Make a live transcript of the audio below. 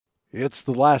It's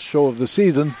the last show of the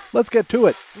season. Let's get to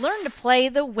it. Learn to play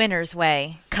the winner's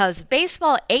way, 'cause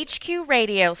Baseball HQ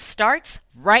Radio starts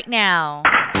right now.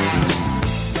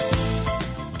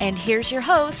 And here's your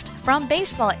host from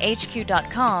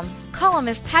BaseballHQ.com,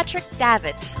 columnist Patrick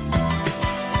Davitt.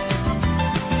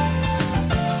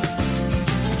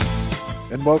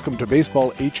 And welcome to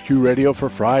Baseball HQ Radio for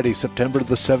Friday, September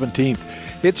the 17th.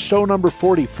 It's show number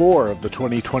 44 of the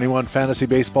 2021 fantasy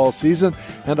baseball season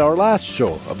and our last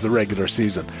show of the regular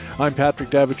season. I'm Patrick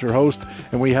Davitt, your host,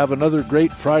 and we have another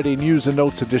great Friday news and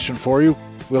notes edition for you.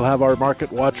 We'll have our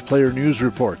Market Watch player news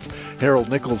reports. Harold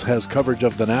Nichols has coverage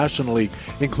of the National League,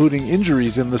 including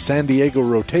injuries in the San Diego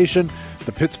rotation,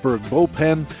 the Pittsburgh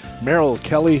bullpen, Merrill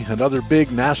Kelly and other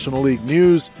big National League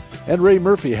news. And Ray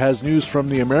Murphy has news from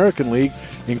the American League,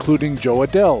 including Joe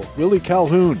Adell, Willie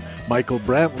Calhoun, Michael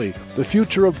Brantley, the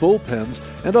future of bullpens,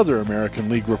 and other American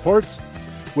League reports.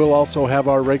 We'll also have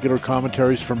our regular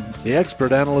commentaries from the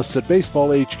expert analysts at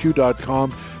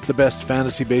BaseballHQ.com, the best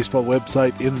fantasy baseball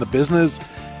website in the business.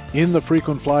 In the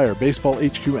Frequent Flyer, Baseball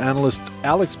HQ analyst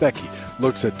Alex Becky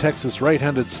looks at Texas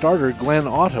right-handed starter Glenn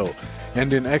Otto.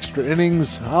 And in Extra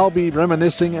Innings, I'll be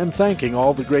reminiscing and thanking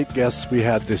all the great guests we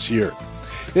had this year.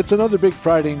 It's another big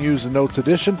Friday news and notes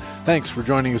edition. Thanks for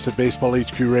joining us at Baseball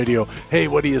HQ Radio. Hey,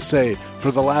 what do you say?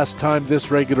 For the last time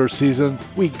this regular season,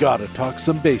 we gotta talk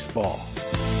some baseball.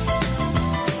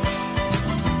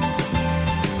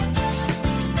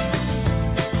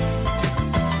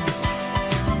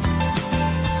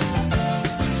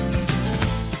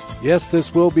 Yes,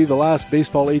 this will be the last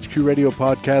Baseball HQ Radio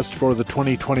podcast for the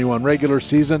 2021 regular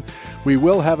season. We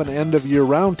will have an end-of-year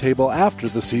roundtable after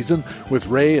the season with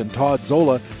Ray and Todd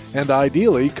Zola, and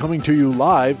ideally coming to you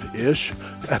live-ish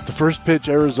at the First Pitch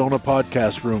Arizona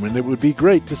podcast room, and it would be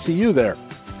great to see you there.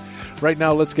 Right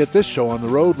now, let's get this show on the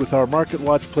road with our Market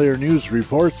Watch player news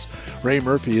reports. Ray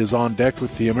Murphy is on deck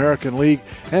with the American League,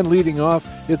 and leading off,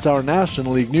 it's our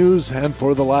National League news, and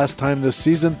for the last time this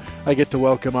season, I get to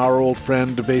welcome our old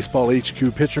friend, Baseball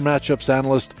HQ pitcher matchups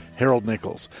analyst, Harold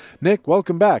Nichols. Nick,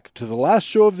 welcome back to the last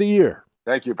show of the year.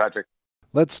 Thank you, Patrick.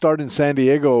 Let's start in San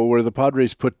Diego, where the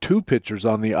Padres put two pitchers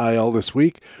on the IL this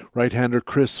week. Right-hander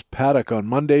Chris Paddack on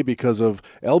Monday because of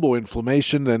elbow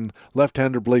inflammation, then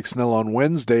left-hander Blake Snell on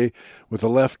Wednesday with a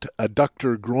left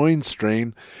adductor groin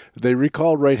strain. They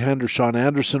recalled right-hander Sean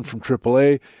Anderson from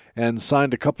AAA and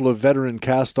signed a couple of veteran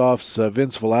cast-offs,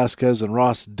 Vince Velasquez and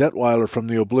Ross Detweiler from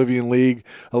the Oblivion League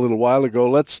a little while ago.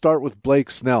 Let's start with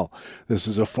Blake Snell. This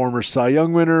is a former Cy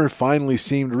Young winner, finally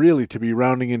seemed really to be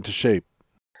rounding into shape.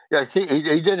 Yeah, see,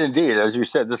 he did indeed. As you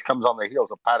said, this comes on the heels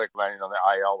of Paddack landing on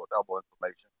the IL with elbow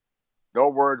inflammation. No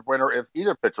word when or if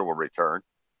either pitcher will return.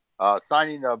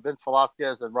 Signing of Vince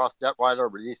Velasquez and Ross Detweiler,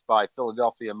 released by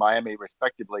Philadelphia and Miami,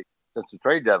 respectively, since the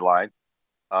trade deadline,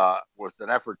 was an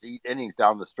effort to eat innings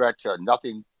down the stretch.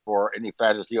 Nothing for any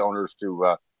fantasy owners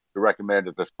to recommend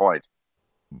at this point.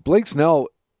 Blake Snell,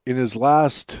 in his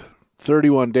last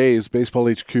 31 days,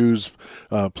 Baseball HQ's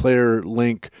player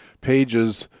link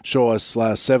pages show us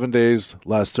last 7 days,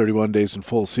 last 31 days in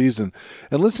full season.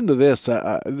 And listen to this.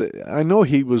 I know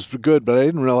he was good, but I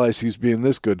didn't realize he was being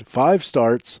this good. 5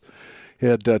 starts. He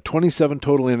had 27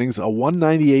 total innings, a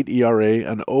 1.98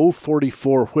 ERA, an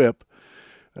 0.44 whip.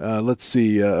 Let's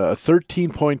see,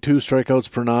 13.2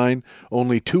 strikeouts per 9,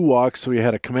 only 2 walks, so he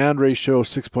had a command ratio,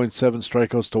 6.7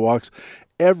 strikeouts to walks.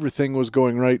 Everything was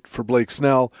going right for Blake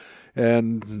Snell,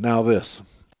 and now this.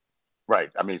 Right.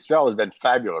 I mean, Snell has been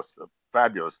fabulous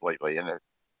lately, and of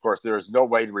course, there is no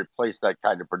way to replace that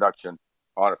kind of production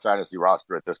on a fantasy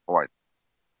roster at this point.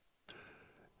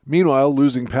 Meanwhile,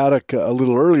 losing Paddack a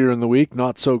little earlier in the week,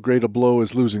 not so great a blow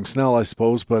as losing Snell, I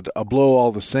suppose, but a blow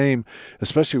all the same,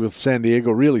 especially with San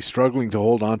Diego really struggling to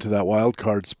hold on to that wild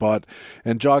card spot.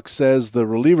 And Jock says the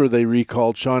reliever they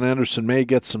recalled, Sean Anderson, may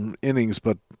get some innings,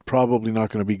 but probably not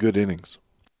going to be good innings.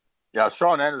 Yeah,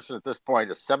 Sean Anderson at this point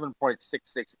is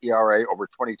 7.66 ERA over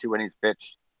 22 innings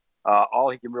pitched. All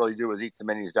he can really do is eat some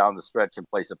innings down the stretch in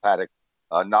place of Paddack.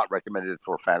 Not recommended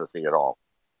for fantasy at all.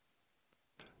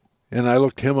 And I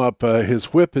looked him up.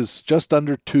 His whip is just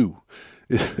under 2.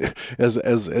 as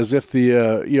if the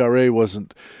ERA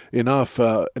wasn't enough.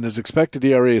 And his expected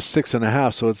ERA is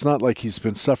 6.5, so it's not like he's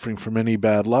been suffering from any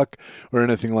bad luck or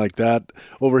anything like that.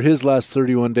 Over his last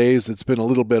 31 days, it's been a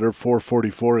little better,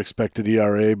 4.44 expected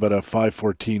ERA, but a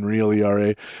 5.14 real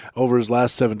ERA. Over his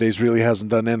last 7 days, really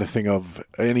hasn't done anything of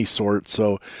any sort,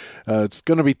 so it's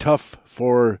going to be tough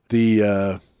for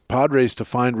the Padres to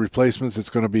find replacements, it's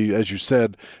going to be, as you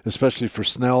said, especially for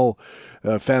Snell,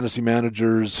 fantasy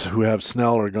managers who have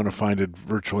Snell are going to find it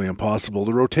virtually impossible.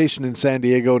 The rotation in San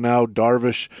Diego now,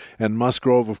 Darvish and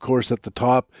Musgrove, of course, at the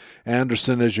top.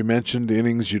 Anderson, as you mentioned,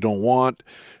 innings you don't want.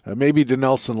 Maybe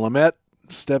Dinelson Lamet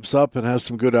steps up and has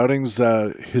some good outings.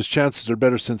 His chances are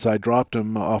better since I dropped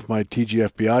him off my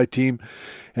TGFBI team.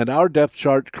 And our depth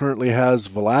chart currently has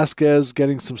Velasquez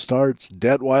getting some starts,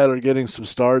 Detweiler getting some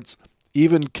starts,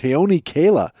 even Keone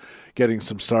Kela getting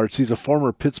some starts. He's a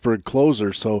former Pittsburgh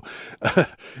closer, so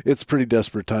it's pretty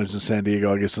desperate times in San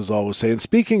Diego, I guess, as I always say. And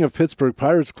speaking of Pittsburgh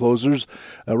Pirates closers,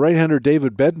 right-hander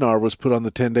David Bednar was put on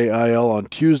the 10-day IL on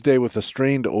Tuesday with a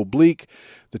strained oblique.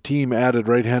 The team added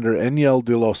right-hander Enyel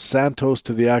de los Santos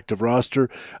to the active roster.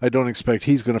 I don't expect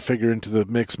he's going to figure into the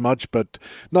mix much, but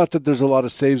not that there's a lot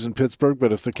of saves in Pittsburgh,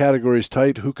 but if the category's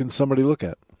tight, who can somebody look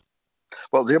at?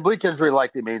 Well, the oblique injury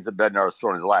likely means that Bednar has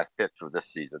thrown his last pitch for this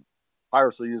season.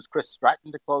 Pirates will use Chris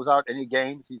Stratton to close out any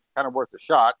games. He's kind of worth a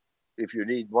shot if you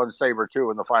need one save or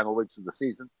two in the final weeks of the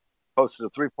season. Posted a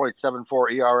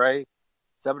 3.74 ERA,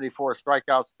 74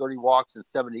 strikeouts, 30 walks, and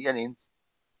 70 innings.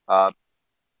 The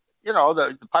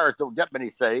Pirates don't get many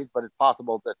saves, but it's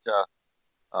possible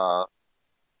that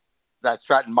that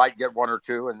Stratton might get one or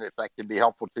two, and if that can be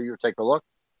helpful to you, take a look.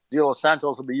 De Los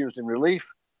Santos will be used in relief.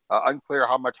 Unclear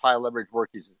how much high leverage work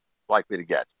he's likely to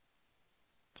get.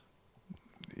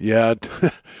 Yeah,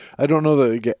 I don't know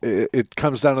that it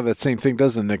comes down to that same thing,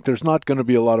 doesn't it, Nick? There's not going to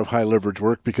be a lot of high leverage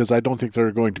work because I don't think there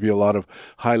are going to be a lot of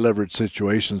high leverage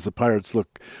situations. The Pirates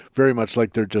look very much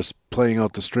like they're just playing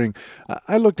out the string.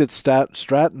 I looked at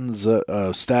Stratton's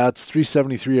stats,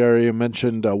 373 area,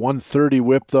 mentioned 130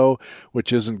 whip, though,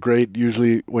 which isn't great.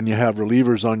 Usually when you have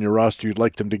relievers on your roster, you'd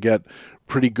like them to get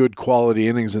pretty good quality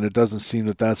innings, and it doesn't seem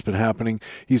that that's been happening.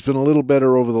 He's been a little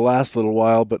better over the last little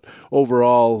while, but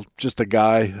overall, just a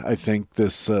guy, I think,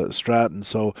 this Stratton.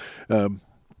 So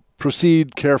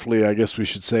proceed carefully, I guess we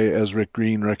should say, as Rick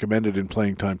Green recommended in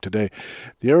Playing Time today.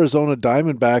 The Arizona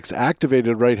Diamondbacks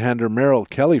activated right-hander Merrill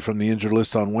Kelly from the injured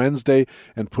list on Wednesday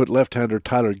and put left-hander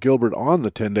Tyler Gilbert on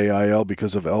the 10-day IL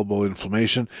because of elbow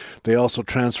inflammation. They also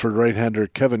transferred right-hander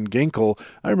Kevin Ginkel.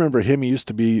 I remember him. He used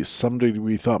to be somebody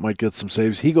we thought might get some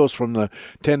saves. He goes from the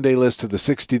 10-day list to the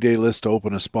 60-day list to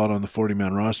open a spot on the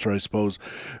 40-man roster, I suppose.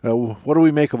 What do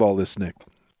we make of all this, Nick?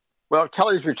 Well,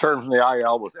 Kelly's return from the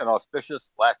IL was inauspicious,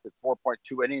 lasted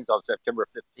 4.2 innings on September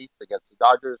 15th against the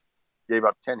Dodgers, gave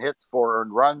up 10 hits, 4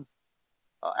 earned runs.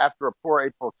 After a poor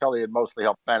April, Kelly had mostly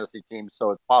helped fantasy teams,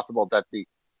 so it's possible that the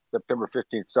September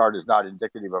 15th start is not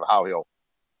indicative of how he'll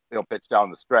pitch down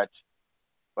the stretch.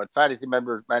 But fantasy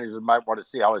managers might want to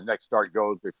see how his next start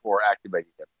goes before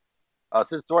activating him.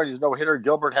 Since joining his no-hitter,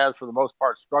 Gilbert has, for the most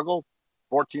part, struggled,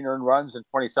 14 earned runs in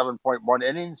 27.1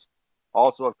 innings.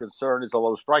 Also of concern is a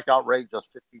low strikeout rate,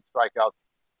 just 15 strikeouts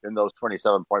in those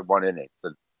 27.1 innings.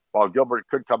 And while Gilbert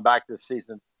could come back this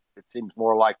season, it seems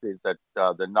more likely that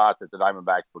than not that the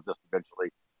Diamondbacks will just eventually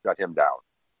shut him down.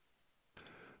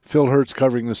 Phil Hertz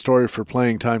covering the story for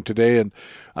Playing Time today, and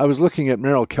I was looking at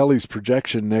Merrill Kelly's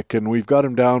projection, Nick, and we've got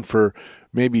him down for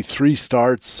maybe 3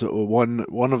 starts, one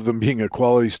of them being a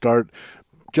quality start.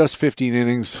 Just 15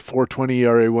 innings, 4.20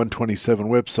 ERA, 127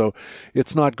 whip, so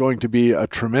it's not going to be a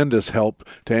tremendous help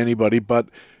to anybody, but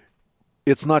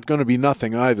it's not going to be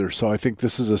nothing either. So I think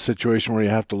this is a situation where you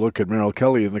have to look at Merrill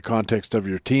Kelly in the context of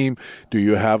your team. Do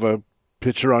you have a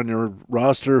pitcher on your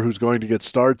roster who's going to get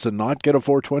starts and not get a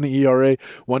 4.20 ERA,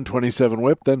 127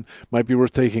 whip? Then might be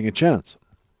worth taking a chance.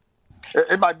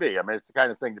 It might be. I mean, it's the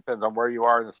kind of thing, depends on where you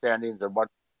are in the standings and what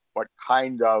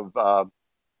kind of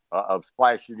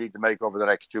splash you need to make over the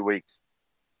next 2 weeks.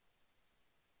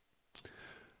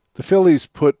 The Phillies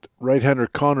put right-hander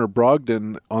Connor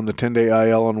Brogdon on the 10-day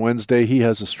IL on Wednesday. He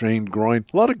has a strained groin.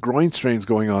 A lot of groin strains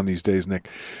going on these days, Nick.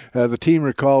 The team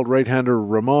recalled right-hander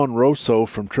Ramon Rosso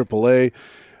from AAA.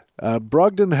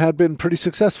 Brogdon had been pretty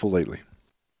successful lately.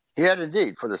 He had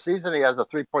indeed. For the season, he has a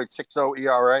 3.60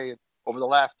 ERA. Over the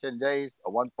last 10 days, a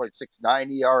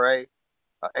 1.69 ERA.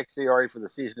 xERA for the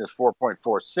season is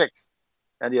 4.46.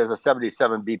 And he has a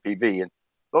 77 BPV. And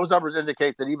those numbers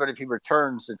indicate that even if he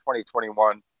returns in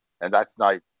 2021, and that's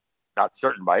not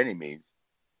certain by any means,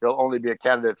 he'll only be a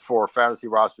candidate for fantasy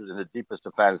rosters in the deepest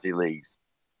of fantasy leagues.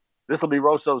 This will be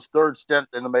Rosso's 3rd stint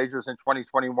in the majors in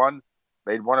 2021.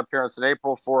 Made 1 appearance in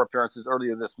April, 4 appearances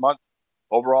earlier this month.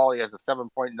 Overall, he has a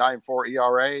 7.94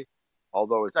 ERA,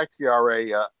 although his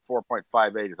xERA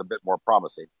 4.58 is a bit more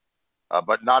promising,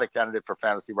 but not a candidate for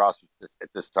fantasy rosters at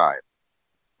this time.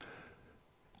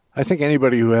 I think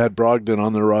anybody who had Brogdon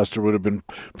on their roster would have been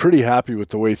pretty happy with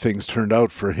the way things turned out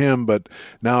for him, but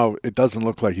now it doesn't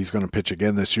look like he's going to pitch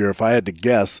again this year. If I had to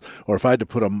guess, or if I had to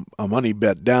put a money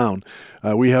bet down,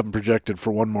 we haven't projected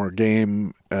for one more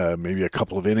game, maybe a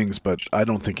couple of innings, but I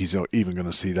don't think he's even going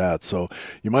to see that. So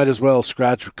you might as well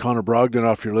scratch Connor Brogdon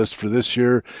off your list for this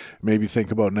year, maybe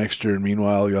think about next year, and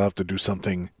meanwhile you'll have to do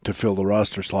something to fill the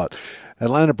roster slot.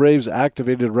 Atlanta Braves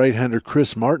activated right-hander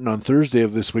Chris Martin on Thursday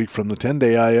of this week from the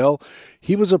 10-day IL.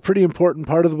 He was a pretty important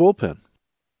part of the bullpen.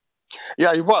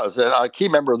 Yeah, he was a key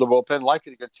member of the bullpen,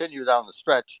 likely to continue down the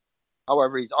stretch.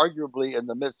 However, he's arguably in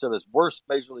the midst of his worst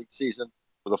Major League season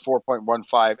with a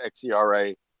 4.15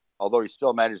 xERA, although he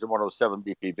still managed a 107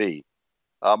 BPV.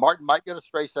 Martin might get a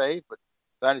stray save, but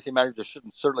fantasy managers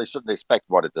certainly shouldn't expect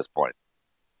one at this point.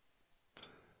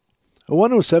 A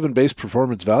 107 base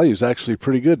performance value is actually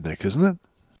pretty good, Nick, isn't it?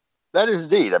 That is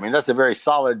indeed. I mean, that's a very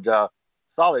solid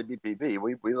BPV.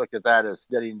 We look at that as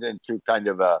getting into kind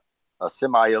of a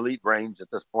semi-elite range at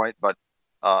this point, but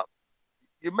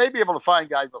you may be able to find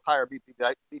guys with higher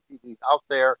BPVs out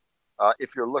there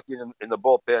if you're looking in the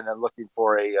bullpen and looking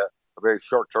for a very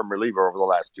short-term reliever over the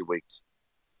last 2 weeks.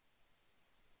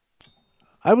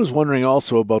 I was wondering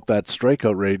also about that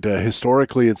strikeout rate.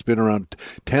 Historically, it's been around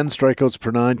 10 strikeouts per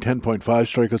nine, 10.5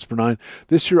 strikeouts per nine.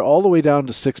 This year, all the way down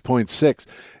to 6.6.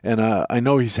 And I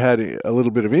know he's had a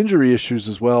little bit of injury issues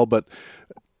as well, but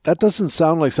that doesn't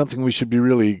sound like something we should be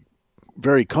really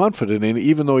very confident in,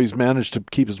 even though he's managed to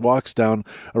keep his walks down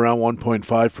around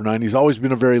 1.5 per nine. He's always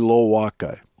been a very low walk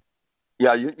guy.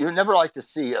 Yeah, you never like to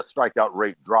see a strikeout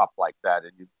rate drop like that,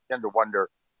 and you tend to wonder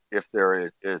if there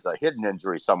is a hidden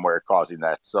injury somewhere causing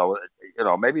that. So,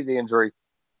 maybe the injury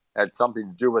had something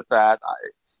to do with that.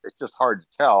 It's just hard to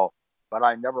tell, but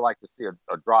I never like to see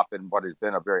a drop in what has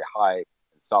been a very high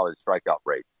and solid strikeout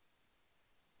rate.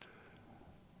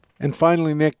 And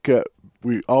finally, Nick,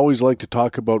 we always like to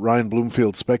talk about Ryan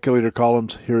Bloomfield's speculator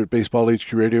columns here at Baseball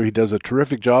HQ Radio. He does a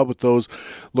terrific job with those,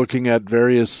 looking at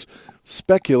various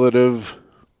speculative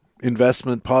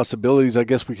investment possibilities, I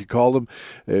guess we could call them.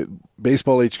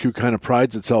 Baseball HQ kind of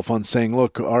prides itself on saying,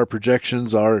 look, our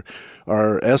projections, our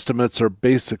estimates are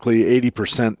basically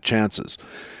 80% chances.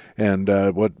 And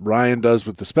what Ryan does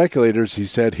with the speculators, he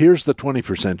said, here's the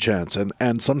 20% chance.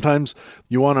 And sometimes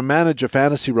you want to manage a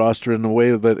fantasy roster in a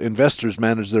way that investors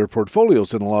manage their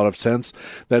portfolios in a lot of sense.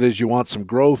 That is, you want some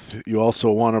growth. You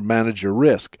also want to manage your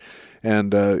risk.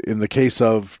 And in the case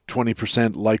of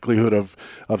 20% likelihood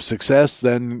of success,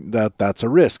 then that's a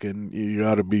risk, and you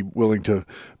got to be willing to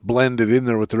blend it in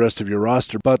there with the rest of your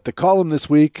roster. But the column this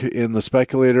week in The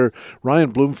Speculator,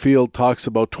 Ryan Bloomfield talks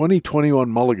about 2021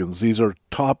 mulligans. These are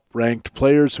top-ranked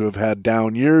players who have had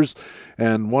down years,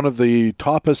 and one of the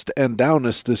toppest and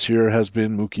downest this year has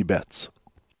been Mookie Betts.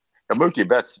 Mookie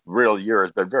Betts' real year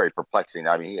has been very perplexing.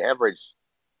 I mean,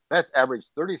 Betts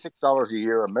averaged $36 a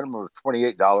year, a minimum of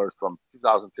 $28 from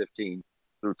 2015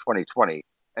 through 2020,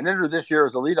 and entered this year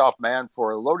as a leadoff man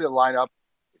for a loaded lineup.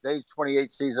 His age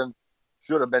 28 season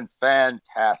should have been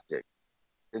fantastic.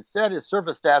 Instead, his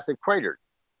surface stats have cratered.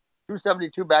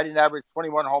 272 batting average,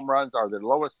 21 home runs are the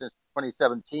lowest since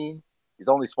 2017. He's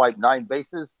only swiped 9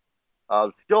 bases.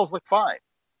 The skills look fine.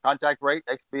 Contact rate,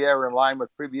 XBA are in line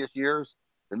with previous years.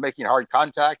 Been making hard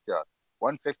contact,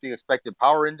 150 expected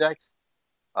power index.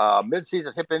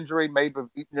 Mid-season hip injury may have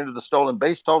eaten into the stolen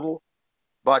base total,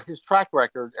 but his track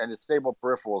record and his stable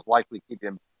peripherals likely keep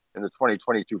him in the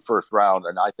 2022 first round.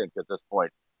 And I think at this point,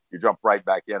 you jump right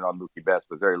back in on Mookie Betts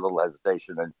with very little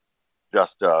hesitation and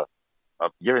just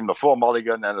give him the full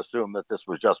mulligan and assume that this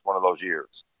was just one of those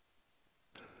years.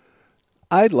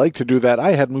 I'd like to do that.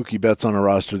 I had Mookie Betts on a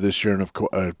roster this year and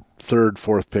a third,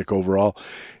 fourth pick overall.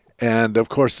 And, of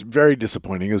course, very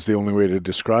disappointing is the only way to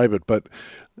describe it. But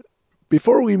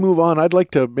before we move on, I'd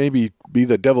like to maybe be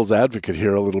the devil's advocate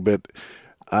here a little bit.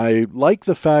 I like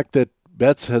the fact that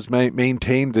Betts has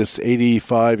maintained this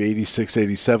 85, 86,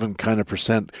 87 kind of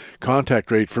percent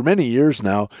contact rate for many years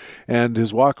now, and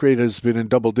his walk rate has been in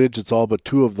double digits all but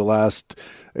 2 of the last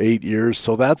 8 years,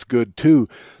 so that's good too.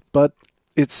 But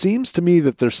it seems to me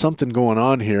that there's something going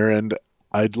on here, and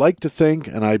I'd like to think,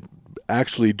 and I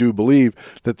actually do believe,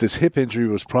 that this hip injury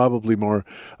was probably more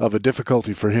of a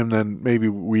difficulty for him than maybe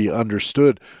we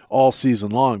understood all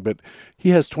season long. But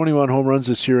he has 21 home runs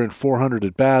this year and 400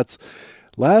 at-bats.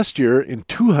 Last year, in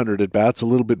 200 at-bats, a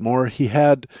little bit more, he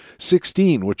had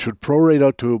 16, which would prorate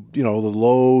out to, the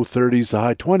low 30s to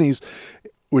high 20s,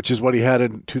 which is what he had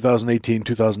in 2018,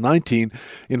 2019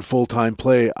 in full-time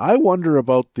play. I wonder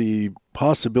about the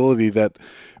possibility that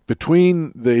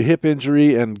between the hip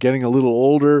injury and getting a little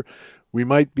older, we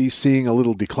might be seeing a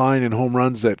little decline in home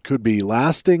runs that could be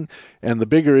lasting. And the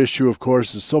bigger issue, of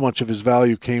course, is so much of his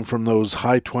value came from those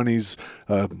high 20s,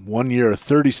 1 year, a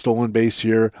 30 stolen base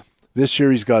year. This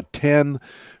year he's got 10,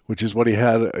 which is what he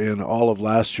had in all of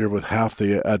last year with half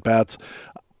the at-bats.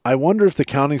 I wonder if the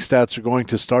counting stats are going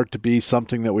to start to be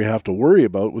something that we have to worry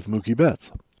about with Mookie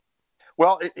Betts.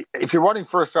 Well, if you're running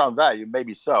first-round value,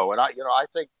 maybe so. And I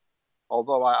think,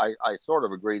 although I sort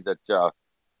of agree that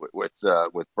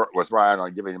with Ryan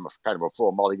on giving him kind of a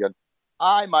full mulligan,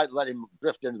 I might let him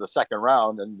drift into the second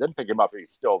round and then pick him up if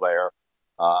he's still there.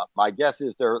 My guess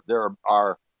is there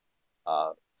are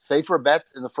safer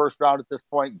bets in the first round at this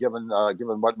point, given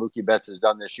what Mookie Betts has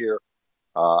done this year.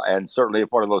 And certainly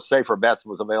if one of those safer bets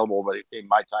was available when it came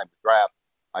my time to draft,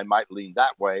 I might lean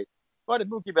that way. But if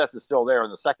Mookie Betts is still there in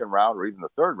the second round or even the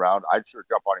third round, I'd sure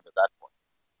jump on him at that point.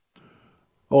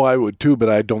 Oh, I would too, but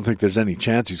I don't think there's any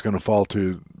chance he's going to fall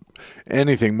to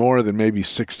anything more than maybe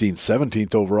 16th,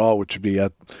 17th overall, which would be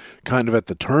at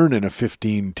the turn in a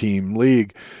 15-team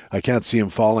league. I can't see him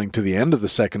falling to the end of the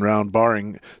second round,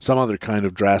 barring some other kind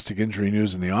of drastic injury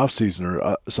news in the offseason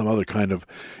or some other kind of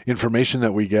information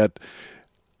that we get.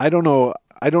 I don't know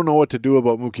what to do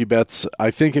about Mookie Betts.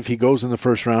 I think if he goes in the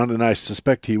first round, and I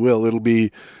suspect he will, it'll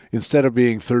be, instead of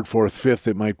being 3rd, 4th, 5th,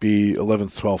 it might be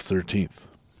 11th, 12th, 13th.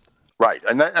 Right,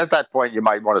 and at that point, you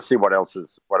might want to see what else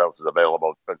is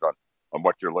available. Depends on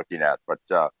what you're looking at. But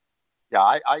it's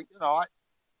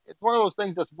one of those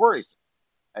things that's worrisome,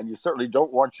 and you certainly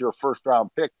don't want your first round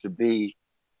pick to be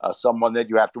someone that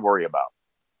you have to worry about.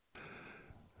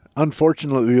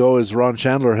 Unfortunately, though, as Ron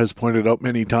Chandler has pointed out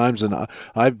many times, and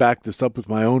I've backed this up with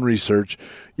my own research,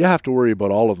 you have to worry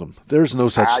about all of them. There's no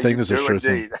such thing as a sure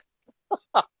thing.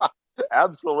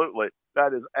 Absolutely,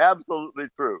 that is absolutely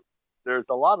true. There's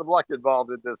a lot of luck involved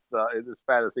in this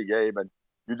fantasy game, and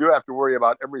you do have to worry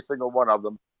about every single one of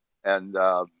them, and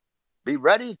be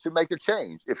ready to make a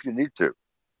change if you need to.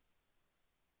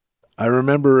 I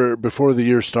remember before the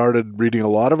year started reading a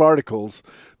lot of articles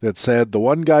that said the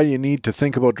one guy you need to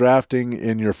think about drafting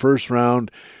in your first round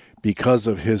because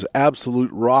of his absolute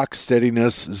rock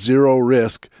steadiness, zero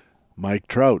risk, Mike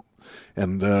Trout.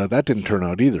 And that didn't turn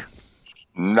out either.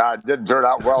 No, it didn't turn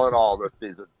out well at all this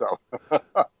season, so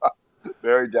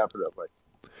very definitely.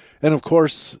 And of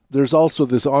course, there's also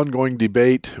this ongoing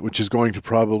debate, which is going to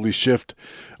probably shift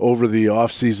over the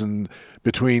offseason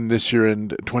between this year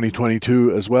and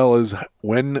 2022, as well as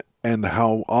when and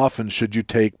how often should you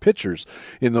take pitchers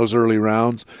in those early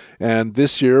rounds. And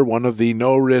this year, one of the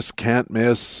no risk, can't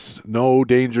miss, no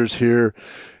dangers here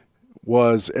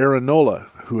was Aaron Nola,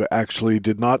 who actually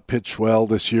did not pitch well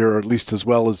this year, or at least as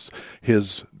well as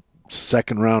his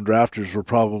second-round drafters were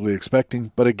probably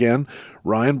expecting. But again,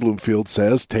 Ryan Bloomfield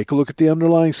says, take a look at the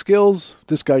underlying skills.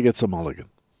 This guy gets a mulligan.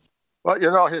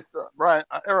 Well, his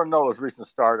Aaron Nola's recent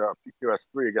start of PQS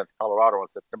 3 against Colorado on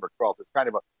September 12th is kind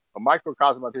of a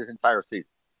microcosm of his entire season.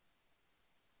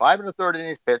 5 1/3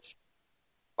 innings pitched,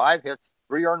 5 hits,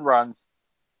 3 earned runs,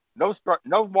 no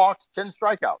walks, 10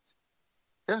 strikeouts.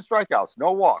 10 strikeouts,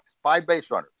 no walks, 5 base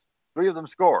runners. 3 of them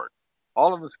scored.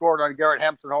 All of them scored on a Garrett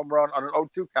Hampson home run on an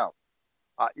 0-2 count.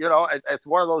 It's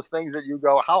one of those things that you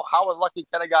go, how unlucky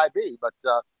can a guy be? But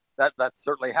that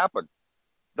certainly happened.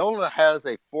 Nola has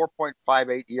a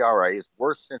 4.58 ERA, his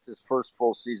worst since his first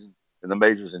full season in the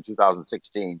majors in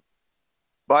 2016.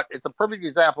 But it's a perfect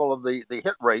example of the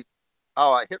hit rate,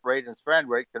 how a hit rate and strand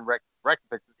rate can wreck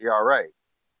the ERA.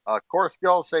 Core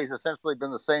skill says essentially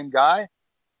been the same guy.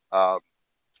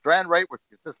 Strand rate, which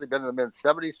has consistently been in the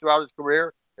mid-70s throughout his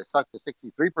career, has sunk to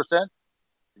 63%.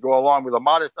 You go along with a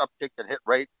modest uptick in hit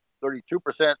rate,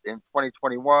 32% in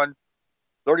 2021,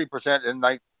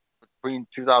 30% between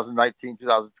 2019 and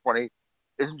 2020.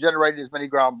 Isn't generating as many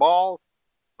ground balls,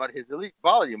 but his elite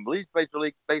volume leads Major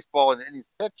League Baseball in innings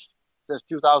pitched since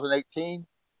 2018.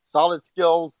 Solid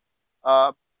skills.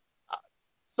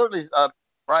 Certainly,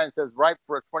 Brian says, ripe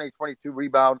for a 2022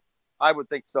 rebound. I would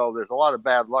think so. There's a lot of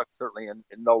bad luck, certainly, in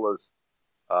Nola's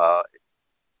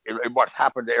in what's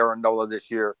happened to Aaron Nola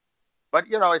this year. But,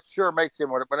 it sure makes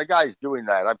him, when a guy's doing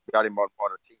that, I've got him on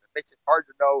a team, it makes it hard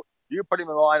to know, do you put him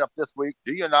in the lineup this week?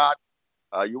 Do you not?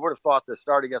 You would have thought the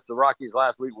start against the Rockies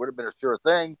last week would have been a sure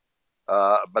thing.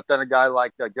 But then a guy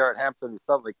like Garrett Hampson, who's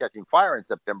suddenly catching fire in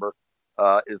September,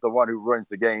 is the one who ruins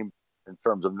the game in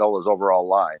terms of Nola's overall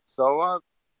line. So, I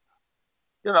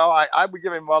would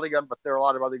give him mulligan, but there are a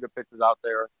lot of other good pitchers out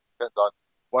there. It depends on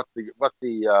what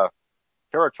the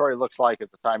territory looks like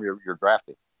at the time you're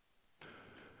drafting.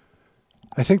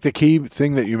 I think the key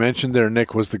thing that you mentioned there,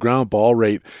 Nick, was the ground ball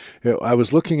rate. I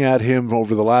was looking at him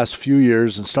over the last few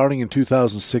years, and starting in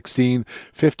 2016,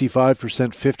 55%,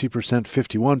 50%,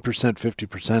 51%,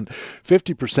 50%,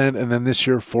 50%, and then this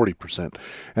year, 40%.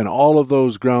 And all of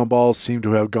those ground balls seem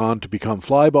to have gone to become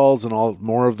fly balls, and all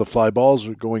more of the fly balls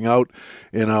are going out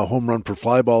in a home run per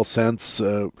fly ball sense.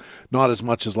 Not as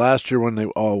much as last year when they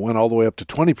went all the way up to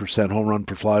 20% home run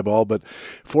per fly ball, but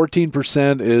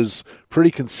 14% is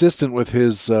pretty consistent with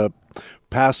his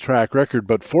past track record,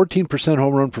 but 14%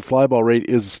 home run per fly ball rate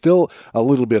is still a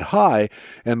little bit high.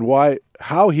 And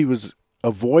how he was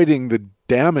avoiding the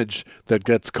damage that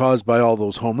gets caused by all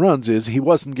those home runs is he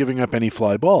wasn't giving up any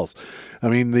fly balls. I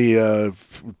mean, the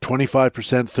 25%,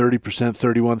 30%,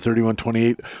 31, 31,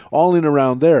 28, all in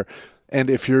around there. And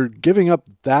if you're giving up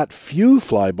that few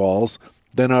fly balls,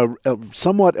 then a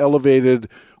somewhat elevated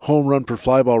home run per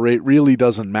fly ball rate really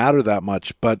doesn't matter that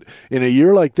much. But in a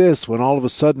year like this, when all of a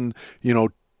sudden,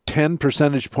 10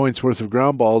 percentage points worth of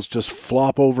ground balls just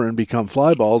flop over and become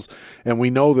fly balls, and we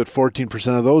know that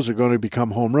 14% of those are going to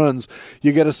become home runs,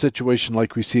 you get a situation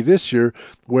like we see this year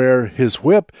where his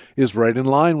whip is right in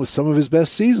line with some of his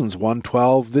best seasons.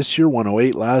 112 this year,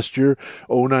 108 last year,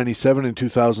 097 in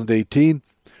 2018.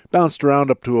 Bounced around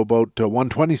up to about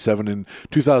 127 in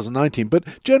 2019. But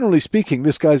generally speaking,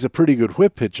 this guy's a pretty good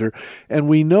whip pitcher. And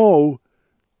we know,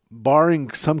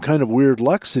 barring some kind of weird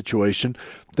luck situation,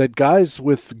 that guys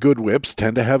with good whips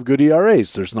tend to have good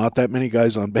ERAs. There's not that many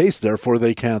guys on base, therefore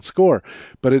they can't score.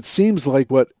 But it seems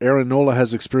like what Aaron Nola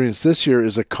has experienced this year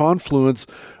is a confluence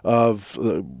of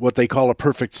what they call a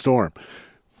perfect storm.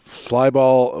 Fly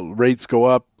ball rates go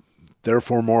up,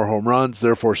 therefore more home runs,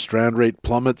 therefore strand rate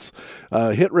plummets.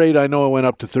 Hit rate, I know it went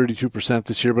up to 32%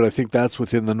 this year, but I think that's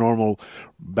within the normal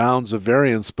bounds of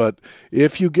variance. But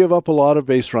if you give up a lot of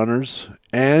base runners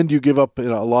and you give up a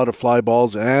lot of fly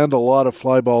balls, and a lot of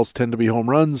fly balls tend to be home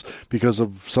runs because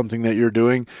of something that you're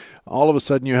doing, all of a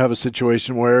sudden you have a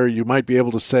situation where you might be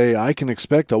able to say, I can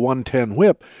expect a 110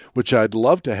 whip, which I'd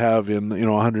love to have in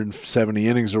 170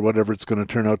 innings or whatever it's going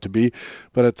to turn out to be.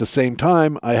 But at the same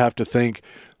time, I have to think,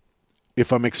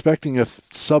 if I'm expecting a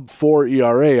sub-4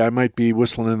 ERA, I might be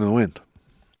whistling in the wind.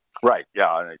 Right.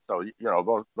 Yeah. So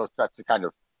that's the kind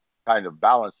of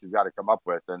balance you've got to come up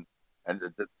with, and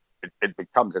it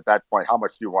becomes at that point, how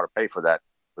much do you want to pay for that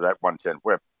 110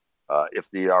 whip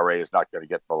if the ERA is not going to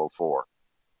get below 4?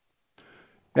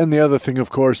 And the other thing, of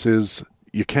course, is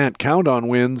you can't count on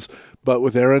wins. But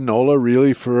with Aaron Nola,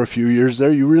 really, for a few years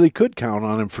there, you really could count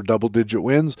on him for double-digit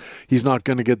wins. He's not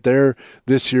going to get there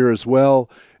this year as well.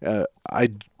 I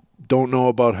don't know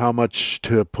about how much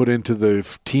to put into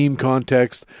the team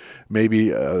context.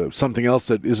 Maybe something else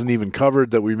that isn't even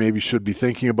covered that we maybe should be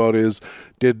thinking about is,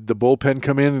 did the bullpen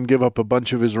come in and give up a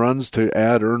bunch of his runs to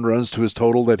add earned runs to his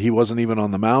total that he wasn't even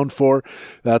on the mound for?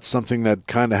 That's something that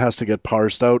kind of has to get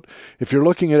parsed out. If you're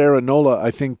looking at Aaron Nola,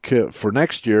 I think for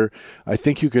next year, I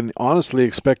think you can honestly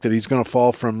expect that he's going to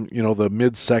fall from the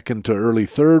mid-second to early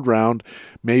third round,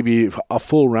 maybe a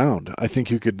full round. I think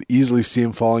you could easily see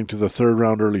him falling to the third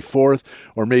round, early fourth,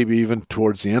 or maybe even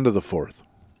towards the end of the fourth.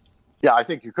 Yeah, I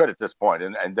think you could at this point,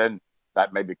 and then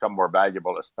that may become more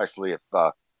valuable, especially if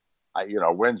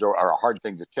wins are a hard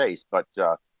thing to chase, but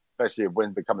especially if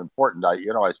wins become important.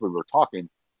 As we were talking,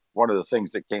 one of the things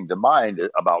that came to mind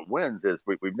about wins is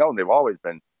we've known they've always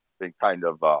been kind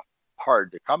of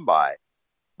hard to come by,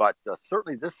 but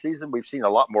certainly this season we've seen a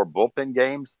lot more bullpen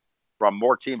games from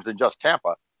more teams than just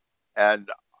Tampa, and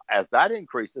as that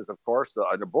increases, of course,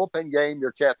 in a bullpen game,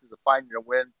 your chances of finding a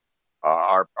win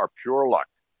are pure luck.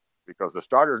 Because the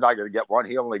starter's not going to get one.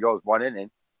 He only goes one inning.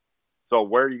 So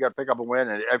where you got to pick up a win?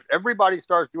 And if everybody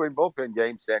starts doing bullpen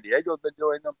games, San Diego's been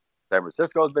doing them. San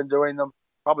Francisco's been doing them.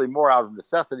 Probably more out of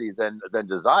necessity than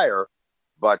desire.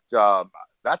 But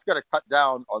that's going to cut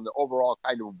down on the overall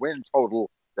kind of win total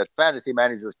that fantasy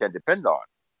managers can depend on.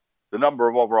 The number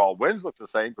of overall wins looks the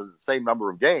same because it's the same number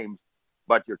of games.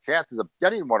 But your chances of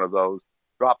getting one of those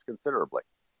drops considerably.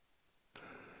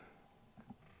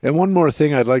 And one more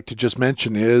thing I'd like to just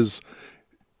mention is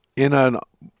in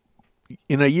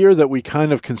a year that we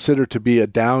kind of consider to be a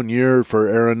down year for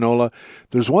Aaron Nola,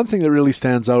 there's one thing that really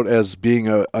stands out as being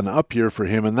an up year for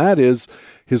him, and that is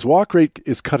his walk rate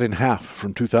is cut in half.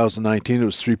 From 2019, it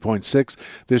was 3.6.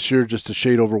 This year, just a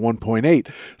shade over 1.8.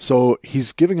 So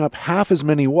he's giving up half as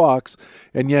many walks,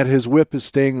 and yet his whip is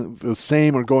staying the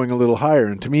same or going a little higher.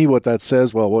 And to me, what that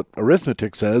says, what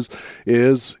arithmetic says,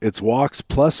 is it's walks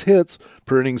plus hits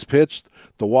per innings pitched,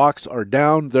 The walks are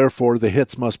down, therefore the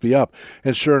hits must be up.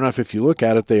 And sure enough, if you look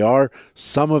at it, they are.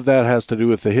 Some of that has to do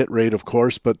with the hit rate, of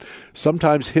course, but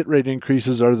sometimes hit rate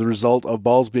increases are the result of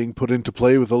balls being put into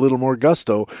play with a little more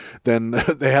gusto than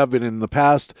they have been in the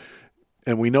past.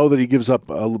 And we know that he gives up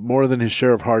more than his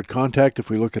share of hard contact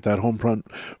if we look at that home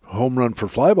run per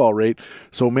fly ball rate.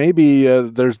 So maybe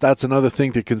that's another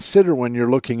thing to consider when you're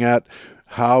looking at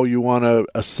how you want to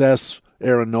assess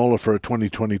Aaron Nola for a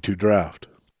 2022 draft.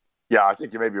 Yeah, I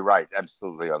think you may be right,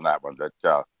 absolutely, on that one.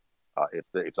 That if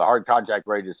the hard contact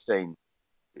rate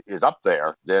is up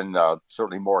there, then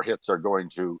certainly more hits are going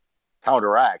to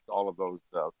counteract all of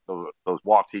those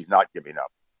walks he's not giving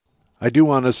up. I do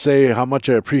want to say how much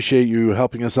I appreciate you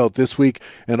helping us out this week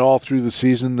and all through the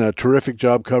season. A terrific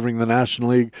job covering the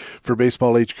National League for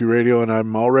Baseball HQ Radio, and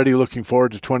I'm already looking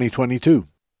forward to 2022.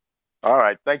 All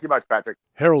right. Thank you much, Patrick.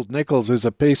 Harold Nichols is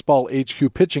a Baseball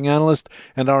HQ pitching analyst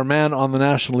and our man on the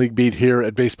National League beat here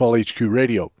at Baseball HQ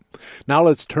Radio. Now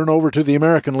let's turn over to the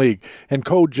American League and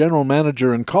co-general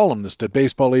manager and columnist at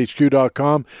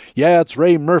baseballhq.com. Yeah, it's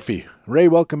Ray Murphy. Ray,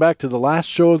 welcome back to the last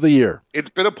show of the year. It's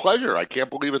been a pleasure. I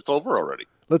can't believe it's over already.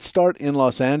 Let's start in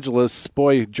Los Angeles.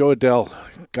 Boy, Jo Adell,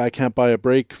 guy can't buy a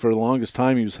break for the longest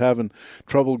time. He was having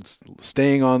trouble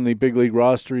staying on the big league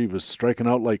roster. He was striking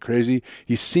out like crazy.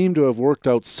 He seemed to have worked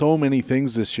out so many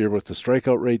things this year with the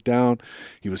strikeout rate down.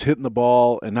 He was hitting the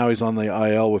ball, and now he's on the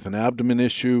IL with an abdomen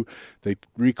issue. They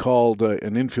recalled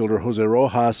an infielder, Jose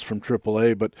Rojas, from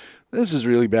AAA, but this is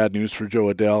really bad news for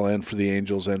Jo Adell and for the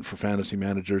Angels and for fantasy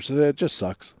managers. It just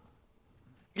sucks.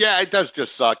 Yeah, it does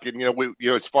just suck. And,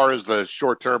 as far as the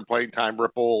short-term playing time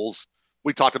ripples,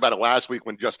 we talked about it last week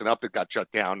when Justin Upton got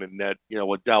shut down, and that,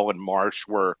 Adell and Marsh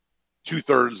were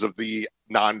 2/3 of the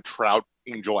non-Trout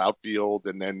Angel outfield,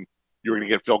 and then you're going to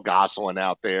get Phil Gosselin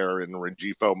out there, and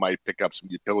Rengifo might pick up some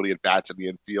utility at bats in the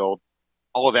infield.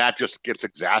 All of that just gets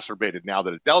exacerbated now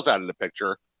that Adell's out of the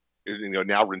picture.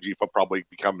 Now Rengifo probably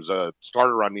becomes a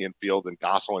starter on the infield, and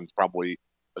Gosselin's probably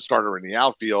a starter in the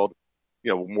outfield.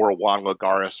 More Juan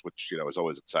Lagares, which, is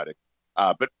always exciting.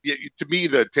 But to me,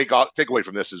 the takeaway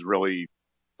from this is really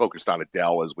focused on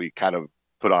Adell as we kind of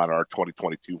put on our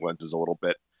 2022 lenses a little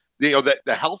bit.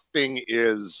 The health thing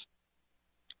is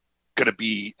going to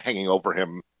be hanging over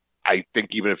him. I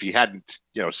think even if he hadn't,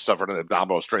 suffered an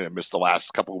abdominal strain and missed the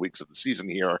last couple of weeks of the season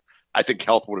here, I think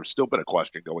health would have still been a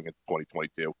question going into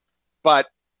 2022. But,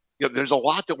 there's a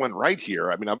lot that went right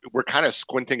here. I mean, we're kind of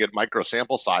squinting at micro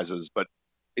sample sizes, but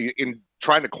in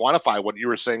trying to quantify what you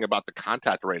were saying about the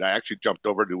contact rate, I actually jumped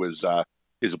over to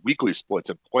his weekly splits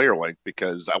and player length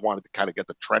because I wanted to kind of get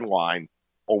the trend line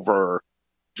over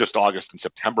just August and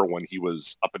September when he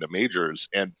was up in the majors.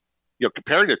 And,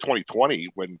 comparing to 2020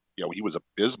 when, he was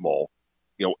abysmal,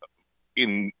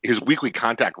 in his weekly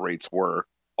contact rates were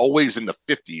always in the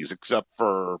 50s, except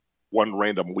for one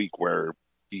random week where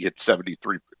he hit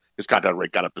 73. His contact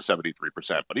rate got up to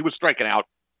 73%, but he was striking out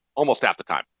almost half the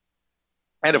time.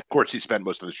 And of course, he spent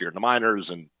most of this year in the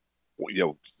minors and,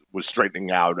 was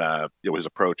straightening out, his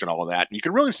approach and all of that. And you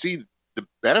can really see the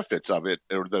benefits of it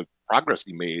or the progress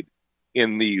he made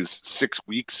in these 6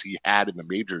 weeks he had in the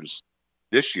majors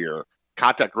this year.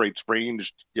 Contact rates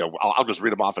ranged, I'll just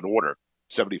read them off in order: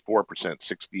 74%,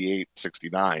 68,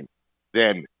 69.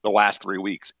 Then the last 3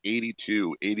 weeks,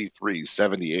 82, 83,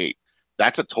 78.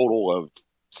 That's a total of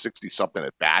 60-something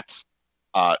at bats.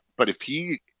 But if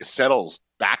he settles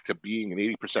back to being an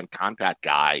 80% contact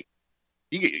guy,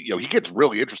 he gets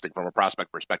really interesting from a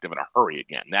prospect perspective in a hurry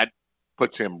again. That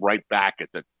puts him right back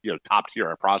at the top tier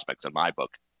of prospects in my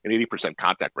book. An 80%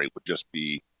 contact rate would just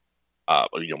be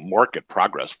market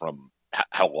progress from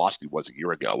how lost he was a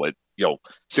year ago. At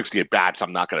 60 at bats,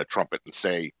 I'm not going to trumpet and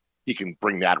say he can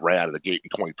bring that right out of the gate in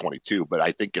 2022, but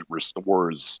I think it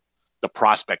restores the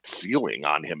prospect ceiling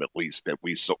on him, at least, that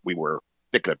we were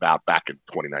thinking about back in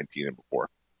 2019 and before.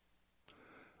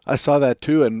 I saw that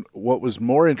too, and what was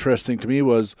more interesting to me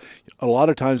was a lot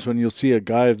of times when you'll see a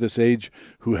guy of this age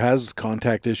who has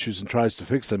contact issues and tries to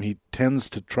fix them, he tends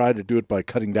to try to do it by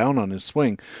cutting down on his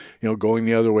swing, going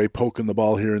the other way, poking the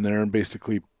ball here and there, and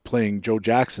basically playing Joe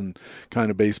Jackson kind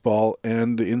of baseball.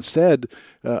 And instead,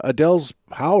 Adell's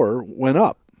power went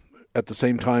up at the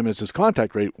same time as his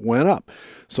contact rate went up.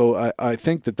 So I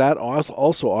think that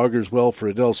also augurs well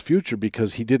for Adell's future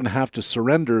because he didn't have to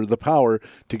surrender the power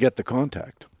to get the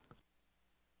contact.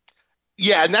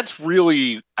 Yeah, and that's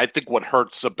really, I think, what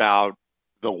hurts about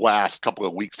the last couple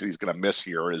of weeks that he's going to miss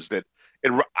here is that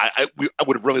I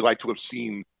would have really liked to have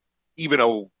seen even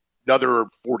another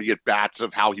 40 at-bats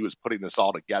of how he was putting this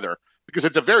all together, because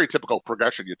it's a very typical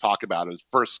progression you talk about. Is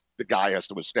first the guy has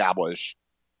to establish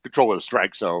control of the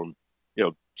strike zone,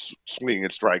 swinging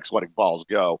at strikes, letting balls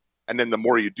go. And then the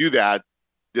more you do that,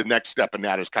 the next step in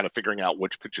that is kind of figuring out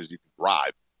which pitches you can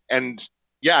drive. And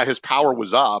yeah, his power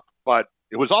was up, but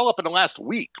it was all up in the last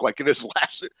week. Like in his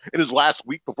last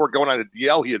week before going on a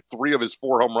DL, he had 3 of his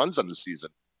 4 home runs on the season.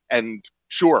 And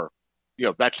sure,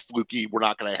 that's fluky. We're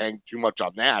not going to hang too much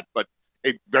on that, but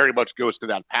it very much goes to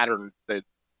that pattern that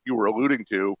you were alluding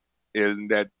to, in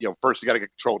that, first you got to get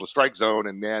control of the strike zone,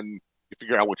 and then you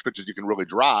figure out which pitches you can really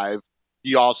drive.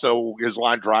 His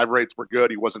line drive rates were good.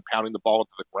 He wasn't pounding the ball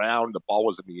into the ground. The ball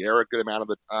was in the air a good amount of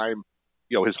the time.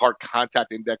 His hard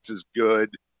contact index is good.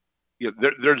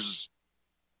 There's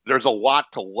a lot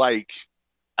to like.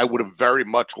 I would have very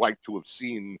much liked to have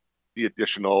seen the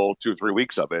additional 2 or 3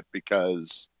 weeks of it,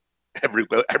 because every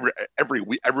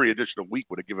additional week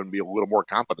would have given me a little more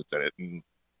confidence in it. And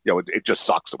it just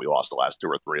sucks that we lost the last 2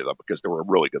 or 3 of them, because there were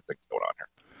really good things going on here.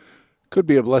 Could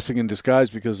be a blessing in disguise,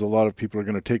 because a lot of people are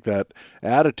going to take that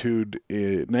attitude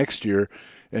next year,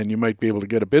 and you might be able to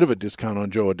get a bit of a discount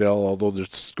on Jo Adell, although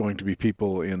there's going to be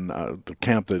people in the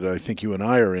camp that I think you and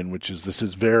I are in, which is this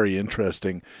is very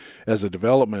interesting as a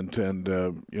development, and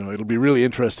it'll be really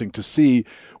interesting to see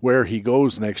where he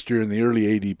goes next year in the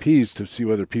early ADPs, to see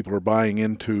whether people are buying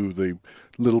into the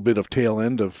little bit of tail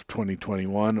end of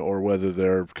 2021, or whether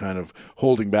they're kind of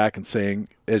holding back and saying,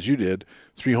 as you did,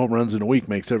 3 home runs in a week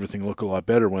makes everything look a lot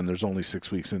better when there's only 6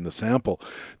 weeks in the sample.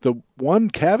 The one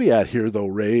caveat here, though,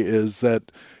 Ray, is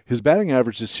that his batting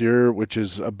average this year, which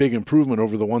is a big improvement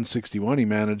over the 161 he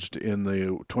managed in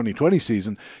the 2020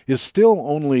 season, is still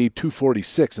only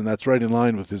 246, and that's right in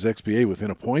line with his XBA, within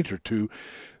a point or two.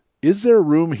 Is there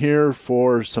room here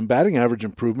for some batting average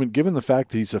improvement, given the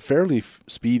fact that he's a fairly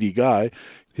speedy guy?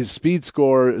 His speed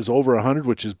score is over 100,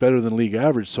 which is better than league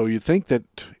average. So you'd think that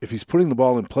if he's putting the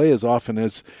ball in play as often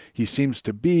as he seems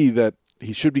to be, that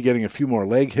he should be getting a few more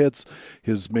leg hits.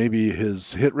 Maybe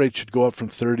his hit rate should go up from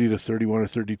 30 to 31 or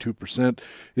 32%.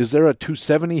 Is there a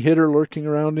 270 hitter lurking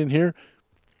around in here?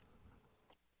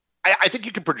 I think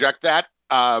you can project that.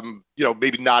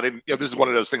 Maybe not in. This is one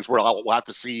of those things where we'll have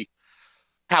to see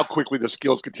how quickly the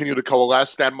skills continue to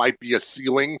coalesce. That might be a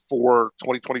ceiling for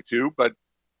 2022, but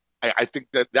I think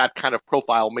that kind of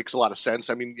profile makes a lot of sense.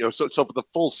 I mean, so for the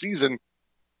full season,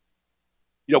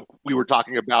 we were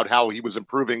talking about how he was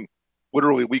improving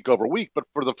literally week over week, but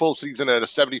for the full season at a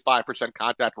 75%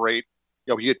 contact rate,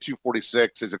 he had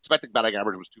 246. His expected batting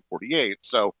average was 248.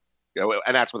 So,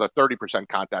 and that's with a 30%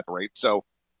 contact rate. So,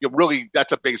 really,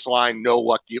 that's a baseline.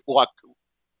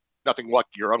 Nothing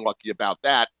lucky or unlucky about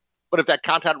that. But if that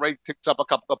contact rate ticks up a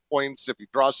couple of points, if he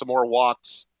draws some more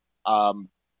walks,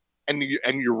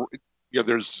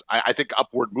 there's I think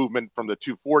upward movement from the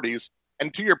 240s.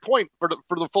 And to your point, for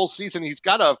the full season, he's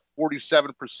got a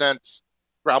 47%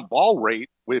 ground ball rate,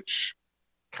 which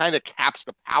kind of caps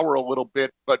the power a little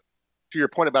bit. But to your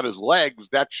point about his legs,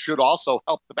 that should also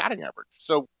help the batting average.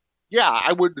 So yeah,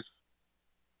 I would.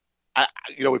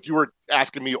 If you were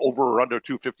asking me over or under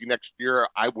 250 next year,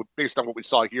 I would, based on what we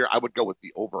saw here, I would go with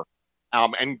the over.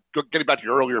 And getting back to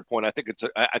your earlier point, I think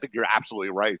you're absolutely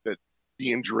right that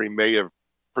the injury may have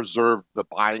preserved the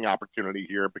buying opportunity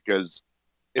here, because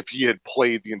if he had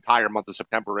played the entire month of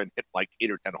September and hit like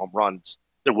 8 or 10 home runs,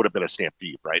 there would have been a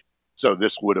stampede, right? So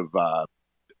this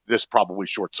probably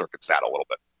short circuits that a little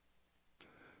bit.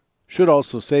 Should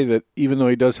also say that even though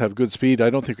he does have good speed, I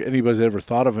don't think anybody's ever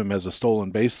thought of him as a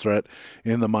stolen base threat.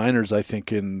 In the minors, I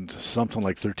think in something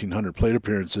like 1,300 plate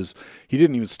appearances, he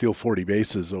didn't even steal 40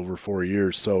 bases over 4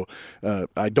 years. So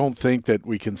I don't think that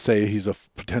we can say he's a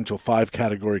potential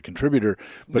 5-category contributor,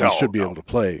 but he should be able to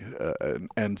play,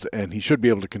 and he should be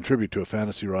able to contribute to a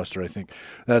fantasy roster, I think.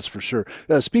 That's for sure.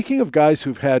 Speaking of guys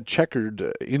who've had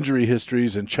checkered injury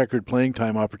histories and checkered playing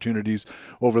time opportunities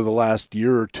over the last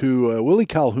year or two, Willie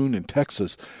Calhoun in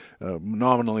Texas,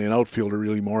 nominally an outfielder,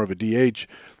 really more of a DH.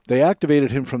 They activated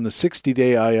him from the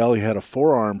 60-day IL. He had a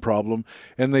forearm problem,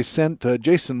 and they sent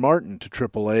Jason Martin to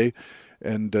AAA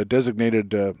and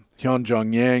designated Hyun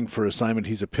Jong Yang for assignment.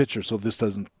 He's a pitcher, so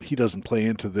he doesn't play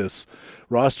into this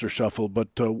roster shuffle. But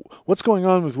what's going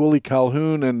on with Willie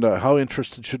Calhoun, and how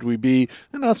interested should we be?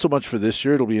 And not so much for this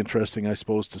year. It'll be interesting, I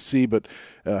suppose, to see. But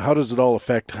how does it all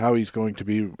affect how he's going to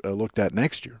be looked at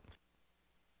next year?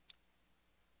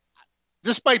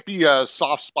 This might be a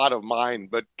soft spot of mine,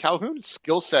 but Calhoun's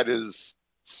skill set is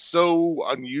so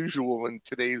unusual in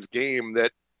today's game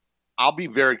that I'll be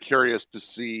very curious to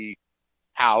see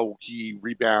how he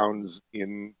rebounds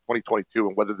in 2022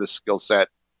 and whether this skill set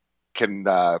can,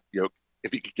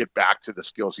 if he could get back to the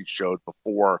skills he showed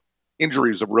before.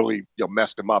 Injuries have really,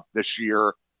 messed him up this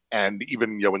year. And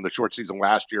even, in the short season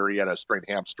last year, he had a strained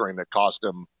hamstring that cost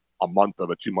him a month of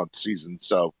a 2-month season.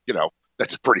 So,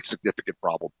 that's a pretty significant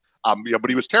problem. But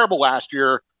he was terrible last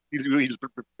year. He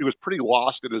was pretty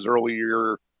lost in his early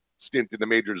year stint in the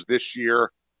majors this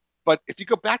year. But if you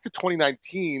go back to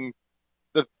 2019,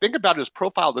 the thing about his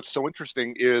profile that's so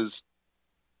interesting is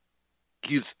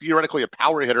he's theoretically a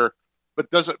power hitter, but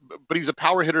he's a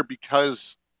power hitter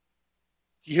because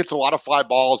he hits a lot of fly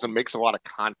balls and makes a lot of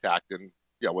contact, and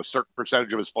a certain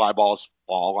percentage of his fly balls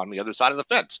fall on the other side of the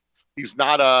fence. He's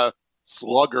not a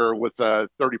slugger with a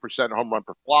 30% home run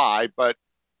per fly, but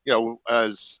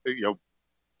as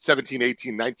 17,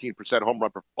 18, 19% home run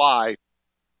per fly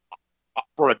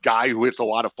for a guy who hits a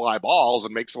lot of fly balls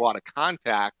and makes a lot of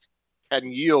contact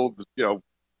can yield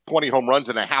 20 home runs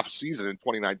in a half season in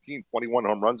 2019, 21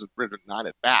 home runs and 309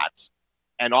 at bats,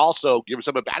 and also gives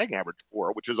him a batting average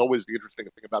for, which is always the interesting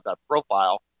thing about that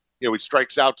profile. He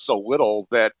strikes out so little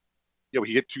that he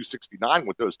hit 269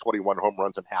 with those 21 home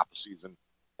runs in half a season.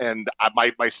 And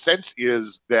my sense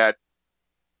is that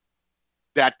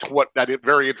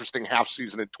very interesting half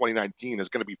season in 2019 is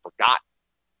going to be forgotten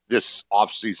this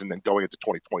offseason and going into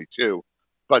 2022.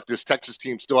 But this Texas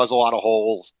team still has a lot of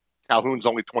holes. Calhoun's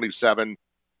only 27.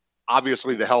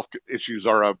 Obviously, the health issues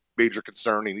are a major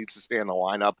concern. He needs to stay in the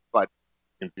lineup, but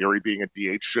in theory, being a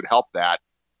DH should help that.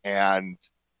 And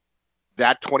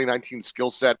that 2019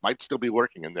 skill set might still be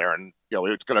lurking in there. And,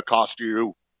 it's going to cost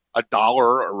you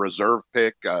 $1, a reserve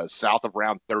pick, south of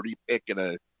round 30 pick in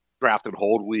a draft and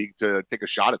hold league to take a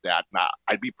shot at that. And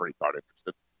I'd be pretty darn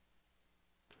interested.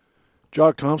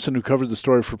 Jock Thompson, who covered the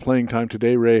story for Playing Time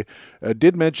Today, Ray,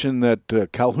 did mention that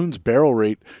Calhoun's barrel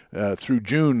rate through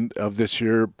June of this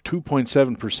year,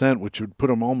 2.7%, which would put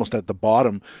him almost at the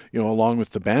bottom, along with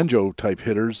the banjo-type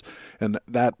hitters, and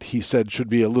that, he said, should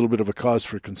be a little bit of a cause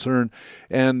for concern.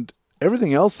 And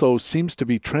everything else, though, seems to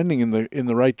be trending in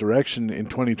the right direction in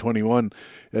 2021.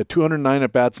 209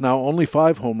 at-bats now, only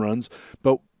 5 home runs,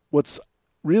 but what's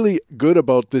really good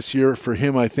about this year for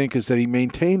him, I think, is that he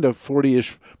maintained a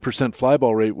 40-ish% fly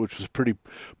ball rate, which was pretty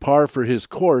par for his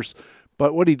course.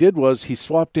 But what he did was he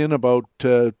swapped in about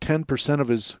 10% of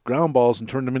his ground balls and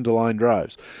turned them into line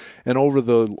drives. And over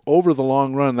the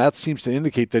long run, that seems to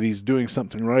indicate that he's doing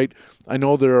something right. I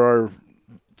know there are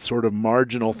sort of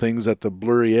marginal things at the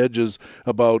blurry edges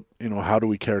about, how do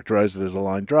we characterize it as a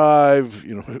line drive?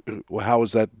 How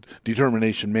is that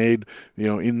determination made,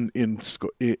 in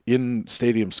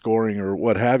stadium scoring or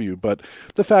what have you? But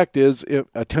the fact is, if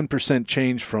a 10%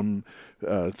 change from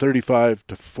 35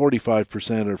 to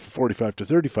 45% or 45 to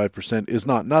 35% is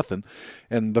not nothing.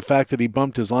 And the fact that he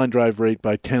bumped his line drive rate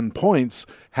by 10 points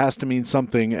has to mean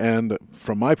something, and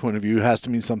from my point of view, has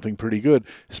to mean something pretty good,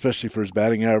 especially for his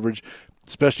batting average,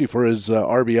 especially for his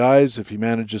RBIs, if he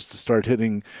manages to start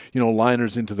hitting,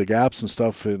 liners into the gaps and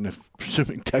stuff, and if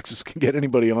presuming Texas can get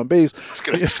anybody on base,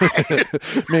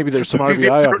 maybe there's some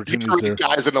RBI opportunities there.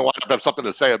 Guys in the lineup have something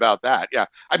to say about that. Yeah,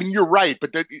 I mean, you're right,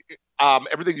 but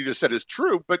everything you just said is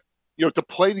true. But to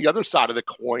play the other side of the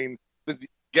coin,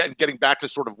 getting back to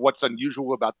sort of what's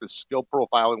unusual about this skill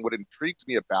profile and what intrigues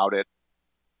me about it,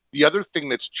 the other thing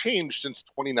that's changed since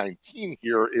 2019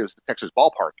 here is the Texas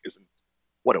ballpark isn't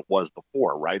what it was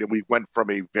before, right? And we went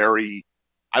from I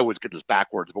always get this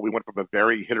backwards, but we went from a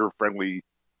very hitter-friendly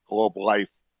Globe Life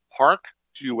Park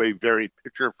to a very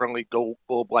pitcher-friendly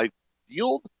Globe Life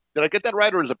Field. Did I get that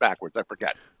right, or is it backwards? I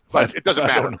forget. But it doesn't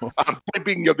matter. Point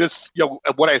being,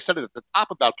 what I said at the top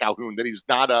about Calhoun, that he's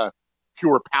not a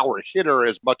pure power hitter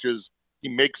as much as he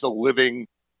makes a living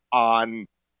on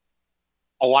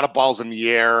a lot of balls in the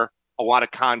air, a lot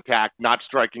of contact, not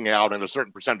striking out, and a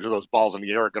certain percentage of those balls in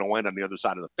the air are going to land on the other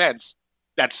side of the fence.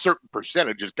 That certain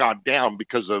percentage has gone down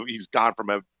because he's gone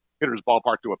from a hitter's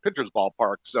ballpark to a pitcher's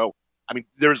ballpark. So, I mean,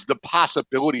 there's the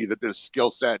possibility that this skill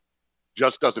set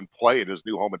just doesn't play in his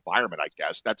new home environment, I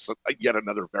guess. That's yet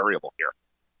another variable here.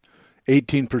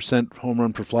 18% home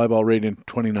run per fly ball rate in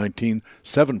 2019,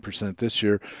 7% this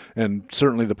year, and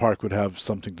certainly the park would have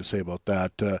something to say about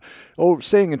that.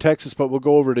 Staying in Texas, but we'll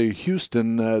go over to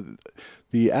Houston.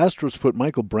 The Astros put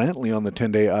Michael Brantley on the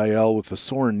 10-day IL with a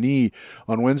sore knee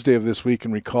on Wednesday of this week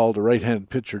and recalled a right-handed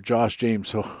pitcher, Josh James.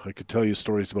 So I could tell you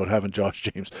stories about having Josh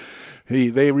James.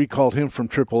 They recalled him from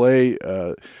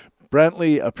AAA.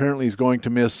 Brantley apparently is going to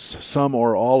miss some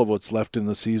or all of what's left in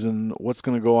the season. What's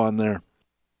going to go on there?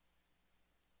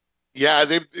 Yeah,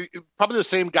 they've probably the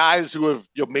same guys who have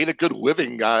made a good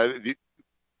living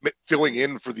filling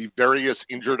in for the various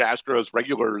injured Astros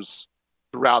regulars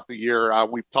throughout the year.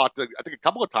 We've talked, I think, a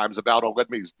couple of times about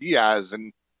Aledmys Diaz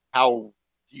and how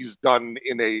he's done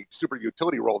in a super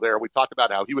utility role there. We talked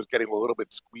about how he was getting a little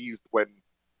bit squeezed when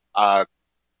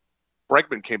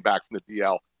Bregman came back from the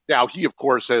DL. Now, he, of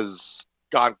course, has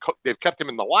they've kept him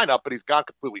in the lineup, but he's gone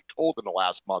completely cold in the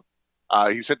last month.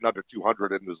 He's hitting under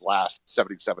 200 in his last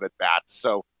 77 at bats.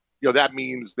 So, that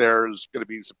means there's going to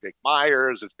be some Jake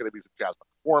Meyers. There's going to be some Chas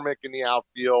McCormick in the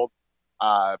outfield.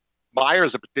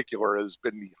 Meyers in particular has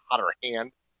been the hotter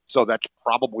hand. So that's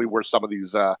probably where some of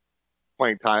these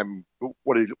playing time,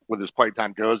 what his playing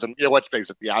time goes. And let's face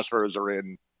it, the Astros are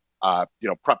in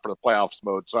prep for the playoffs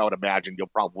mode. So I would imagine you'll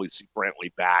probably see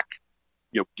Brantley back,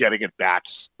 getting at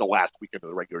bats the last weekend of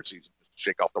the regular season just to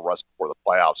shake off the rust before the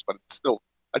playoffs. But it's still,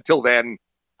 until then,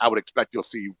 I would expect you'll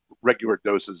see regular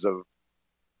doses of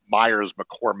Meyers,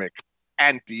 McCormick,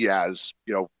 and Diaz,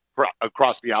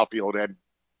 across the outfield, and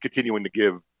continuing to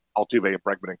give Altuve and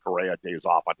Bregman and Correa days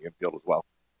off on the infield as well.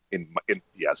 In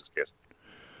Diaz's case.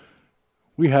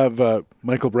 We have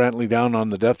Michael Brantley down on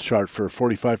the depth chart for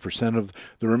 45% of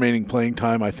the remaining playing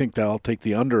time. I think that I'll take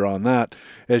the under on that.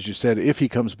 As you said, if he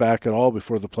comes back at all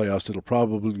before the playoffs, it'll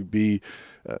probably be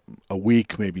a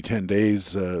week, maybe 10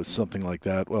 days, something like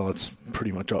that. Well, it's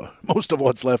pretty much most of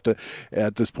what's left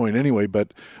at this point anyway,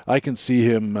 but I can see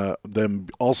them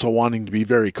also wanting to be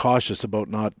very cautious about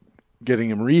not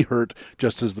getting him re-hurt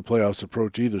just as the playoffs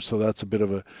approach either. So that's a bit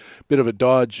of a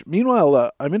dodge.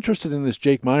 Meanwhile, I'm interested in this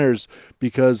Jake Meyers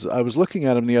because I was looking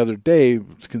at him the other day,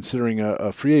 considering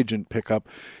a free agent pickup,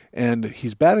 and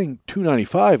he's batting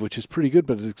 .295, which is pretty good,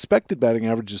 but his expected batting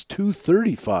average is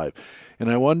 .235.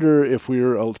 And I wonder if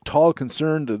we're at all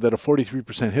concerned that a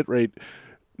 43% hit rate,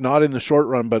 not in the short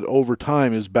run, but over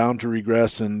time, is bound to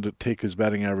regress and take his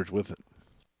batting average with it.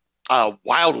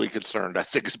 Wildly concerned, I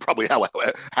think, is probably how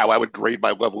I would grade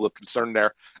my level of concern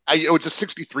there. It's a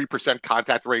 63%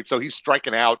 contact rate, so he's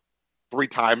striking out 3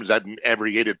 times at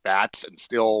every 8 at bats and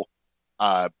still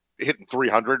hitting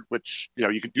 300, which,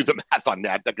 you can do the math on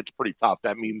that. That gets pretty tough.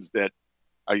 That means that,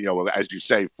 as you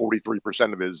say,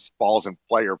 43% of his balls in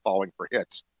play are falling for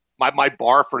hits. My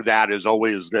bar for that is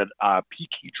always that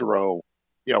Pete Ichiro,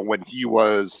 when he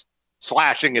was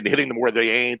slashing and hitting them where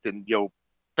they ain't and,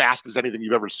 fast as anything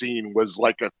you've ever seen, was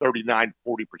like a 39-40%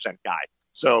 guy.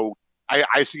 So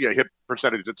I see a hit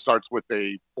percentage that starts with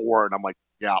a 4, and I'm like,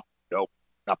 yeah, nope,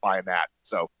 not buying that.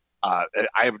 So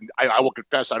I will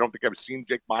confess, I don't think I've seen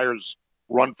Jake Meyers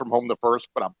run from home to first,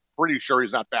 but I'm pretty sure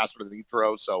he's not faster than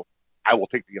Ichiro. So I will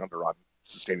take the under on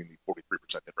sustaining the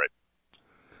 43% hit rate.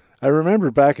 I remember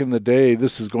back in the day,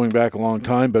 this is going back a long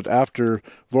time, but after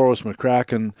Voros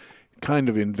McCracken kind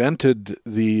of invented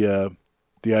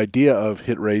the idea of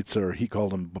hit rates, or he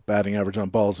called them batting average on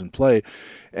balls in play.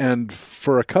 And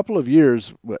for a couple of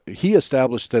years, he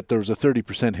established that there was a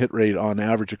 30% hit rate on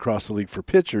average across the league for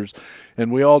pitchers.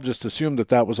 And we all just assumed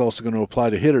that was also going to apply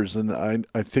to hitters. And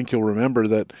I think you'll remember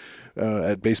that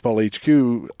at Baseball HQ,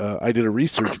 I did a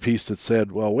research piece that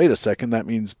said, well, wait a second, that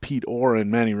means Pete Orr and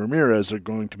Manny Ramirez are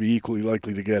going to be equally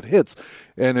likely to get hits.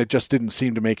 And it just didn't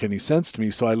seem to make any sense to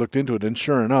me. So I looked into it, and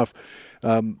sure enough,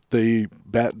 the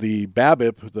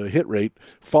BABIP, the hit rate,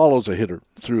 follows a hitter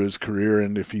through his career,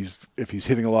 and if he's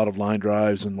hitting a lot of line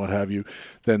drives and what have you,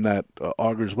 then that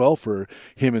augurs well for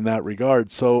him in that regard.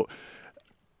 So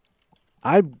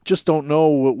I just don't know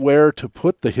where to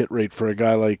put the hit rate for a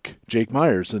guy like Jake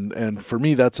Meyers, and for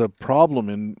me that's a problem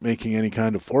in making any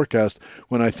kind of forecast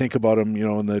when I think about him,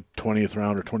 in the 20th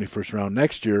round or 21st round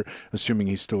next year, assuming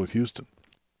he's still with Houston.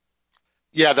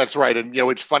 Yeah, that's right. And,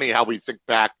 it's funny how we think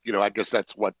back, I guess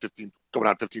that's what, 15,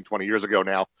 20 years ago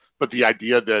now. But the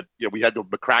idea that, we had the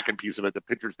McCracken piece of it, the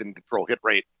pitchers didn't control hit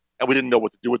rate, and we didn't know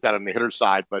what to do with that on the hitter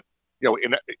side. But,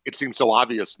 it seems so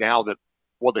obvious now that,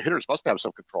 well, the hitters must have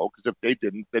some control, because if they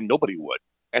didn't, then nobody would.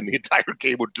 And the entire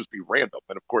game would just be random.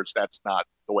 And, of course, that's not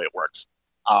the way it works.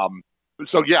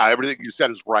 So, yeah, everything you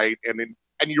said is right. And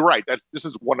you're right. This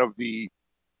is one of the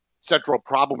central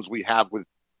problems we have with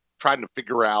trying to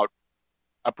figure out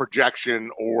a projection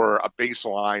or a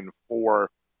baseline for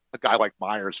a guy like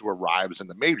Meyers who arrives in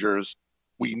the majors.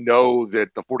 We know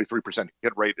that the 43%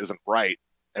 hit rate isn't right,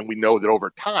 and we know that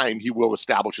over time he will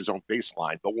establish his own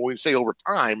baseline. But when we say over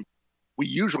time, we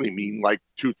usually mean like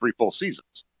 2-3 full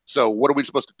seasons. So what are we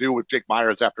supposed to do with Jake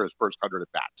Meyers after his first 100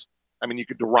 at bats? I mean, you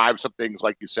could derive some things,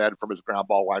 like you said, from his ground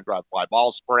ball, line drive, fly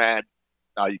ball spread.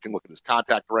 You can look at his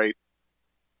contact rate,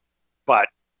 but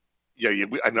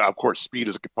and of course, speed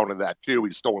is a component of that too.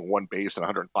 He's stolen 1 base and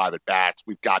 105 at bats.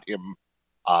 We've got him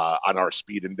on our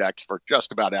speed index for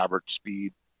just about average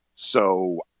speed.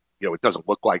 So, it doesn't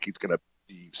look like he's going to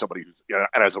be somebody who's,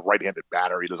 and as a right-handed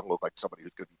batter, he doesn't look like somebody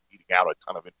who's going to be beating out a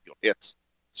ton of infield hits.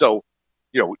 So,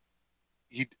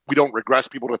 we don't regress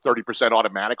people to 30%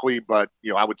 automatically, but,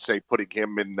 I would say putting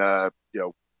him in,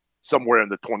 somewhere in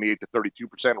the 28 to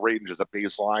 32% range as a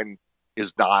baseline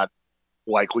is not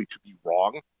likely to be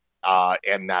wrong.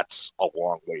 and that's a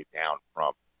long way down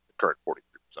from the current 43%.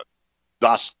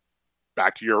 Thus,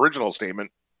 back to your original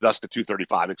statement, thus the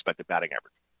 235 expected batting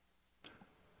average.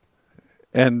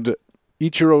 And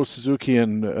Ichiro Suzuki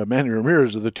and Manny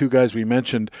Ramirez are the two guys we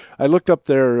mentioned. I looked up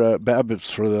their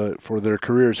BABIPs for their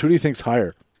careers. Who do you think's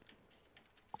higher?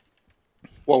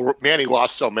 Well, Manny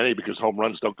lost so many because home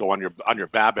runs don't go on your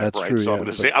BABIP, That's right? True, so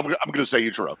yeah, I'm going to say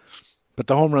Ichiro. But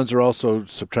the home runs are also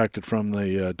subtracted from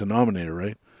the denominator,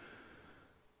 right?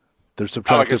 They're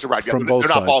subtracted right. from both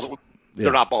sides.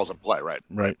 They're not balls in play, right?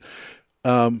 Right.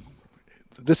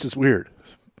 This is weird.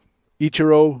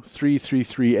 Ichiro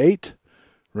 3.338,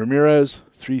 Ramirez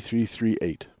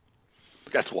 3.338.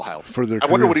 That's wild. For their I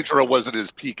wonder what Ichiro was at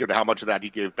his peak and how much of that he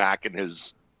gave back in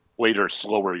his later,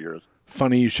 slower years.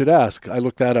 Funny you should ask. I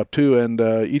looked that up too, and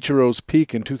Ichiro's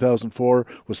peak in 2004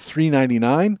 was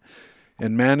 399,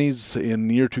 and Manny's in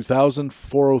year 2000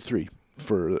 403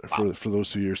 for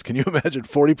those 2 years. Can you imagine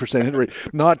 40% hit rate,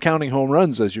 not counting home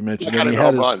runs as you mentioned? And he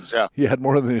had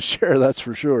more than his share, that's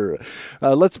for sure.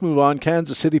 Let's move on.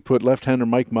 Kansas City put left-hander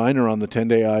Mike Minor on the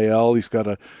 10-day IL. He's got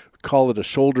call it a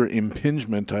shoulder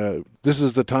impingement. This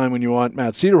is the time when you want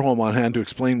Matt Cederholm on hand to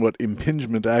explain what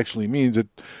impingement actually means. It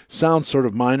sounds sort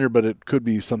of minor, but it could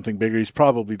be something bigger. He's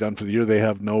probably done for the year. They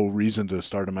have no reason to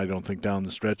start him, I don't think, down the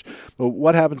stretch. But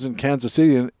what happens in Kansas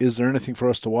City, and is there anything for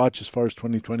us to watch as far as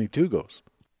 2022 goes?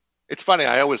 It's funny.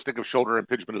 I always think of shoulder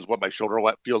impingement as what my shoulder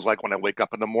feels like when I wake up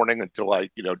in the morning until I,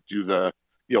 do the,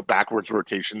 backwards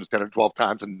rotations 10 or 12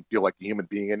 times and feel like a human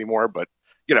being anymore. But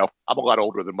I'm a lot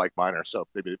older than Mike Minor, so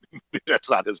maybe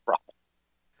that's not his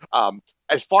problem.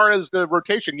 As far as the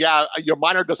rotation,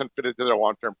 Minor doesn't fit into their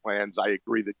long-term plans. I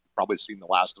agree that you've probably seen the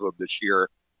last of him this year,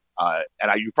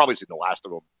 you've probably seen the last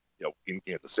of him, in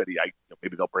Kansas City.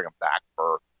 Maybe they'll bring him back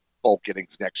for bulk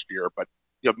innings next year, but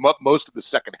most of the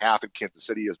second half in Kansas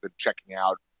City has been checking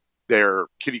out their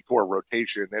kitty core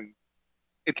rotation, and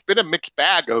it's been a mixed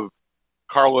bag of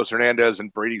Carlos Hernandez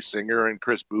and Brady Singer and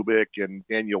Chris Bubic and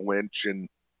Daniel Lynch, and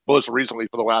most recently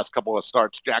for the last couple of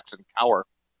starts, Jackson Kowar,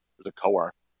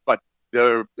 but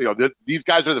these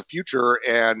guys are the future,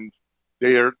 and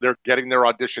they're getting their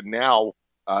audition now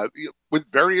with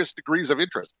various degrees of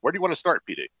interest. Where do you want to start,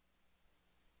 PD?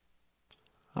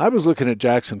 I was looking at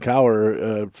Jackson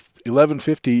Kowar,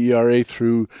 11.50 ERA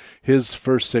through his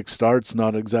first 6 starts.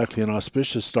 Not exactly an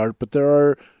auspicious start, but there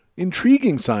are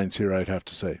intriguing signs here, I'd have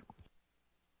to say.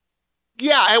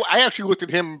 Yeah, I actually looked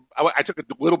at him. I took a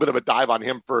little bit of a dive on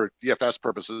him for DFS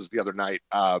purposes the other night,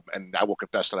 and I will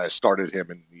confess that I started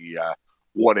him in the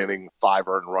 1-inning, 5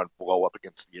 earned run blow up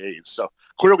against the A's. So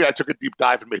clearly I took a deep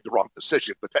dive and made the wrong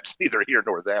decision, but that's neither here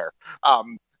nor there.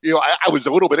 I was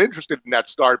a little bit interested in that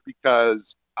start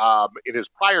because in his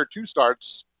prior 2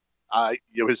 starts,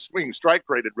 his swinging strike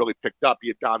rate had really picked up. He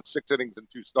had gone 6 innings in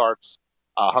 2 starts,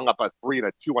 hung up a 3 and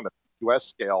a 2 on the PQS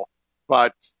scale.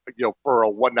 But, for a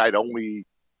one night only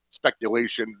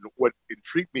speculation, what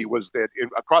intrigued me was that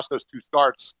across those 2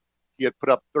 starts, he had put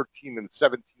up 13 and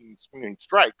 17 swinging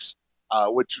strikes,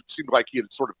 which seemed like he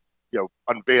had sort of,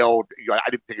 unveiled. I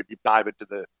didn't take a deep dive into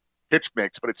the pitch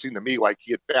mix, but it seemed to me like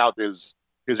he had found his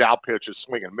out pitch, his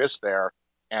swing and miss there.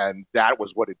 And that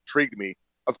was what intrigued me.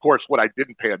 Of course, what I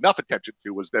didn't pay enough attention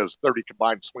to was those 30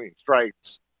 combined swinging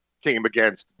strikes came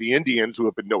against the Indians, who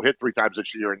have been no-hit 3 times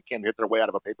this year and can't hit their way out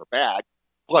of a paper bag,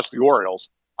 plus the Orioles.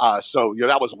 So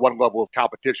that was one level of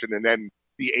competition. And then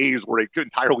the A's were an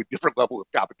entirely different level of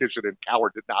competition, and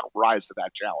Kowar did not rise to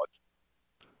that challenge.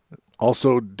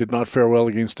 Also did not fare well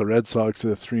against the Red Sox. The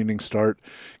 3-inning start,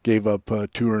 gave up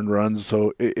 2 earned runs.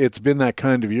 So it's been that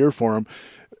kind of year for him.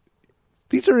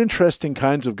 These are interesting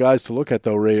kinds of guys to look at,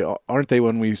 though, Ray, aren't they,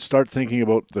 when we start thinking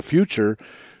about the future,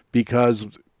 because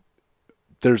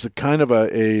there's a kind of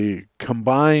a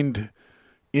combined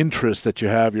interest that you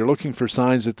have. You're looking for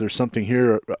signs that there's something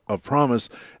here of promise.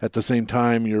 At the same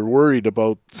time, you're worried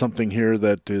about something here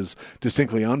that is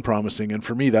distinctly unpromising. And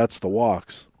for me, that's the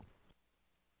walks.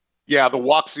 Yeah, the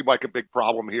walks seem like a big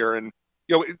problem here. And,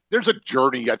 there's a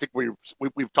journey. I think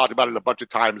we've talked about it a bunch of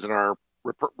times in our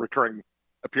recurring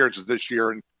appearances this year.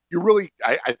 And you really,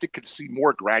 I think, can see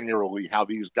more granularly how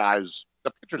these guys,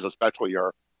 the pitchers especially,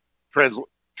 are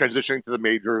transitioning to the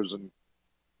majors and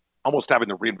almost having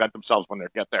to reinvent themselves when they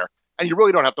get there. And you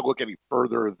really don't have to look any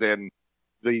further than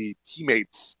the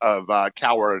teammates of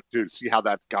Kowar to see how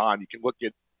that's gone. You can look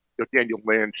at Daniel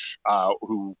Lynch,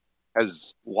 who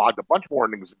has logged a bunch more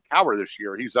innings than Kowar this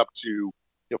year. He's up to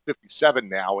 57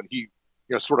 now, and he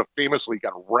sort of famously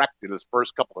got wrecked in his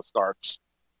first couple of starts.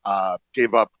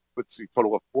 Gave up, a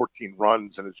total of 14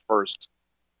 runs in his first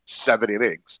 7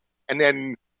 innings. And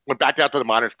then went back down to the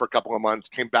minors for a couple of months,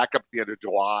 came back up at the end of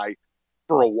July.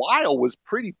 for a while was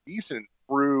pretty decent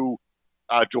through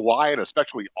July and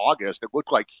especially August. It looked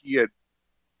like he had,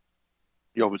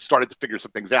 started to figure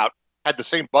some things out. Had the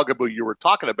same bugaboo you were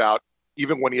talking about,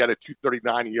 even when he had a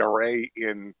 2.39 ERA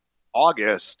in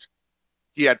August.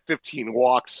 He had 15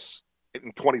 walks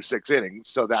in 26 innings,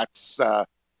 so that's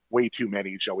way too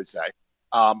many, shall we say.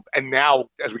 And now,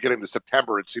 as we get into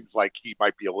September, it seems like he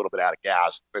might be a little bit out of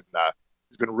gas.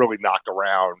 He's been really knocked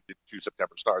around in 2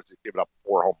 September starts. He's given up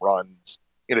 4 home runs,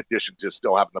 in addition to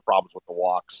still having the problems with the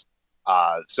walks.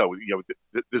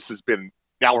 This has been,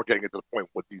 now we're getting to the point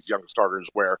with these young starters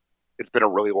where it's been a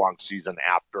really long season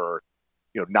after,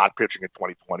 not pitching in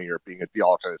 2020 or being at the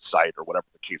alternate site or whatever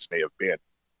the case may have been.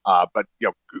 But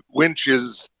Lynch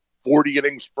is 40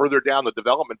 innings further down the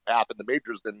development path in the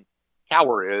majors than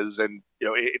Kowar is, and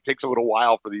it takes a little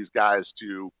while for these guys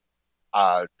to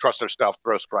trust their stuff,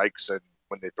 throw strikes, and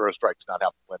when they throw strikes, not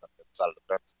have to win on the side of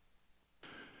the fence.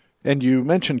 And you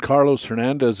mentioned Carlos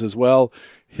Hernandez as well.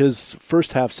 His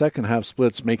first half, second half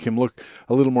splits make him look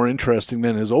a little more interesting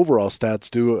than his overall stats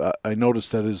do. I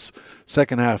noticed that his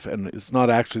second half, and it's not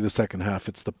actually the second half,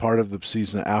 it's the part of the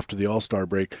season after the All-Star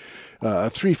break, a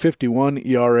 3.51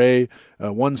 ERA,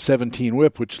 a 1.17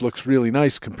 whip, which looks really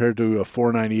nice compared to a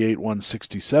 4.98,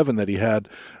 1.67 that he had,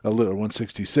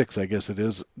 1.66 I guess it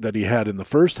is, that he had in the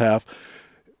first half.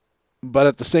 But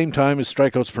at the same time, his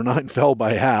strikeouts per 9 fell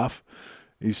by half.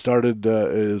 He started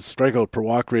his strikeout per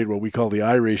walk rate, what we call the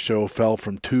I ratio, fell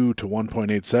from 2 to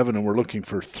 1.87, and we're looking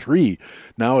for 3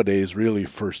 nowadays, really,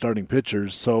 for starting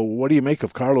pitchers. So what do you make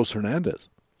of Carlos Hernandez?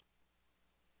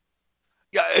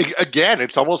 Yeah, again,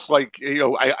 it's almost like,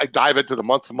 I dive into the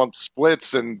month-to-month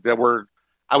splits, and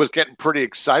I was getting pretty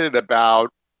excited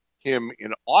about him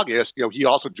in August. He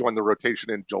also joined the rotation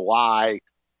in July,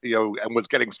 and was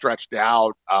getting stretched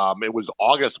out. It was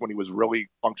August when he was really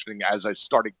functioning as a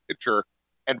starting pitcher.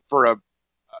 And for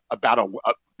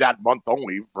that month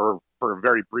only, for a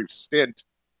very brief stint,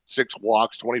 6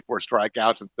 walks, 24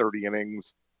 strikeouts in 30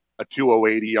 innings, a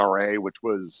 2.08 ERA, which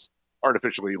was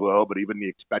artificially low, but even the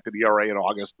expected ERA in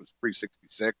August was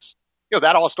 3.66.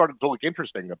 That all started to look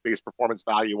interesting. A base performance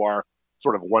value, our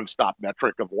sort of one-stop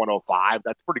metric of 105.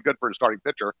 That's pretty good for a starting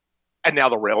pitcher. And now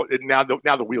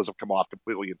the wheels have come off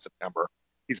completely in September.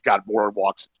 He's got more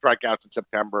walks and strikeouts in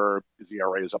September. His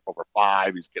ERA is up over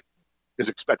 5. His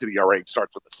expected ERA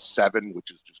starts with a 7, which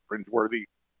is just cringeworthy.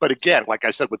 But again, like I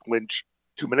said with Lynch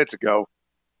 2 minutes ago,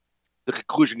 the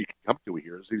conclusion you can come to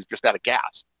here is he's just out of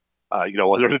gas.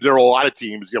 There are a lot of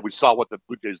teams. We saw what the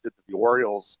Blue Jays did to the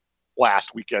Orioles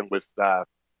last weekend with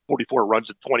 44 runs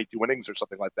in 22 innings or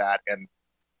something like that. And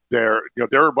there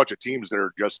are a bunch of teams that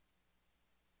are just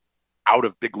out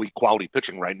of big league quality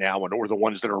pitching right now, or the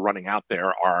ones that are running out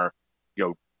there are,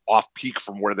 off peak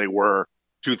from where they were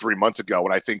 2-3 months ago.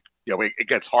 And I think, it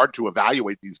gets hard to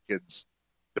evaluate these kids,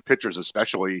 the pitchers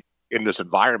especially, in this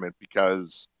environment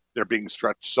because they're being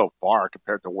stretched so far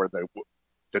compared to where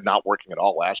they're not working at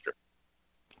all last year.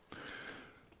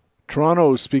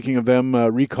 Toronto, speaking of them,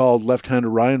 recalled left-hander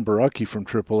Ryan Borucki from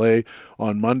AAA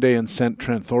on Monday and sent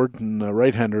Trent Thornton, a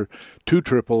right-hander, to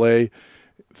AAA.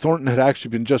 Thornton had actually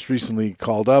been just recently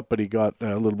called up, but he got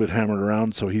a little bit hammered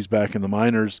around, so he's back in the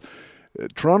minors.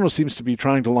 Toronto seems to be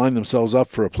trying to line themselves up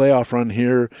for a playoff run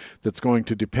here that's going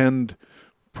to depend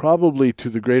probably to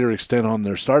the greater extent on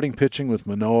their starting pitching with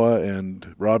Manoah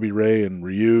and Robbie Ray and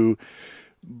Ryu.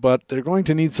 But they're going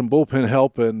to need some bullpen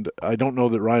help, and I don't know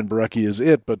that Ryan Borucki is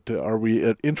it, but are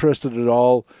we interested at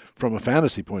all from a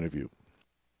fantasy point of view?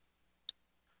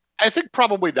 I think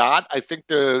probably not. I think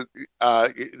that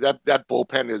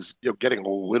bullpen is getting a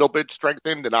little bit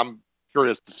strengthened, and I'm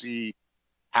curious to see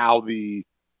how the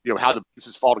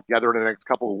pieces fall together in the next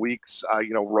couple of weeks.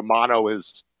 Romano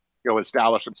is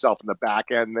established himself in the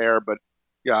back end there, but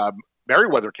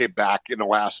Merriweather came back in the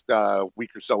last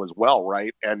week or so as well,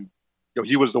 right? And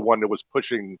he was the one that was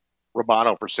pushing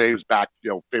Romano for saves back,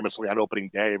 famously on opening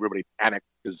day. Everybody panicked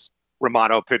because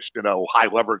Romano pitched in a high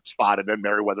leverage spot, and then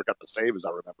Merriweather got the save, as I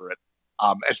remember it.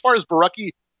 As far as Borucki,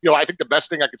 I think the best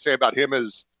thing I could say about him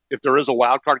is if there is a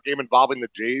wild card game involving the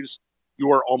Jays, you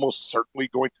are almost certainly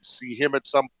going to see him at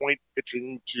some point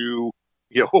pitching to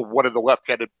one of the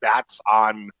left-handed bats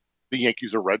on the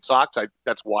Yankees or Red Sox.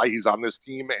 That's why he's on this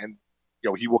team, and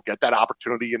he will get that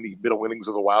opportunity in the middle innings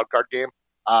of the wild card game.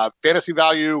 Fantasy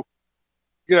value,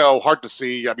 hard to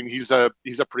see. I mean, he's a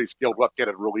pretty skilled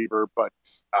left-handed reliever, but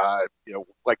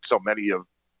like so many of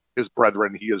his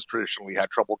brethren, he has traditionally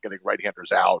had trouble getting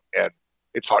right-handers out, and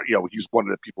it's hard. He's one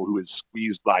of the people who is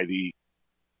squeezed by the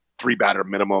 3-batter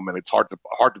minimum, and it's hard to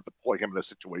deploy him in a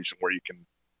situation where you can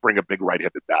bring a big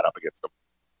right-handed bat up against him.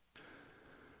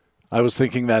 I was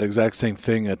thinking that exact same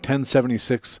thing. A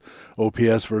 1076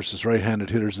 OPS versus right-handed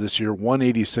hitters this year,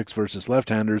 186 versus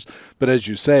left-handers. But as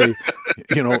you say,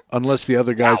 unless the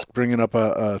other guy's bringing up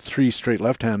a 3 straight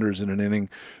left-handers in an inning,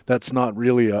 that's not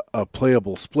really a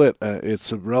playable split.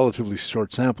 It's a relatively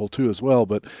short sample too as well.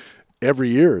 But every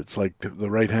year it's like the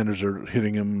right-handers are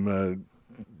hitting him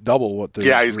double what they.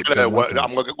 Yeah, he's got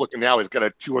I'm looking now. He's got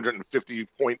a 250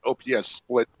 point OPS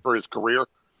split for his career.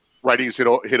 Righties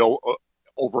hit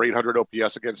over 800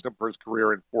 OPS against him for his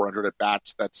career and 400 at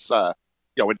bats. That's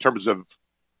in terms of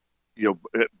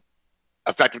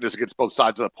effectiveness against both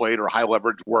sides of the plate or high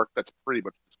leverage work, that's pretty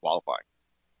much disqualifying.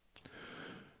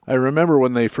 I remember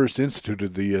when they first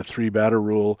instituted the 3-batter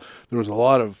rule, there was a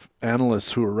lot of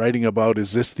analysts who were writing about,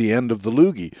 is this the end of the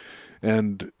loogie?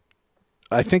 And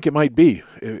I think it might be.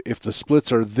 If the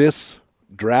splits are this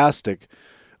drastic,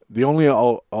 the only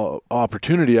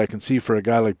opportunity I can see for a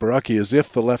guy like Borucki is if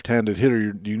the left-handed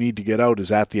hitter you need to get out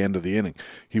is at the end of the inning.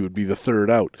 He would be the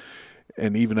third out.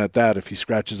 And even at that, if he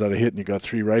scratches out a hit and you got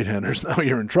 3 right-handers, now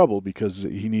you're in trouble because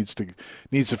he needs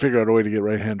to figure out a way to get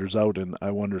right-handers out, and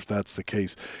I wonder if that's the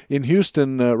case. In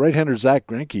Houston, right-hander Zach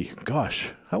Greinke,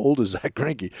 gosh, how old is Zach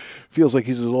Greinke? Feels like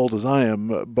he's as old as I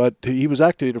am, but he was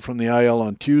activated from the IL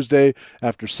on Tuesday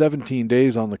after 17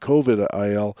 days on the COVID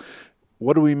IL.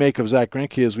 What do we make of Zach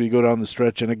Greinke as we go down the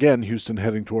stretch? And again, Houston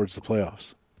heading towards the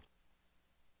playoffs.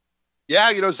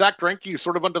 Yeah, Zach Greinke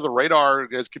sort of under the radar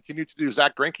has continued to do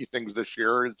Zach Greinke things this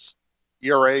year. It's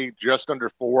ERA just under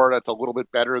 4. That's a little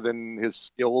bit better than his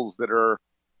skills that are,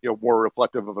 more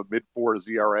reflective of a mid-4s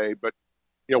ERA. But,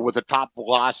 with a top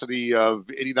velocity of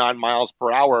 89 miles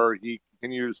per hour, he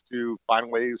continues to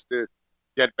find ways to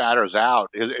get batters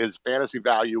out. His fantasy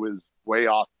value is way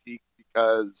off peak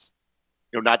because,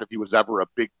 not that he was ever a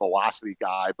big velocity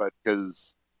guy, but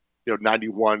because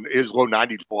 91, his low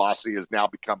 90s velocity has now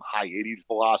become high 80s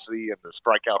velocity, and the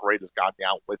strikeout rate has gone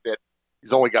down with it.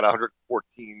 He's only got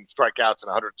 114 strikeouts in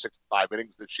 165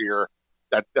 innings this year.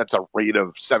 That's a rate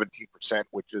of 17%,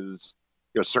 which is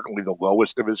certainly the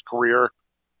lowest of his career,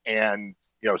 and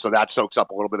so that soaks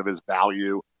up a little bit of his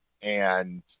value.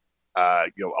 And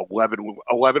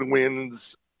 11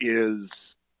 wins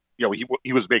is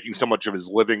he was making so much of his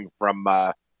living from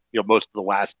most of the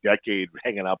last decade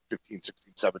hanging up 15,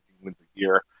 16, 17 wins a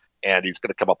year, and he's going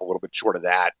to come up a little bit short of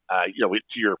that.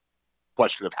 To your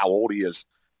question of how old he is,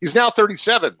 he's now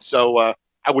 37, so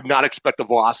I would not expect the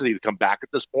velocity to come back at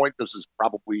this point. This is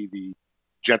probably the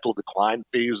gentle decline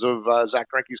phase of Zach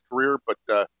Greinke's career,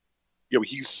 but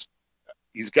he's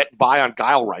getting by on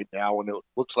guile right now, and it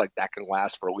looks like that can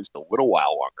last for at least a little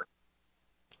while longer.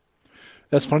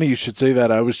 That's funny you should say that.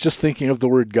 I was just thinking of the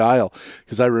word guile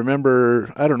because I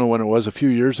remember, I don't know when it was, a few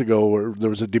years ago where there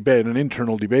was a debate, an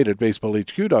internal debate at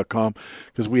baseballhq.com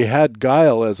because we had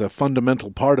guile as a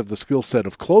fundamental part of the skill set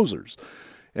of closers.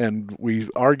 And we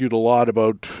argued a lot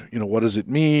about, what does it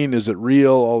mean? Is it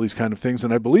real? All these kind of things.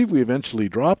 And I believe we eventually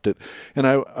dropped it. And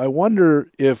I wonder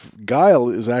if guile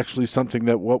is actually something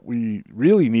that what we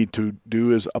really need to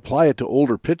do is apply it to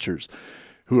older pitchers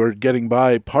who are getting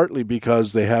by partly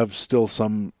because they have still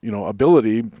some,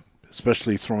 ability,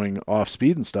 especially throwing off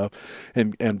speed and stuff,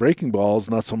 and breaking balls,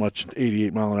 not so much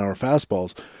 88-mile-an-hour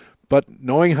fastballs, but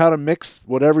knowing how to mix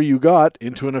whatever you got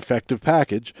into an effective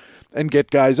package and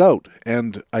get guys out.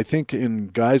 And I think in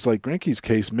guys like Greinke's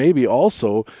case, maybe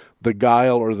also the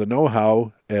guile or the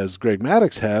know-how, as Greg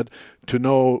Maddux had, to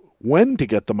know when to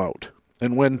get them out.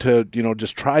 And when to,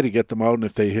 just try to get them out, and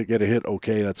if they get a hit,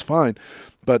 okay, that's fine.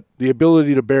 But the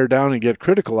ability to bear down and get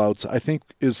critical outs, I think,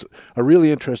 is a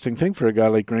really interesting thing for a guy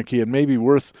like Greinke, and maybe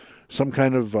worth some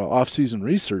kind of off-season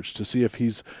research to see if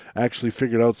he's actually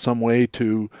figured out some way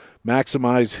to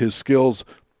maximize his skills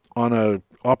on a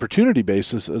opportunity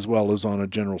basis as well as on a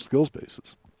general skills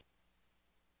basis.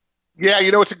 Yeah,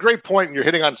 it's a great point, and you're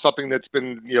hitting on something that's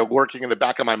been, lurking in the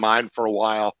back of my mind for a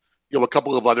while. A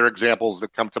couple of other examples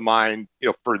that come to mind,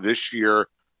 for this year,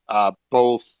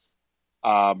 both,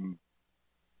 one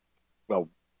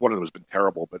of them has been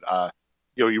terrible, but,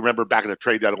 you remember back at the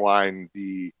trade deadline,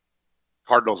 the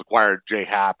Cardinals acquired Jay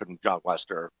Happ and John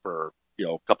Lester for,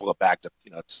 a couple of bags of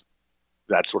peanuts,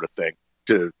 that sort of thing,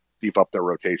 to beef up their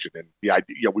rotation. And the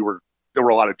idea, there were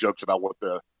a lot of jokes about what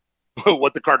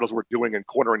the Cardinals were doing and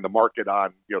cornering the market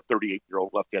on, 38-year-old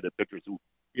left-handed pitchers who,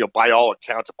 by all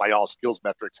accounts, by all skills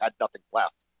metrics, had nothing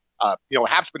left.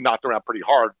 Happ's been knocked around pretty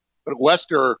hard, but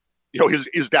Lester,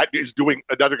 is doing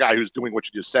another guy who's doing what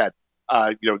you just said.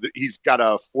 He's got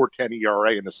a 4.10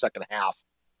 ERA in the second half,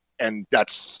 and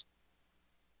that's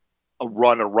a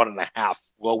run and a half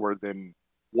lower than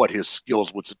what his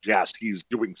skills would suggest. He's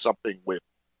doing something with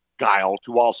guile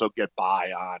to also get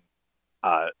by on,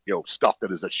 stuff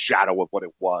that is a shadow of what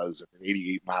it was, an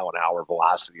 88 mile an hour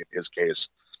velocity in his case.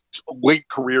 Late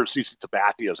career CC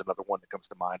Sabathia is another one that comes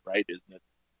to mind, right? Isn't it?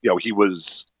 He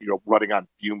was, running on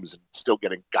fumes and still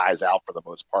getting guys out for the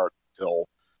most part until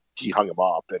he hung him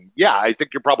up. And yeah, I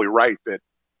think you're probably right that,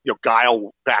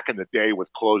 guile back in the day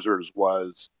with closers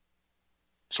was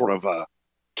sort of a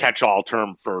catch-all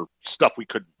term for stuff we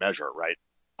couldn't measure, right?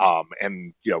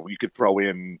 And, you could throw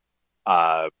in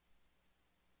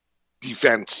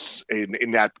defense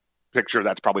in that picture.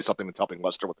 That's probably something that's helping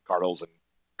Lester with the Cardinals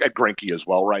and Greinke as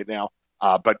well right now.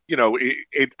 But,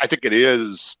 I think it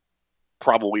is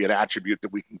probably an attribute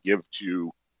that we can give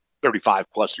to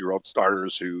 35-plus-year-old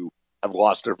starters who have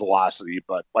lost their velocity,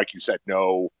 but like you said,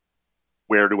 know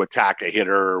where to attack a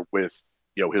hitter with,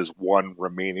 his one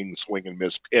remaining swing and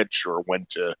miss pitch, or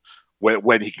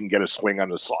when he can get a swing on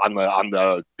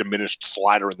the diminished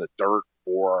slider in the dirt,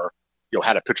 or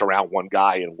how to pitch around one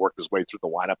guy and work his way through the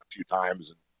lineup a few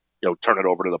times and turn it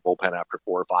over to the bullpen after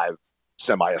 4 or 5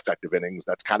 semi-effective innings.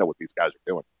 That's kind of what these guys are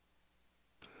doing.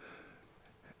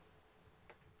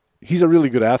 He's a really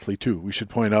good athlete, too. We should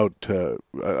point out,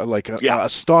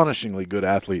 astonishingly good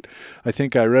athlete. I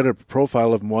think I read a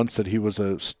profile of him once that he was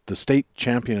the state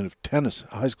champion of tennis,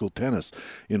 high school tennis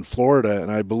in Florida,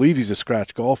 and I believe he's a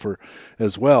scratch golfer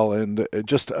as well, and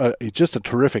just a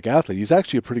terrific athlete. He's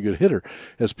actually a pretty good hitter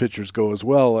as pitchers go as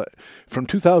well. From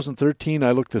 2013, I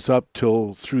looked this up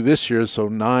till through this year, so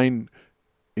 9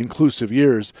 inclusive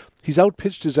years, he's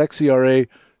outpitched his xERA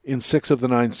in 6 of the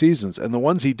 9 seasons, and the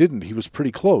ones he didn't, he was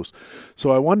pretty close. So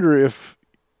I wonder if,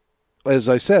 as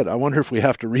I said, we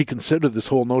have to reconsider this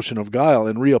whole notion of guile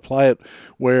and reapply it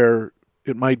where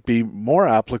it might be more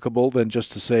applicable than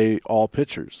just to say all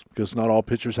pitchers, because not all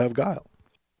pitchers have guile.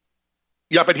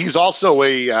 Yeah, but he's also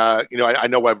I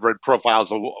know I've read profiles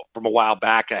from a while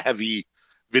back, a heavy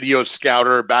video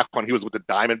scouter back when he was with the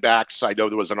Diamondbacks. I know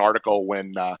there was an article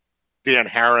when Dan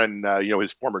Herron,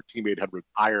 his former teammate, had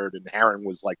retired, and Herron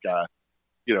was like a,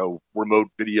 remote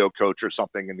video coach or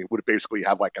something, and he would basically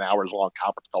have like an hours-long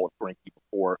conference call with Greinke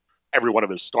before every one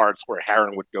of his starts, where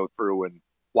Herron would go through and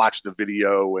watch the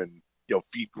video and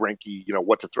feed Greinke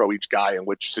what to throw each guy in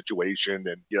which situation,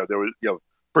 and there was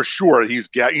for sure he's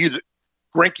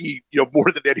Greinke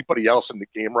more than anybody else in the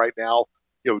game right now.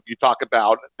 You talk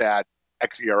about that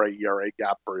xERA ERA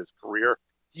gap for his career.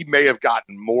 He may have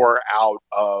gotten more out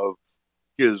of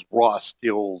his raw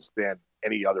skills than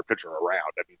any other pitcher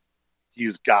around. I mean,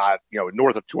 he's got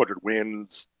north of 200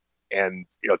 wins and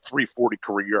 340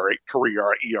 career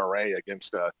ERA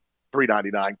against a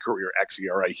 399 career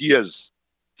xERA. He has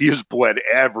bled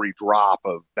every drop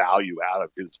of value out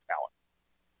of his talent.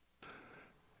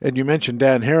 And you mentioned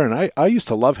Dan Herron. I used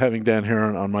to love having Dan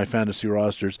Herron on my fantasy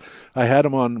rosters. I had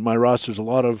him on my rosters a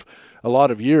lot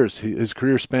of years. His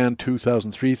career spanned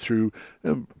 2003 through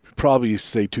probably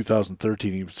say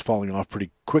 2013. He was falling off pretty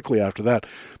quickly after that.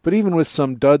 But even with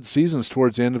some dud seasons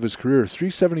towards the end of his career,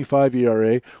 3.75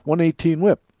 ERA, 118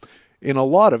 WHIP in a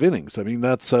lot of innings. I mean,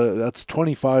 that's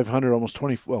 2,500, almost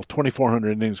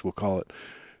 2,400 innings, we'll call it.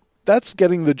 That's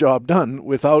getting the job done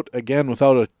without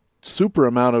a super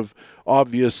amount of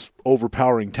obvious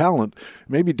overpowering talent.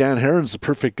 Maybe Dan Herron's the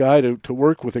perfect guy to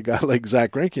work with a guy like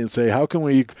Zach Greinke and say, how can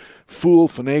we fool,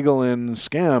 finagle, and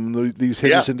scam these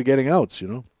hitters into getting outs,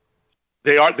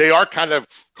 They are kind of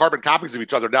carbon copies of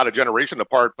each other, not a generation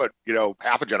apart, but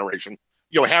half a generation.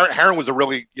 Herron was a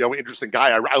really interesting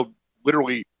guy. I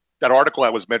literally, that article I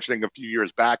was mentioning a few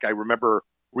years back, I remember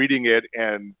reading it,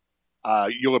 and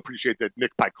you'll appreciate that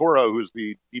Nick Picoro, who's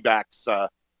the D-backs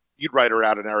beat writer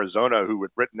out in Arizona, who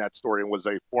had written that story and was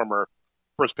a former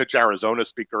First Pitch Arizona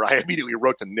speaker. I immediately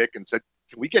wrote to Nick and said,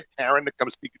 "Can we get Herron to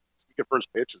come speak at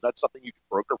First Pitch? Is that something you can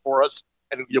broker for us?"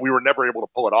 And we were never able to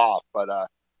pull it off, but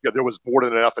there was more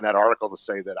than enough in that article to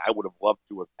say that I would have loved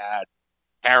to have had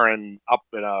Herron up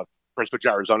in a First Pitch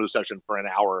Arizona session for an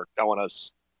hour telling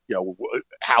us,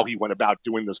 how he went about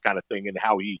doing this kind of thing and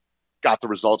how he got the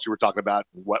results you were talking about,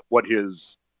 and what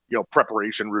his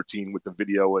preparation routine with the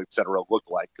video, et cetera, looked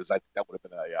like, because I think that would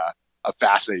have been a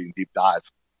fascinating deep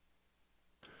dive.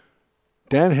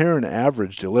 Dan Herron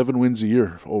averaged 11 wins a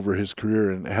year over his career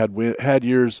and had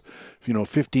years,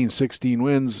 15, 16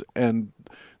 wins, and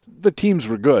the teams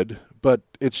were good, but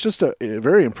it's just a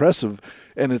very impressive.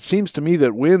 And it seems to me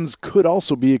that wins could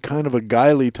also be a kind of a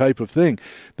Guiley type of thing.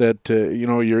 That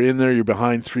you're in there, you're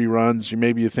behind 3 runs.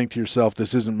 Maybe you think to yourself,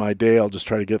 "This isn't my day. I'll just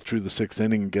try to get through the 6th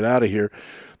inning and get out of here."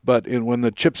 But when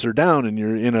the chips are down and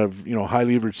you're in a high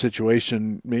leverage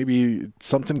situation, maybe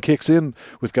something kicks in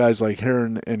with guys like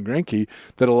Herron and Greinke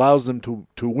that allows them to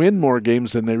win more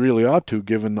games than they really ought to,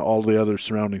 given all the other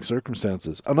surrounding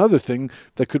circumstances. Another thing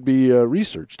that could be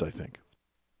researched, I think.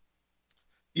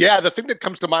 Yeah, the thing that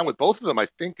comes to mind with both of them, I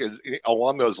think, is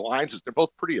along those lines is they're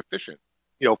both pretty efficient.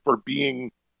 For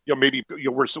being, maybe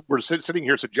we're sitting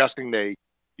here suggesting they,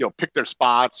 pick their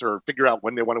spots or figure out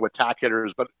when they want to attack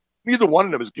hitters, but neither one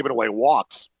of them has given away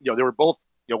walks. They were both,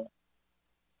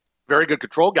 very good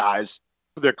control guys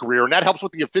for their career, and that helps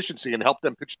with the efficiency and help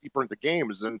them pitch deeper into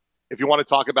games. And if you want to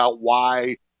talk about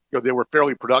why, they were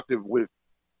fairly productive with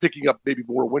picking up maybe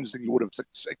more wins than you would have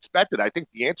expected, I think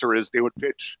the answer is they would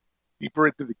pitch deeper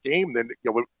into the game than,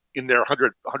 in their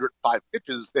 105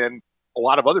 pitches than a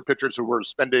lot of other pitchers who were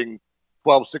spending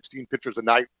 12, 16 pitches a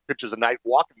night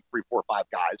walking 3, 4, 5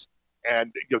 guys.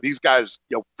 And, these guys,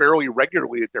 fairly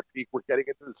regularly at their peak were getting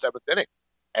into the 7th inning.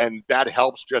 And that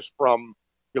helps just from,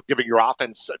 giving your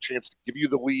offense a chance to give you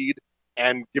the lead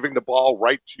and giving the ball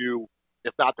right to,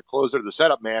 if not the closer, the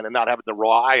setup man, and not having to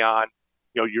rely on,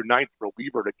 your 9th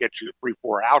reliever to get you 3,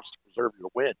 4 outs to preserve your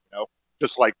win.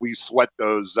 Just like we sweat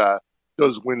those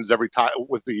wins every time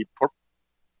with the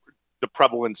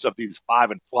prevalence of these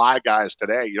 5 and fly guys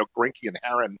today. Greinke and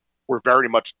Herron were very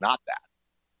much not that.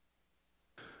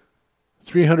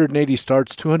 380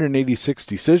 starts, 286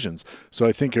 decisions. So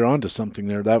I think you're onto something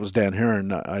there. That was Dan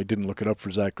Herron. I didn't look it up for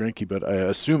Zach Greinke, but I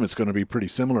assume it's going to be pretty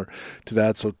similar to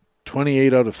that. So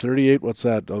 28 out of 38. What's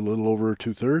that? A little over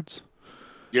 2/3?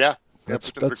 Yeah. That's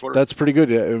pretty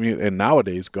good. I mean, and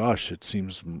nowadays, gosh, it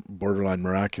seems borderline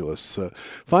miraculous.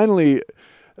 Finally,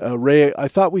 Ray, I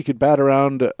thought we could bat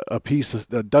around a piece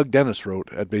that Doug Dennis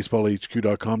wrote at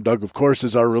baseballhq.com. Doug, of course,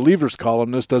 is our relievers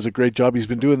columnist, does a great job. He's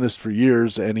been doing this for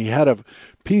years, and he had a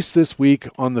piece this week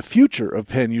on the future of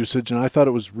pen usage, and I thought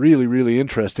it was really, really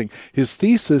interesting. His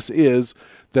thesis is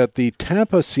that the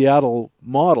Tampa-Seattle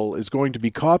model is going to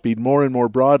be copied more and more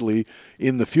broadly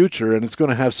in the future, and it's going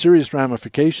to have serious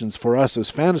ramifications for us as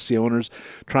fantasy owners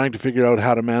trying to figure out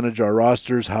how to manage our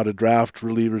rosters, how to draft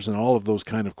relievers, and all of those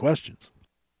kind of questions.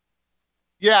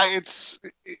 Yeah,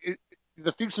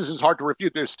 the thesis is hard to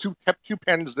refute. There's two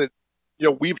pens that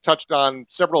we've touched on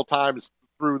several times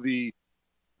through the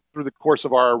course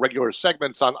of our regular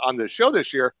segments on this show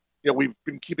this year. We've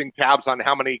been keeping tabs on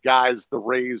how many guys the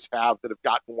Rays have that have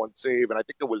gotten one save, and I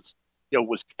think it was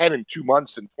 10 in 2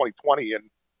 months in 2020, and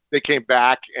they came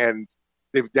back and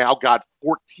they've now got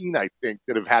 14, I think,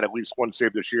 that have had at least one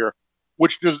save this year,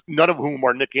 none of whom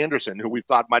are Nick Anderson, who we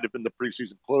thought might have been the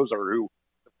preseason closer, who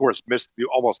of course missed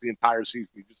almost the entire season.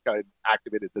 He just got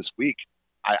activated this week.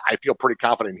 I feel pretty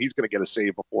confident he's going to get a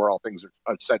save before all things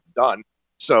are said and done.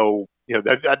 So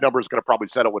that number is going to probably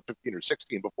settle at 15 or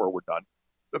 16 before we're done.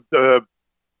 The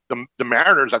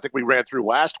Mariners, I think we ran through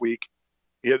last week.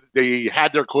 They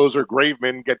had their closer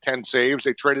Graveman get 10 saves.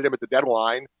 They traded him at the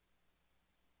deadline.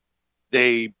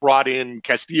 They brought in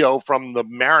Castillo from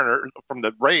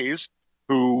the Rays,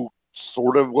 who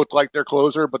sort of looked like their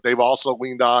closer, but they've also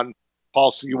leaned on Paul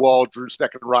Sewald, Drew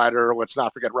Steckenrider. Let's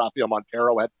not forget Rafael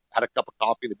Montero had a cup of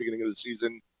coffee in the beginning of the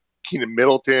season. Keenan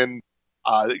Middleton.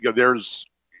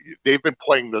 They've been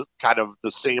playing the kind of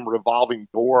the same revolving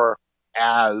door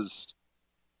as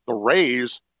the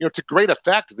Rays, to great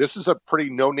effect. This is a pretty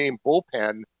no-name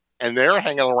bullpen, and they're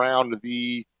hanging around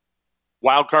the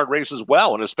wild card race as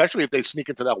well. And especially if they sneak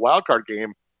into that wild card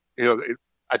game,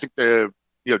 I think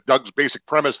Doug's basic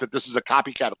premise that this is a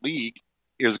copycat league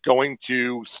is going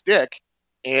to stick.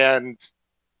 And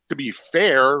to be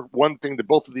fair, one thing that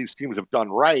both of these teams have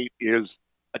done right is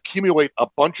accumulate a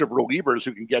bunch of relievers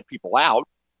who can get people out.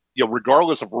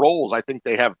 Regardless of roles, I think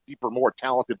they have deeper, more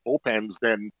talented bullpens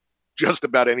than just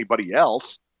about anybody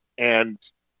else. And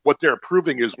what they're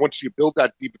proving is once you build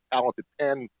that deep, talented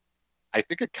pen, I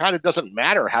think it kind of doesn't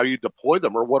matter how you deploy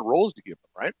them or what roles you give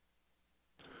them, right?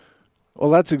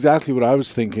 Well, that's exactly what I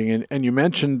was thinking. And you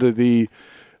mentioned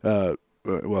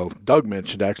Doug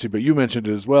mentioned actually, but you mentioned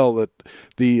it as well, that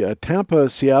the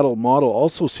Tampa-Seattle model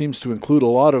also seems to include a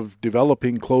lot of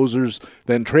developing closers,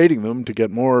 then trading them to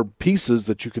get more pieces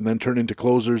that you can then turn into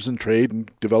closers and trade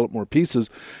and develop more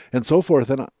pieces and so forth.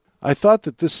 And I thought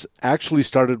that this actually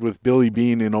started with Billy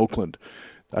Beane in Oakland.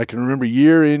 I can remember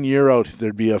year in, year out,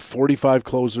 there'd be a 45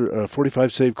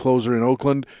 save closer in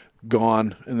Oakland.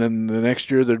 gone, and then the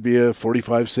next year there'd be a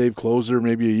 45-save closer,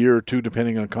 maybe a year or two,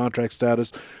 depending on contract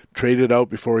status, traded out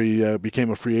before he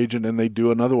became a free agent, and they'd do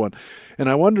another one. And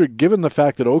I wonder, given the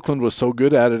fact that Oakland was so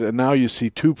good at it, and now you see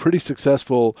two pretty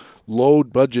successful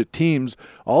low-budget teams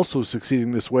also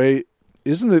succeeding this way,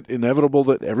 isn't it inevitable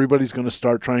that everybody's going to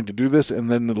start trying to do this,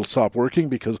 and then it'll stop working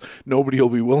because nobody will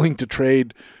be willing to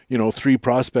trade, 3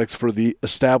 prospects for the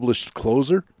established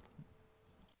closer?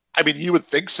 I mean, you would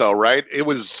think so, right?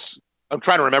 I'm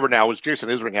trying to remember now, it was Jason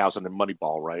Isringhausen in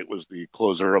Moneyball, right? Was the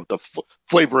closer of the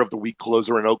flavor of the week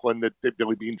closer in Oakland that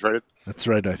Billy Beane traded? That's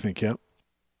right, I think, yeah.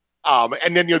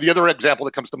 And then, the other example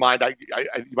that comes to mind,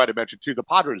 you might have mentioned too, the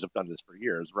Padres have done this for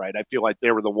years, right? I feel like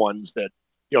they were the ones that,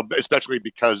 especially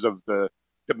because of the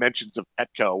dimensions of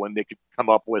Petco, and they could come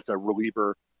up with a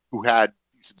reliever who had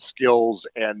decent skills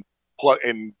and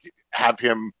have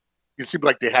him. It seemed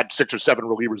like they had 6 or 7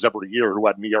 relievers every year who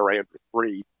had an ERA under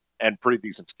 3 and pretty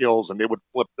decent skills, and they would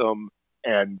flip them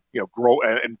and grow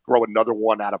another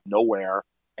one out of nowhere,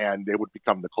 and they would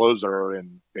become the closer,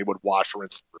 and they would wash,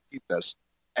 rinse, and repeat this.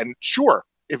 And sure,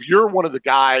 if you're one of the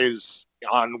guys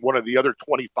on one of the other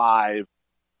 25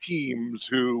 teams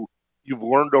who you've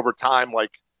learned over time,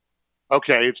 like,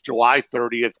 okay, it's July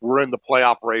 30th, we're in the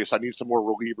playoff race, I need some more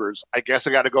relievers, I guess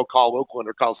I got to go call Oakland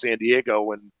or call San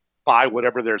Diego and buy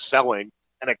whatever they're selling,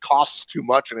 and it costs too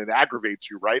much and it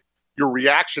aggravates you, right? Your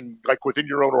reaction, like within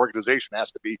your own organization,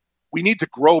 has to be, we need to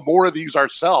grow more of these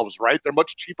ourselves, right? They're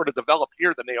much cheaper to develop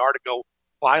here than they are to go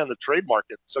buy on the trade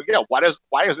market. So yeah, why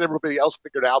hasn't everybody else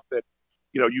figured out that,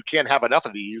 you can't have enough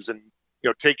of these, and,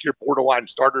 take your borderline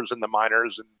starters in the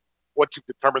minors, and once you've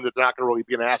determined that they're not going to really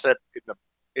be an asset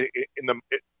in the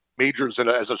majors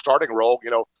as a starting role,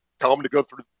 tell them to go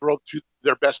throw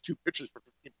their best 2 pitches for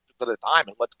 15 pitches at a time,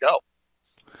 and let's go.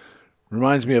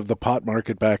 Reminds me of the pot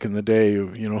market back in the day.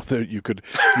 That you could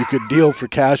deal for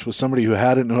cash with somebody who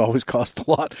had it, and it always cost a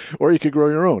lot, or you could grow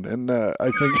your own. And I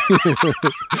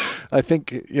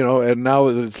think and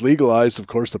now that it's legalized, of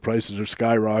course, the prices are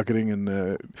skyrocketing,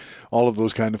 and all of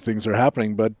those kind of things are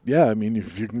happening. But yeah, I mean,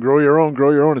 if you can grow your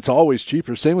own. It's always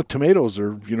cheaper. Same with tomatoes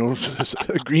or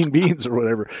green beans or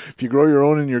whatever. If you grow your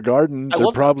own in your garden,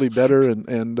 they're probably better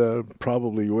and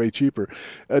probably way cheaper.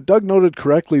 Doug noted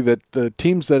correctly that the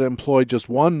teams that employ just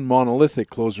one monolithic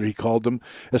closer, he called them,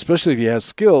 especially if he has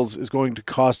skills, is going to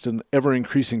cost an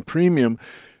ever-increasing premium,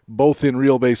 both in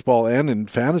real baseball and in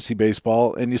fantasy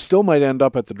baseball, and you still might end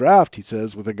up at the draft, he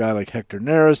says, with a guy like Hector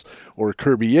Neris or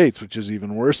Kirby Yates, which is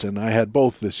even worse, and I had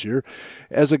both this year.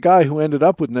 As a guy who ended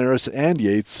up with Neris and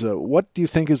Yates, what do you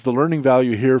think is the learning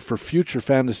value here for future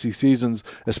fantasy seasons,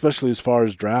 especially as far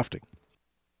as drafting?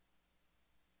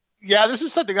 Yeah, this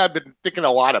is something I've been thinking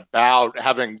a lot about,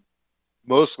 having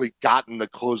mostly gotten the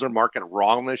closer market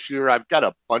wrong this year. I've got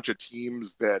a bunch of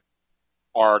teams that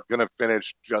are going to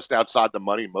finish just outside the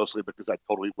money, mostly because I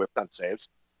totally whiffed on saves.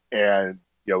 And,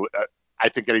 I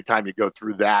think anytime you go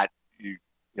through that,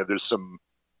 there's some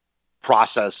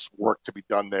process work to be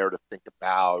done there to think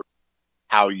about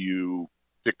how you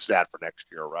fix that for next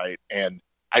year, right? And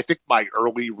I think my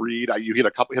early read, you hit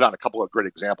on a couple of great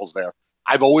examples there.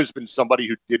 I've always been somebody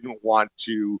who didn't want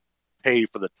to pay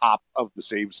for the top of the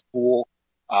saves pool,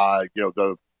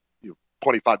 the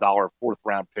 $25 4th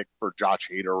round pick for Josh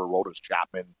Hader or Aroldis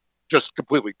Chapman just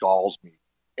completely galls me.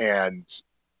 And,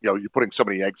 you're putting so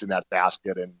many eggs in that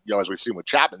basket. And, as we've seen with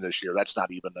Chapman this year, that's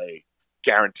not even a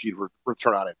guaranteed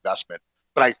return on investment.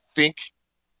 But I think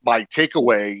my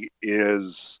takeaway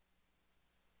is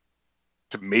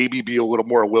to maybe be a little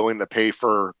more willing to pay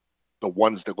for the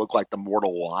ones that look like the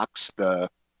mortal locks, the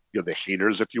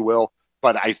haters, if you will.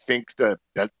 But I think that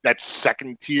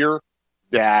second tier,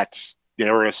 that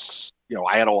Neris,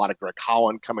 I had a lot of Greg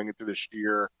Holland coming into this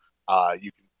year.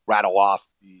 You can rattle off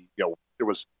there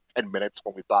was 10 minutes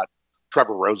when we thought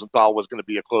Trevor Rosenthal was going to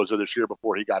be a closer this year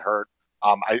before he got hurt.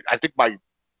 I think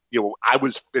I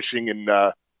was fishing in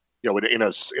in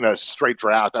a straight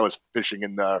draft. I was fishing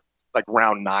in the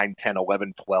round 9, 10,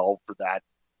 11, 12 for that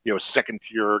second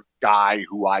tier guy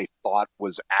who I thought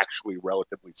was actually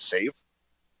relatively safe.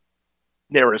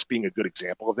 Neris being a good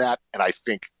example of that. And I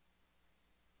think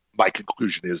my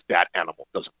conclusion is that animal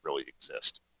doesn't really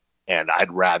exist. And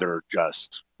I'd rather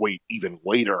just wait even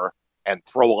later and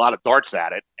throw a lot of darts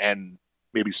at it and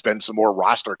maybe spend some more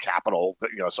roster capital,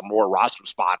 some more roster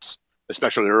spots,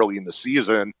 especially early in the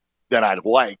season, than I'd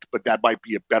like. But that might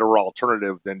be a better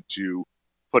alternative than to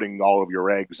putting all of your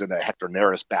eggs in a Hector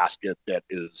Neris basket that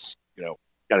is,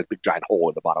 got a big giant hole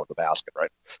in the bottom of the basket,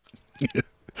 right?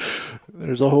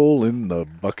 There's a hole in the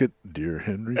bucket, dear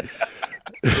Henry.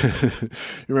 You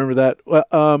remember that?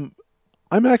 Well,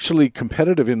 I'm actually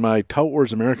competitive in my Tout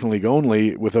Wars American League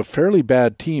only with a fairly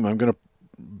bad team. I'm going to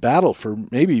battle for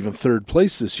maybe even third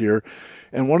place this year.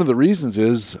 And one of the reasons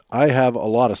is I have a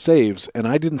lot of saves, and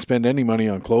I didn't spend any money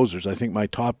on closers. I think my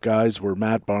top guys were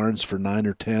Matt Barnes for 9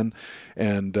 or 10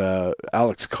 and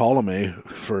Alex Colomé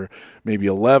for maybe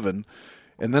 11.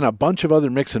 And then a bunch of other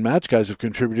mix and match guys have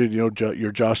contributed, your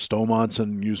Josh Stomonts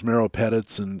and Yusmeiro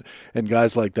Petits and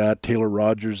guys like that, Taylor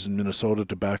Rogers in Minnesota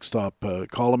to backstop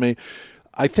Colomé.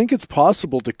 I think it's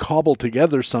possible to cobble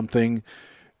together something,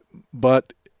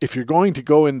 but if you're going to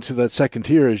go into that second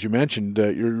tier, as you mentioned,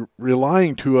 you're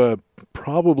relying to a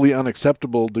probably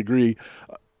unacceptable degree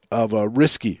of a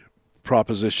risky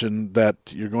proposition that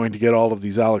you're going to get all of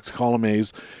these Alex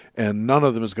Colomés, and none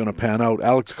of them is going to pan out.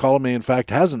 Alex Colomé, in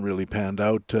fact, hasn't really panned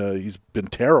out. He's been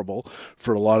terrible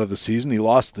for a lot of the season. He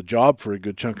lost the job for a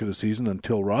good chunk of the season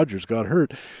until Rogers got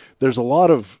hurt. There's a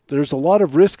lot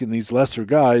of risk in these lesser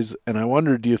guys, and I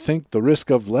wonder, do you think the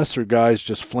risk of lesser guys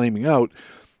just flaming out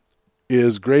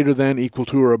is greater than, equal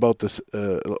to, or about this,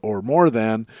 or more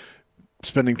than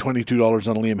spending $22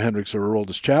 on Liam Hendriks or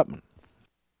Aroldis Chapman?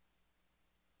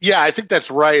 Yeah, I think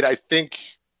that's right. I think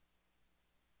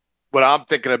what I'm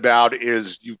thinking about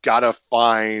is you've got to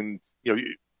find,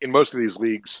 in most of these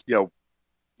leagues,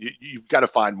 you've got to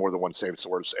find more than one save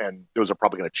source, and those are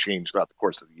probably going to change throughout the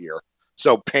course of the year.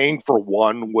 So paying for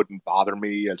one wouldn't bother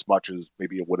me as much as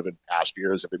maybe it would have in past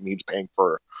years. If it means paying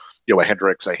for, a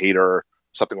Hendriks, a Hader,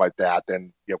 something like that,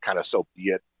 then, kind of so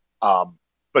be it.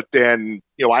 But then,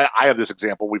 I have this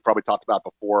example we've probably talked about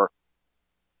before.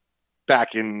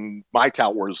 Back in my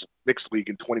Tout Wars mixed league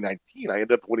in 2019, I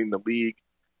ended up winning the league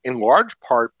in large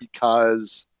part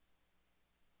because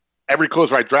every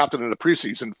closer I drafted in the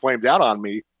preseason flamed out on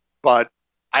me, but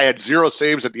I had 0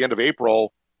 saves at the end of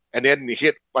April and then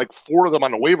hit like 4 of them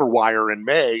on the waiver wire in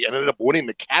May and ended up winning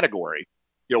the category,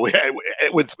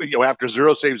 after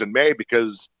 0 saves in May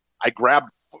because I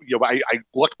grabbed, I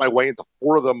lucked my way into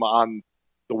 4 of them on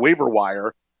the waiver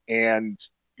wire and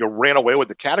ran away with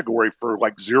the category for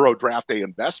like 0 draft day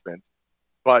investment.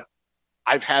 But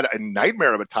I've had a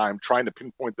nightmare of a time trying to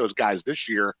pinpoint those guys this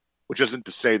year, which isn't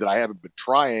to say that I haven't been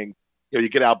trying. You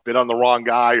get outbid on the wrong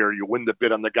guy or you win the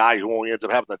bid on the guy who only ends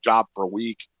up having a job for a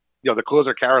week. The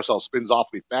closer carousel spins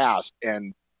awfully fast.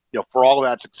 And, for all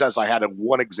of that success I had in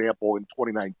one example in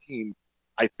 2019,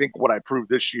 I think what I proved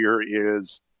this year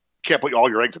is you can't put all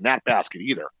your eggs in that basket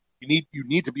either. You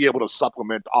need to be able to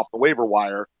supplement off the waiver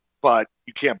wire, but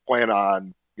you can't plan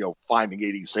on, finding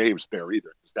 80 saves there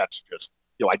either. Because that's just,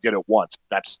 I did it once.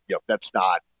 That's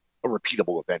not a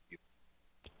repeatable event either.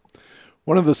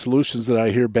 One of the solutions that I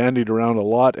hear bandied around a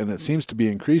lot, and it seems to be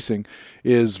increasing,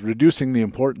 is reducing the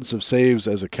importance of saves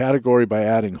as a category by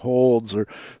adding holds or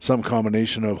some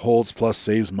combination of holds plus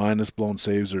saves minus blown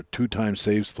saves or 2 times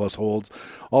saves plus holds,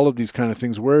 all of these kind of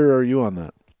things. Where are you on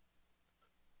that?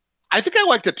 I think I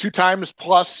like the 2 times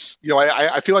plus.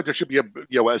 I feel like there should be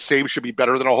a save should be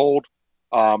better than a hold.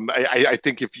 I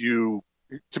think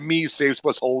to me, saves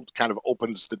plus holds kind of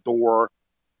opens the door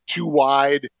too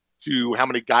wide to how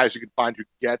many guys you can find who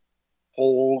get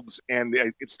holds, and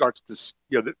it starts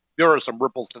to, there are some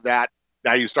ripples to that.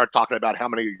 Now you start talking about how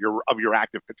many of your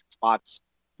active pitching spots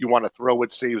you want to throw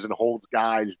at saves and holds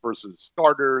guys versus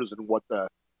starters, and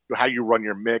how you run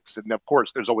your mix, and of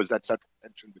course there's always that central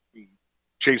tension between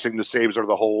chasing the saves or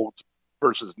the holds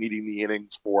versus needing the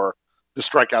innings for the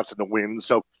strikeouts and the wins.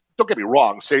 So don't get me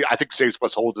wrong, I think saves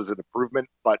plus holds is an improvement,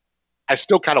 but I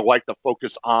still kind of like the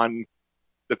focus on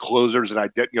the closers,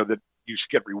 and that you should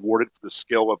get rewarded for the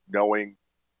skill of knowing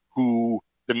who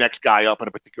the next guy up in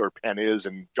a particular pen is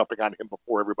and jumping on him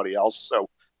before everybody else. So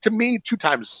to me, 2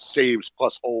 times saves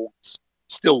plus holds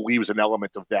still leaves an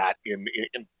element of that in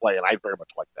play, and I very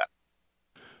much like that.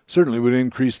 Certainly would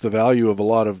increase the value of a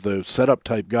lot of the setup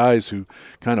type guys who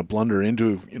kind of blunder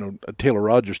into, a Taylor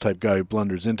Rogers type guy who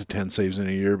blunders into 10 saves in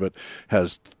a year but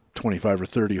has 25 or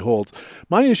 30 holds.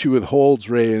 My issue with holds,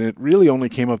 Ray, and it really only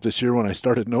came up this year when I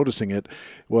started noticing it,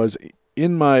 was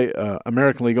in my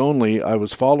American League only, I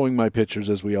was following my pitchers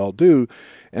as we all do,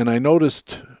 and I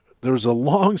noticed there was a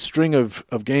long string of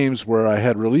games where I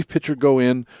had relief pitcher go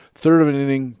in, third of an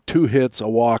inning, 2 hits, a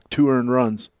walk, 2 earned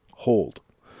runs, hold.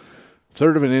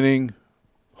 Third of an inning,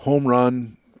 home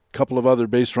run, couple of other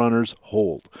base runners,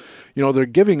 hold. They're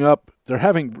giving up, they're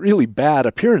having really bad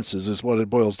appearances is what it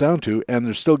boils down to, and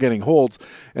they're still getting holds.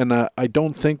 And I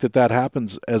don't think that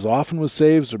happens as often with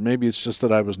saves, or maybe it's just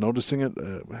that I was noticing it.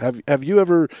 Have you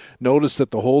ever noticed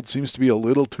that the hold seems to be a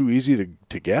little too easy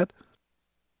to get?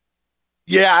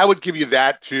 Yeah, I would give you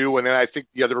that too. And then I think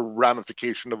the other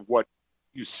ramification of what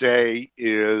you say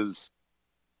is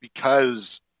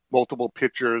because multiple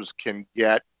pitchers can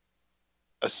get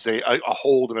a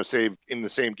hold and a save in the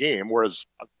same game, whereas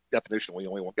definitionally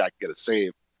only one guy can get a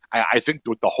save. I think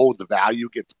with the hold, the value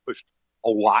gets pushed a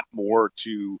lot more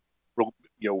to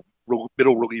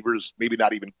middle relievers, maybe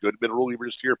not even good middle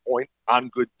relievers, to your point, on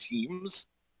good teams.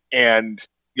 And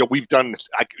we've done.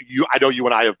 I know you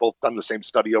and I have both done the same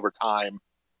study over time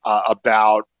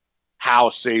about how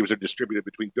saves are distributed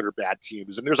between good or bad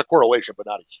teams, and there's a correlation, but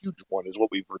not a huge one, is what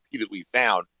we've repeatedly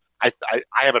found. I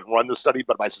haven't run the study,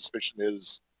 but my suspicion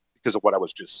is, because of what I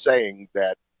was just saying,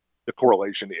 that the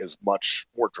correlation is much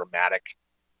more dramatic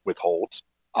with holds.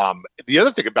 The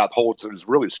other thing about holds that is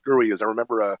really screwy is, I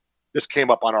remember this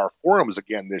came up on our forums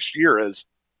again this year, is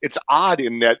it's odd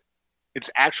in that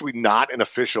it's actually not an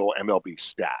official MLB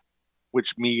stat,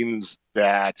 which means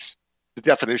that the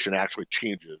definition actually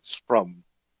changes from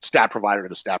stat provider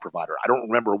to stat provider. I don't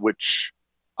remember which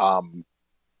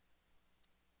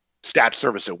stat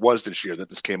service it was this year that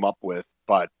this came up with,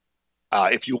 but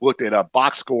if you looked at a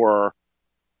box score,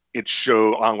 it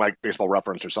showed, on like Baseball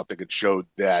Reference or something, it showed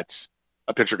that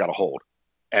a pitcher got a hold,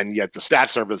 and yet the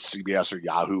stat service, CBS or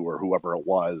Yahoo or whoever it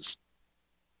was,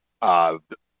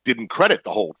 didn't credit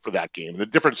the hold for that game. And the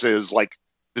difference is, like,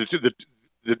 the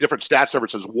different stat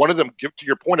services, one of them, to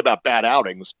your point about bad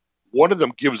outings, one of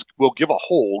them will give a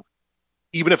hold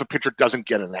even if a pitcher doesn't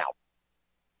get an out,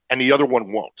 and the other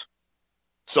one won't.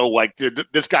 So, like,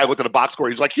 this guy looked at a box score.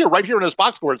 He's like, right here in this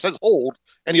box score, it says hold.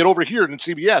 And yet over here in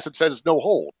CBS, it says no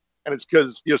hold. And it's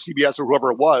because, CBS or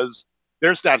whoever it was,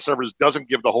 their stat service doesn't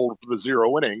give the hold for the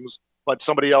 0 innings, but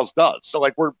somebody else does. So,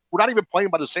 like, we're not even playing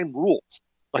by the same rules.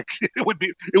 Like, it would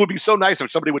be so nice if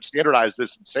somebody would standardize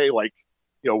this and say, like,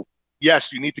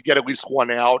 yes, you need to get at least one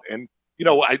out. And,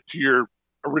 to your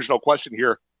original question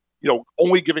here,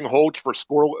 only giving holds for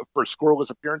scoreless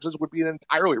appearances would be an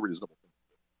entirely reasonable thing.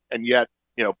 And yet,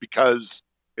 because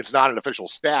it's not an official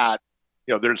stat,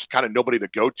 there's kind of nobody to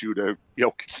go to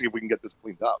see if we can get this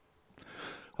cleaned up.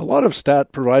 A lot of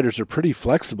stat providers are pretty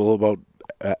flexible about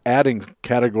adding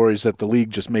categories that the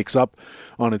league just makes up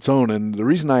on its own. And the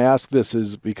reason I ask this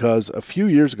is because a few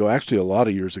years ago, actually a lot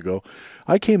of years ago,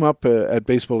 I came up at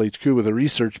Baseball HQ with a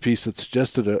research piece that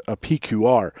suggested a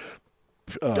PQR,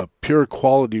 pure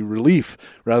quality relief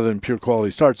rather than pure quality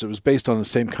starts. It was based on the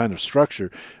same kind of structure,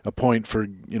 a point for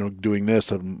doing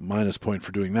this, a minus point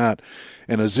for doing that,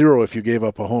 and a 0 if you gave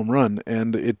up a home run.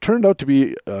 And it turned out to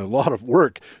be a lot of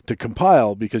work to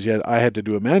compile, because I had to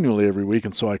do it manually every week,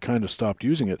 and so I kind of stopped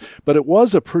using it. But it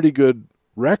was a pretty good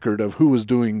record of who was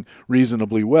doing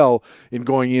reasonably well in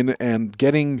going in and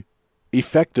getting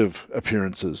effective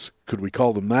appearances. Could we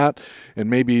call them that? And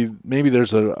maybe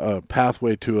there's a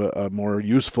pathway to a more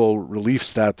useful relief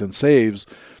stat than saves,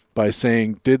 by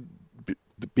saying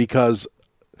because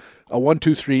a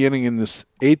 1-2-3 inning in this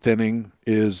 8th inning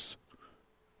is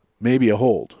maybe a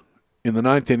hold. In the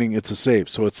 9th inning, it's a save.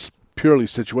 So it's purely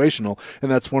situational, and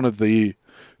that's one of the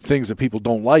things that people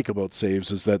don't like about saves,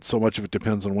 is that so much of it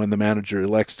depends on when the manager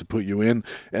elects to put you in.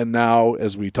 And now,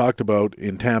 as we talked about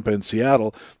in Tampa and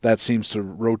Seattle, that seems to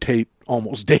rotate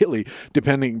almost daily,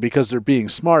 because they're being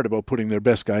smart about putting their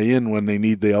best guy in when they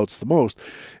need the outs the most.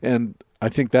 And I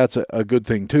think that's a good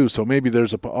thing too. So maybe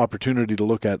there's an opportunity to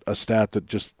look at a stat that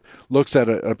just looks at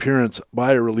an appearance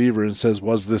by a reliever and says,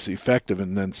 was this effective,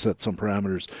 and then set some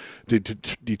parameters to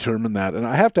determine that. And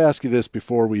I have to ask you this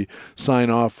before we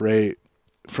sign off, Ray.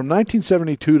 From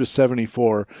 1972 to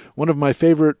 74, one of my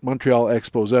favorite Montreal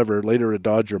Expos ever, later a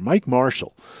Dodger, Mike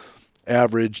Marshall,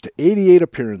 averaged 88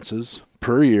 appearances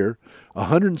per year,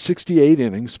 168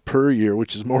 innings per year,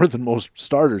 which is more than most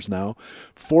starters now,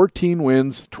 14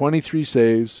 wins, 23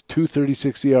 saves,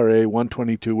 2.36 ERA,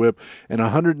 1.22 WHIP, and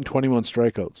 121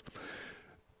 strikeouts.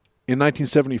 In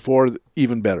 1974,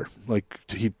 even better. Like,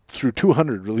 he threw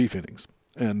 200 relief innings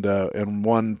and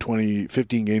won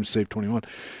 15 games, saved 21.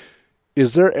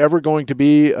 Is there ever going to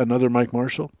be another Mike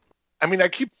Marshall? I mean, I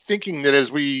keep thinking that as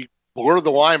we blur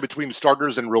the line between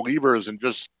starters and relievers, and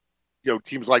just,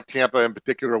 teams like Tampa in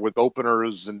particular with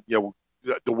openers, and,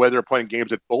 the way they're playing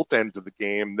games at both ends of the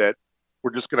game, that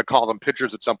we're just going to call them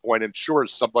pitchers at some point. And sure,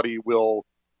 somebody will,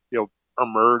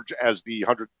 emerge as the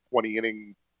 120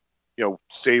 inning,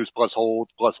 saves plus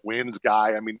holds plus wins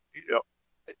guy. I mean,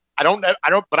 I don't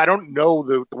know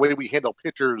the way we handle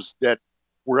pitchers that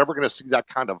we're ever going to see that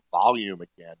kind of volume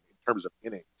again in terms of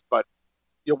innings. But,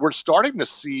 we're starting to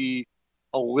see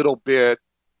a little bit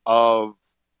of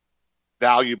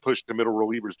value pushed to middle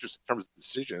relievers just in terms of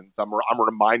decisions. I'm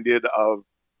reminded of,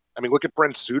 look at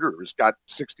Brent Suter, who's got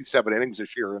 67 innings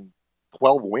this year and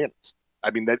 12 wins.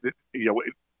 I mean,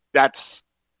 that's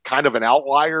kind of an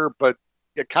outlier, but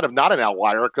kind of not an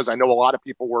outlier, because I know a lot of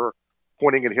people were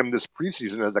pointing at him this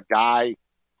preseason as a guy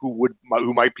who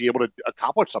might be able to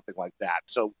accomplish something like that.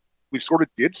 So we sort of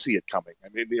did see it coming. I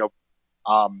mean,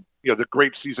 the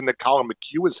great season that Colin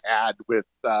McHugh has had with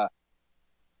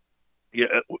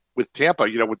Tampa,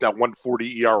 with that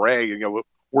 1.40 ERA,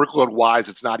 workload wise,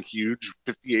 it's not huge,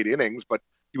 58 innings, but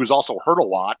he was also hurt a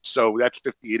lot. So that's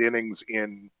 58 innings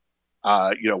in,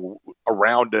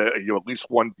 around at least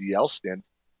one DL stint.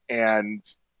 And,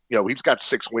 he's got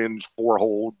 6 wins, 4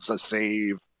 holds, a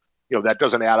save. That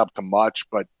doesn't add up to much,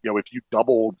 but, if you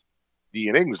doubled the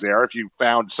innings there, if you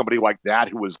found somebody like that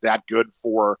who was that good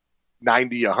for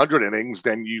 90, 100 innings,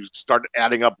 then you start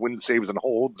adding up wins, saves, and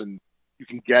holds, and you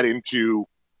can get into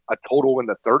a total in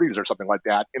the 30s or something like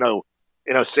that.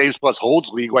 In a saves plus holds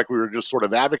league, like we were just sort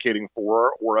of advocating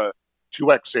for, or a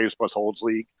 2x saves plus holds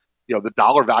league, the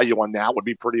dollar value on that would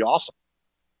be pretty awesome.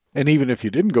 And even if you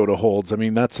didn't go to holds, I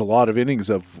mean, that's a lot of innings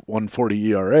of 1.40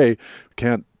 ERA.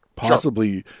 Can't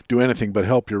possibly do anything but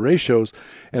help your ratios.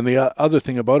 And the other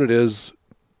thing about it is,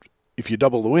 if you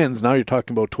double the wins, now you're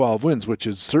talking about 12 wins, which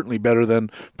is certainly better than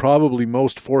probably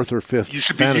most 4th or 5th. You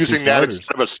should be using starters. That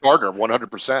instead of a starter,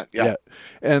 100%. Yeah.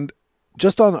 And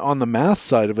just on the math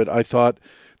side of it, I thought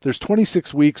there's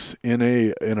 26 weeks in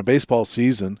a baseball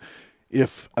season.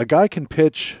 If a guy can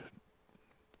pitch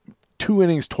 2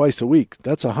 innings twice a week,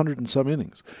 that's 100 and some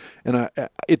innings. And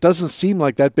it doesn't seem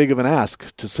like that big of an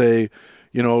ask to say,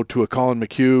 to a Colin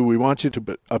McHugh, we want you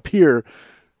to appear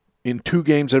in 2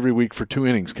 games every week for 2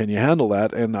 innings. Can you handle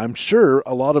that? And I'm sure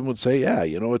a lot of them would say, yeah,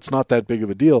 it's not that big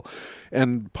of a deal.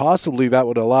 And possibly that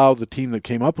would allow the team that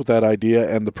came up with that idea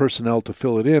and the personnel to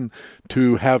fill it in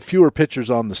to have fewer pitchers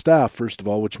on the staff, first of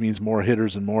all, which means more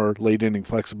hitters and more late inning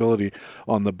flexibility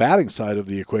on the batting side of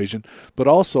the equation, but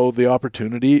also the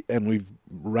opportunity, and we've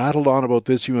rattled on about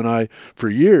this, you and I, for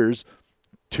years,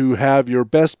 to have your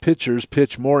best pitchers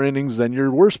pitch more innings than your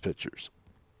worst pitchers.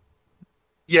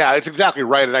 Yeah, it's exactly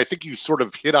right. And I think you sort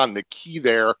of hit on the key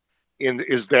there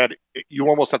is that you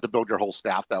almost have to build your whole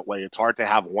staff that way. It's hard to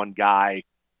have one guy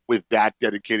with that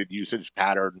dedicated usage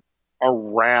pattern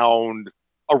around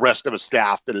a rest of a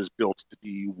staff that is built to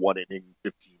be 1 inning,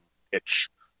 15 pitch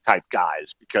type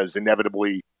guys, because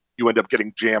inevitably you end up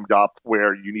getting jammed up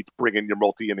where you need to bring in your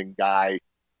multi-inning guy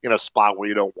in a spot where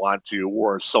you don't want to,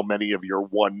 or so many of your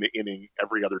 1 inning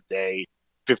every other day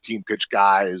 15 pitch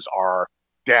guys are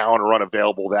down or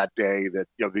unavailable that day that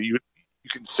you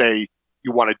can say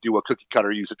you want to do a cookie cutter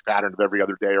usage pattern of every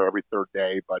other day or every third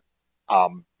day, but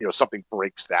something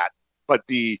breaks that. But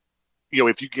if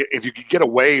you get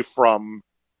away from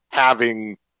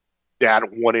having that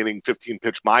 1 inning 15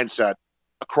 pitch mindset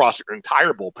across your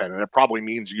entire bullpen, and it probably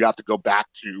means you have to go back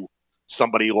to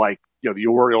somebody like the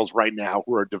Orioles right now,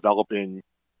 who are developing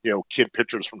kid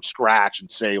pitchers from scratch,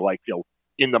 and say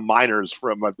in the minors,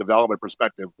 from a development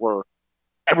perspective, where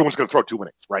everyone's going to throw 2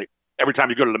 innings, right? Every time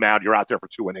you go to the mound, you're out there for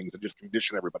 2 innings, and just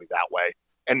condition everybody that way.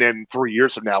 And then 3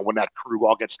 years from now, when that crew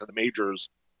all gets to the majors,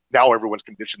 now everyone's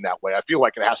conditioned that way. I feel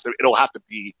like it'll have to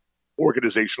be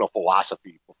organizational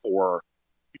philosophy before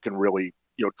you can really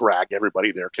drag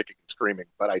everybody there kicking and screaming.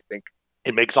 But I think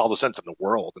it makes all the sense in the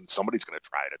world, and somebody's going to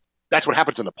try it. That's what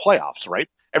happens in the playoffs, right?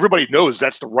 Everybody knows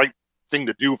that's the right thing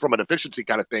to do from an efficiency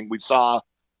kind of thing. We saw,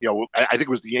 I think it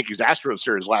was the Yankees-Astros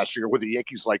series last year, where the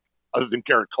Yankees, other than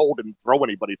Garrett Cole, didn't throw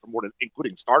anybody for more than,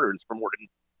 including starters, for more than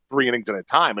 3 innings at a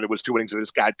time. And it was 2 innings of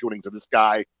this guy, 2 innings of this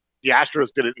guy. The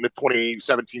Astros did it in the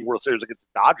 2017 World Series against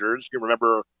the Dodgers. You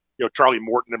remember, Charlie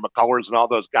Morton and McCullers and all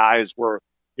those guys were,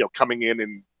 coming in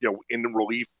and, in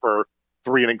relief for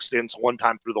 3 inning stints one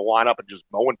time through the lineup and just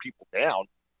mowing people down.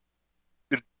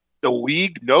 The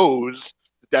league knows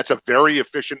that's a very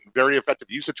efficient, very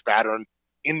effective usage pattern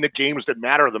in the games that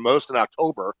matter the most in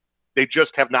October. They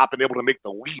just have not been able to make the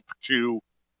leap to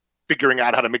figuring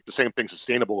out how to make the same thing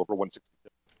sustainable over 160.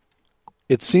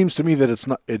 It seems to me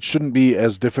that it shouldn't be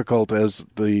as difficult as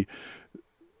the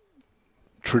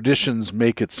traditions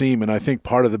make it seem, and I think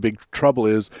part of the big trouble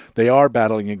is they are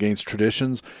battling against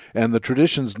traditions, and the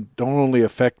traditions don't only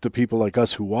affect the people like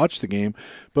us who watch the game,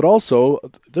 but also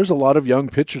there's a lot of young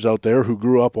pitchers out there who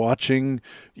grew up watching,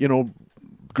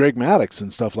 Greg Maddux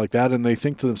and stuff like that, and they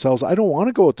think to themselves, I don't want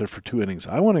to go out there for 2 innings.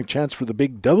 I want a chance for the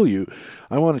big W.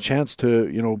 I want a chance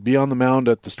to, be on the mound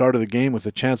at the start of the game with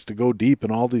a chance to go deep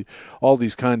and all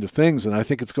these kind of things. And I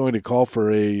think it's going to call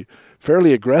for a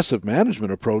fairly aggressive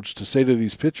management approach to say to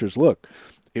these pitchers, look,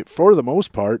 for the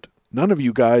most part, none of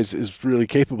you guys is really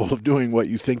capable of doing what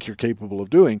you think you're capable of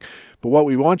doing, but what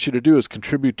we want you to do is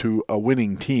contribute to a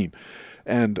winning team.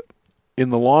 And in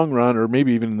the long run, or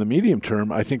maybe even in the medium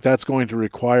term, I think that's going to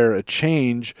require a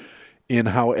change in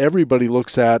how everybody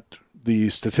looks at the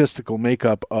statistical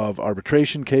makeup of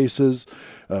arbitration cases,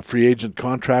 free agent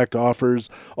contract offers,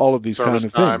 all of these kind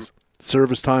of things.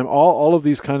 Service time, all of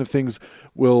these kind of things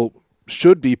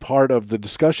should be part of the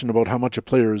discussion about how much a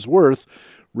player is worth,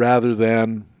 rather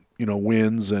than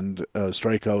wins and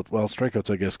strikeout. Well,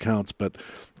 strikeouts I guess counts, but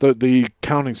the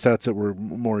counting stats that we're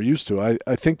more used to.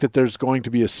 I think that there's going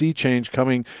to be a sea change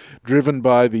coming, driven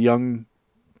by the young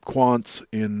quants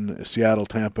in Seattle,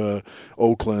 Tampa,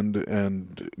 Oakland,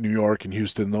 and New York and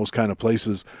Houston, those kind of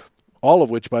places, all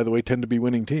of which, by the way, tend to be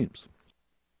winning teams.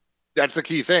 That's the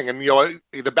key thing. And,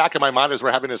 in the back of my mind as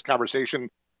we're having this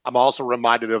conversation, I'm also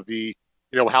reminded of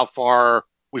how far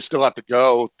we still have to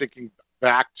go, thinking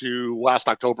back to last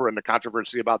October and the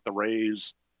controversy about the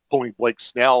Rays pulling Blake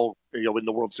Snell, in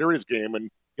the World Series game, and,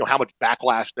 how much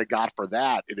backlash they got for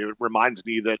that. And it reminds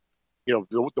me that,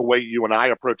 the way you and I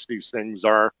approach these things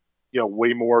are,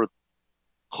 way more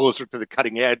closer to the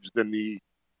cutting edge than the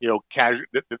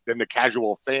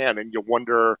casual fan. And you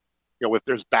wonder, if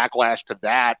there's backlash to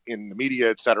that in the media,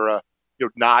 et cetera,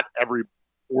 not every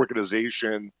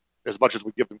organization, as much as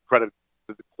we give them credit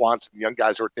to the quants and the young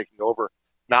guys who are taking over,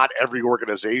 not every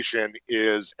organization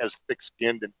is as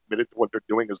thick-skinned and committed to what they're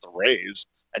doing as the Rays.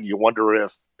 And you wonder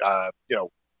if,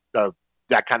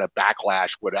 that kind of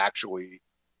backlash would actually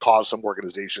cause some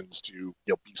organizations to,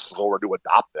 be slower to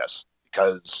adopt this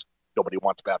because nobody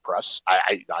wants bad press.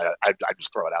 I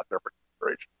just throw it out there for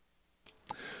consideration.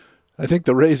 I think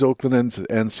the Rays, Oakland,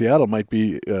 and Seattle might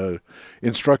be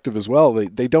instructive as well.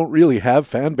 They don't really have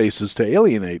fan bases to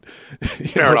alienate.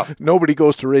 Fair enough. Nobody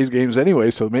goes to Rays games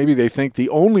anyway, so maybe they think the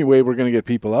only way we're going to get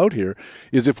people out here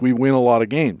is if we win a lot of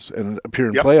games and appear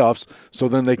in playoffs, so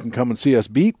then they can come and see us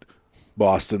beat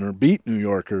Boston or beat New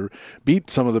York or beat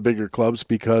some of the bigger clubs,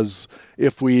 because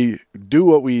if we do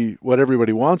what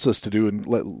everybody wants us to do and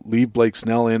leave Blake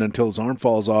Snell in until his arm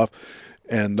falls off,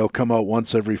 and they'll come out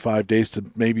once every 5 days to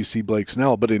maybe see Blake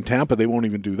Snell. But in Tampa, they won't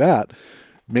even do that.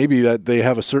 Maybe that they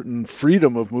have a certain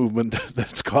freedom of movement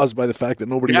that's caused by the fact that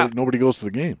nobody goes to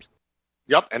the games.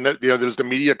 Yep, and there's the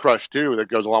media crush too that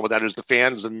goes along with that. There's the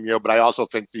fans, and but I also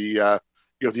think the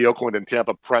Oakland and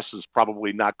Tampa press is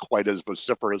probably not quite as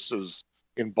vociferous as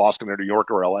in Boston or New York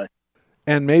or LA.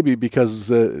 And maybe because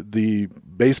the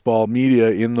baseball media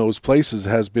in those places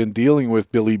has been dealing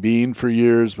with Billy Beane for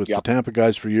years, with the Tampa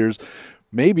guys for years.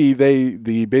 Maybe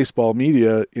the baseball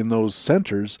media in those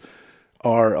centers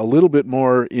are a little bit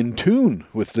more in tune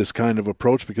with this kind of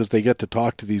approach because they get to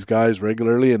talk to these guys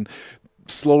regularly, and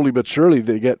slowly but surely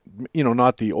they get,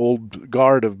 not the old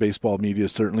guard of baseball media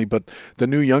certainly, but the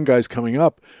new young guys coming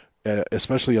up,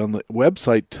 especially on the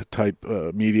website type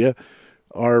media,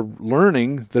 are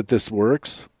learning that this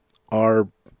works, are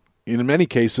in many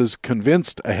cases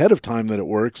convinced ahead of time that it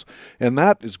works, and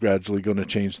that is gradually going to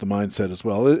change the mindset as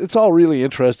well. It's all really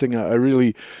interesting. I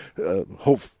really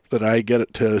hope that I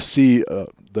get to see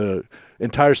the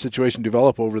entire situation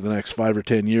develop over the next 5 or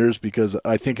 10 years, because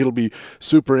I think it'll be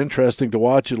super interesting to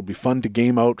watch. It'll be fun to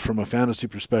game out from a fantasy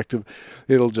perspective.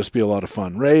 It'll just be a lot of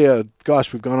fun. Ray,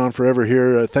 gosh, we've gone on forever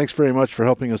here. Thanks very much for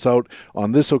helping us out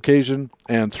on this occasion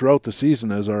and throughout the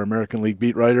season as our American League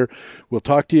beat writer. We'll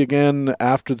talk to you again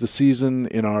after the season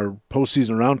in our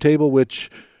postseason roundtable,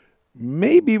 which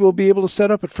maybe we'll be able to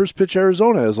set up at First Pitch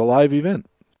Arizona as a live event.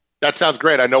 That sounds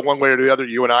great. I know one way or the other,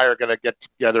 you and I are going to get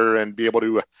together and be able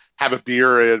to have a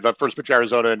beer at First Pitch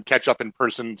Arizona and catch up in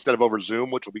person instead of over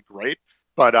Zoom, which will be great.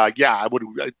 But I would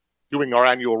doing our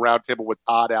annual roundtable with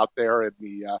Todd out there in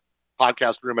the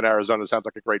podcast room in Arizona sounds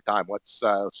like a great time. Let's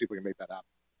see if we can make that happen.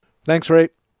 Thanks, Ray.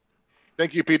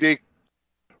 Thank you, PD.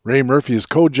 Ray Murphy is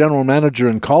co-general manager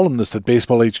and columnist at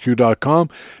BaseballHQ.com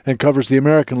and covers the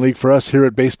American League for us here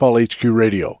at Baseball HQ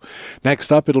Radio.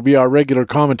 Next up, it'll be our regular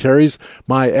commentaries.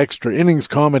 My extra innings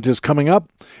comment is coming up,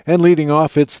 and leading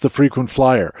off, it's the frequent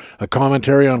flyer, a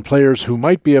commentary on players who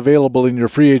might be available in your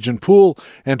free agent pool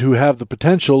and who have the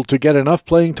potential to get enough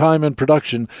playing time and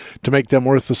production to make them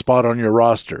worth the spot on your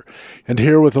roster. And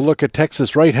here with a look at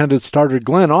Texas right-handed starter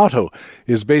Glenn Otto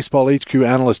is Baseball HQ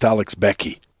analyst Alex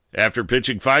Becky. After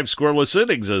pitching 5 scoreless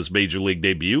innings as his Major League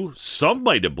debut, some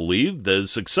might have believed that his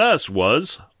success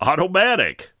was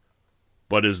automatic.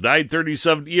 But his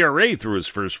 .937 ERA through his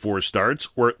first 4 starts,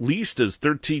 or at least his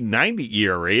 .1390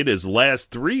 ERA at his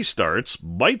last 3 starts,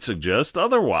 might suggest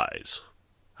otherwise.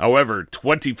 However,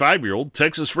 25-year-old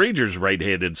Texas Rangers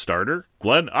right-handed starter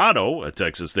Glenn Otto, a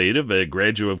Texas native and a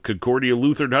graduate of Concordia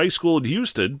Lutheran High School in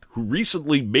Houston, who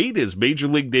recently made his Major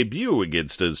League debut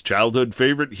against his childhood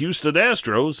favorite Houston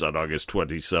Astros on August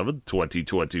 27,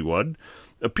 2021,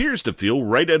 appears to feel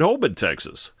right at home in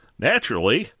Texas.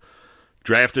 Naturally,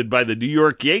 Drafted by the New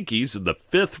York Yankees in the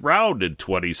 5th round in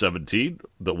 2017,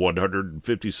 the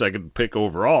 152nd pick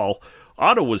overall,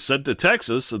 Otto was sent to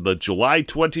Texas in the July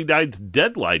 29th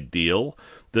deadline deal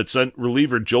that sent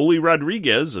reliever Joely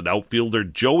Rodriguez and outfielder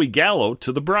Joey Gallo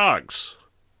to the Bronx.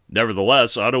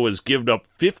 Nevertheless, Otto has given up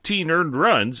 15 earned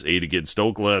runs, 8 against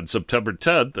Oakland on September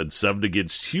 10th and 7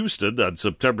 against Houston on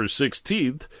September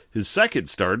 16th, his second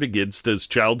start against his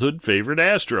childhood favorite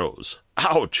Astros.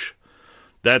 Ouch!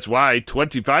 That's why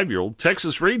 25-year-old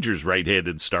Texas Rangers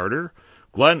right-handed starter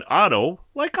Glenn Otto,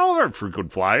 like all of our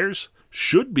frequent flyers,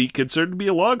 should be considered to be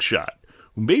a long shot,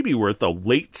 who may be worth a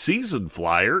late-season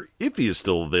flyer if he is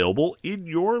still available in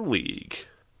your league.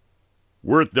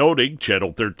 Worth noting,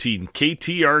 Channel 13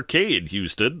 KTRK in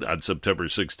Houston on September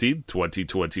 16,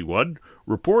 2021,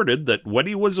 reported that when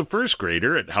he was a first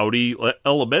grader at Howdy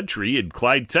Elementary in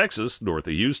Clyde, Texas, north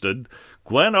of Houston,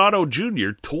 Glenn Otto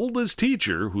Jr. told his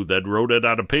teacher, who then wrote it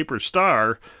on a paper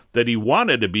star, that he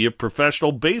wanted to be a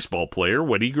professional baseball player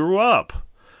when he grew up.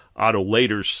 Otto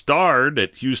later starred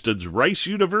at Houston's Rice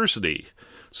University.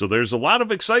 So there's a lot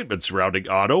of excitement surrounding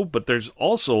Otto, but there's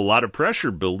also a lot of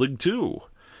pressure building too.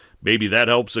 Maybe that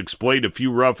helps explain a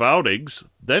few rough outings.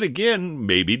 Then again,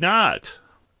 maybe not.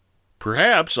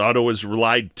 Perhaps Otto has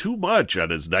relied too much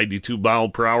on his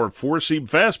 92-mile-per-hour four-seam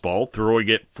fastball, throwing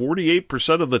it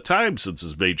 48% of the time since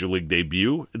his major league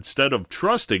debut, instead of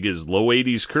trusting his low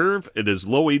 80s curve and his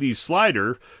low 80s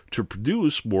slider to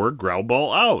produce more ground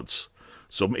ball outs.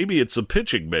 So maybe it's a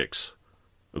pitching mix.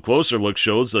 A closer look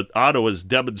shows that Otto has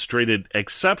demonstrated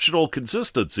exceptional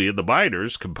consistency in the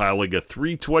minors, compiling a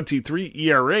 3.23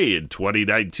 ERA in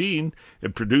 2019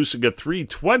 and producing a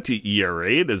 3.20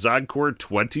 ERA in his encore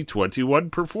 2021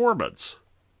 performance.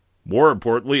 More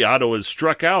importantly, Otto has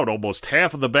struck out almost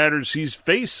half of the batters he's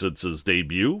faced since his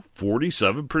debut,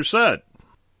 47%.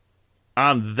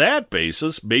 On that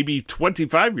basis, maybe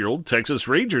 25-year-old Texas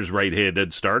Rangers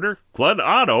right-handed starter Glenn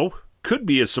Otto could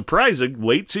be a surprising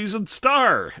late-season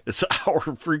star as our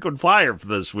frequent flyer for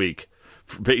this week.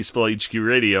 For Baseball HQ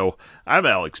Radio, I'm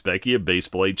Alex Becky of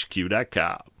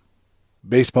BaseballHQ.com.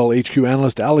 Baseball HQ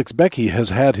analyst Alex Becky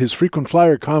has had his frequent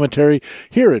flyer commentary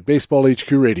here at Baseball HQ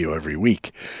Radio every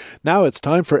week. Now it's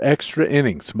time for Extra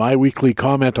Innings, my weekly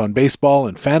comment on baseball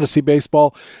and fantasy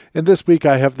baseball, and this week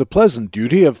I have the pleasant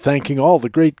duty of thanking all the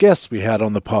great guests we had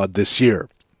on the pod this year.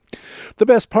 The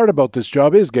best part about this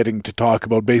job is getting to talk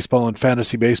about baseball and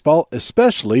fantasy baseball,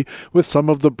 especially with some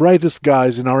of the brightest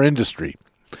guys in our industry.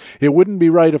 It wouldn't be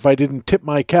right if I didn't tip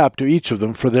my cap to each of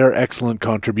them for their excellent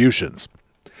contributions.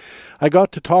 I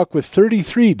got to talk with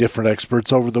 33 different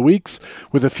experts over the weeks,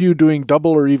 with a few doing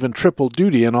double or even triple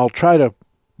duty, and I'll try to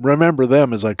remember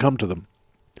them as I come to them.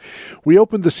 We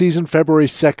opened the season February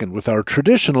 2nd with our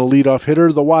traditional leadoff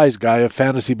hitter, the wise guy of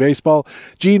fantasy baseball,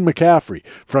 Gene McCaffrey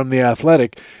from The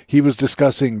Athletic. He was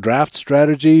discussing draft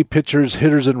strategy, pitchers,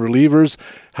 hitters, and relievers,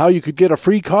 how you could get a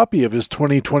free copy of his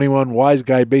 2021 Wise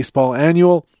Guy Baseball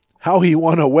Annual, how he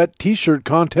won a wet t-shirt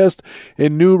contest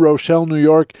in New Rochelle, New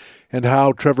York, and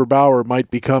how Trevor Bauer might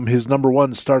become his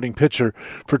 #1 starting pitcher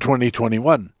for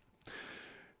 2021.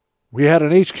 We had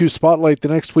an HQ Spotlight the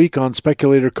next week on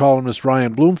speculator columnist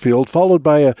Ryan Bloomfield, followed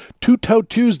by a Two-Tout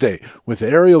Tuesday with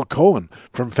Ariel Cohen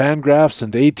from Fangraphs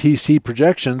and ATC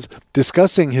Projections,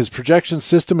 discussing his projection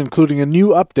system, including a new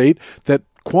update that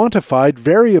quantified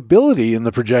variability in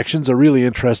the projections, a really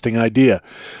interesting idea.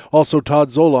 Also Todd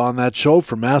Zola on that show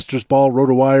from Masters Ball,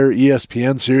 RotoWire,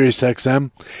 ESPN, SiriusXM.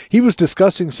 He was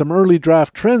discussing some early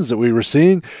draft trends that we were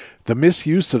seeing, the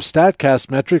misuse of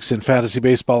StatCast metrics in fantasy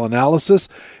baseball analysis,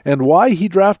 and why he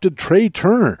drafted Trey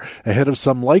Turner ahead of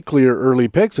some likelier early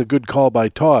picks, a good call by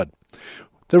Todd.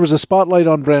 There was a spotlight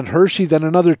on Brent Hershey, then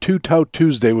another Two-Tout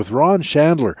Tuesday with Ron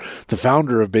Chandler, the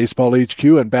founder of Baseball HQ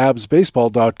and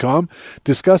BabsBaseball.com,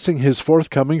 discussing his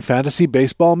forthcoming fantasy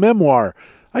baseball memoir.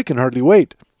 I can hardly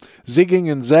wait.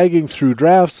 Zigging and zagging through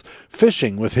drafts,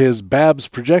 fishing with his Babs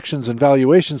projections and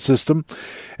valuation system,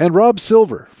 and Rob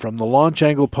Silver from the Launch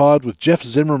Angle Pod with Jeff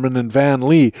Zimmerman and Van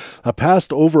Lee, a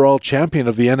past overall champion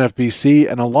of the NFBC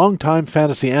and a longtime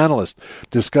fantasy analyst,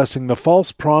 discussing the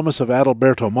false promise of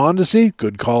Adalberto Mondesi,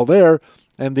 good call there,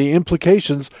 and the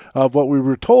implications of what we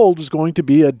were told was going to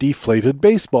be a deflated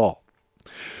baseball.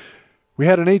 We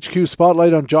had an HQ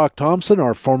Spotlight on Jock Thompson,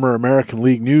 our former American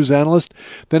League news analyst,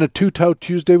 then a Two-Tout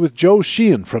Tuesday with Joe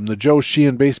Sheehan from the Joe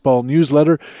Sheehan Baseball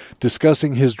newsletter,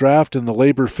 discussing his draft in the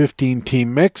Labor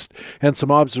 15-team mixed, and some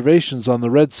observations on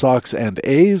the Red Sox and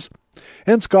A's,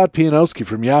 and Scott Pianowski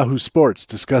from Yahoo Sports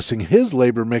discussing his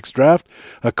Labor mixed draft,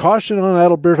 a caution on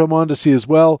Adalberto Mondesi as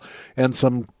well, and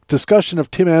some discussion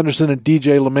of Tim Anderson and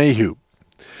DJ LeMahieu.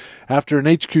 After an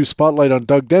HQ spotlight on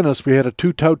Doug Dennis, we had a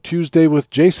Two-Tout Tuesday with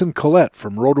Jason Collette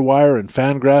from RotoWire and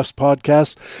Fangraphs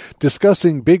podcasts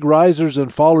discussing big risers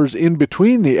and fallers in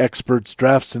between the experts'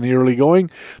 drafts in the early going,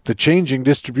 the changing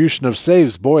distribution of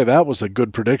saves. Boy, that was a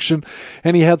good prediction.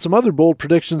 And he had some other bold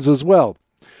predictions as well.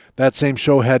 That same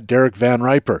show had Derek Van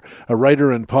Riper, a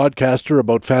writer and podcaster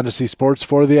about fantasy sports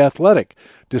for The Athletic,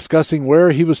 discussing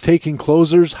where he was taking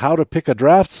closers, how to pick a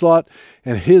draft slot,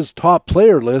 and his top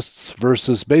player lists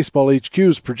versus Baseball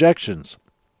HQ's projections.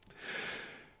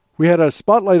 We had a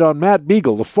spotlight on Matt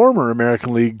Beagle, the former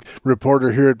American League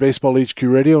reporter here at Baseball HQ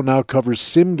Radio, now covers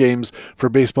sim games for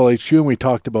Baseball HQ, and we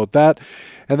talked about that.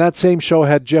 And that same show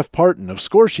had Jeff Parton of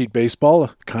Scoresheet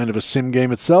Baseball, kind of a sim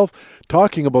game itself,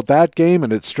 talking about that game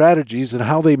and its strategies and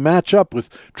how they match up with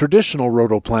traditional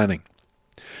roto planning.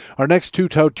 Our next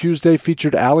Two-Tout Tuesday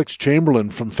featured Alex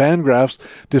Chamberlain from Fangraphs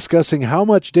discussing how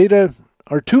much data,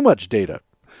 or too much data,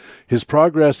 his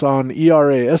progress on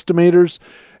ERA estimators,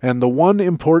 and the one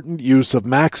important use of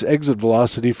max exit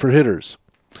velocity for hitters.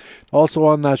 Also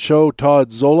on that show,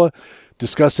 Todd Zola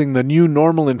discussing the new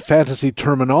normal in fantasy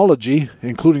terminology,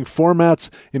 including formats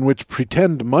in which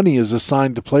pretend money is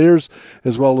assigned to players,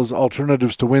 as well as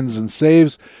alternatives to wins and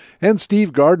saves, and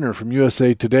Steve Gardner from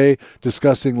USA Today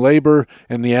discussing labor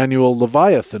and the annual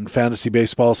Leviathan Fantasy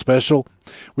Baseball special.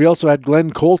 We also had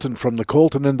Glenn Colton from the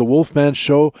Colton and the Wolfman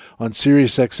show on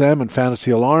Sirius XM and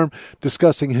Fantasy Alarm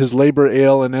discussing his labor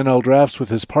AL and NL drafts with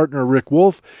his partner Rick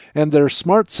Wolf and their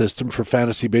smart system for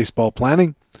fantasy baseball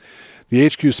planning. The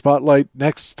HQ Spotlight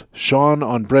next, Sean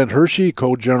on Brent Hershey,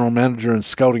 co-general manager and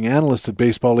scouting analyst at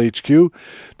Baseball HQ.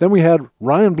 Then we had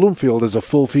Ryan Bloomfield as a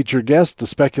full-feature guest, the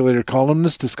speculator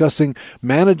columnist, discussing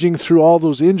managing through all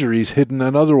those injuries, hidden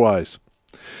and otherwise.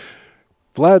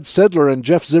 Vlad Sedler and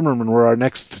Jeff Zimmerman were our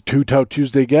next Two-Tout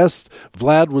Tuesday guests.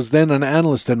 Vlad was then an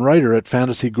analyst and writer at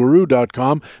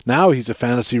FantasyGuru.com. Now he's a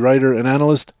fantasy writer and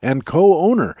analyst and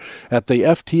co-owner at the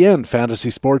FTN Fantasy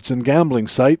Sports and Gambling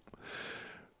site.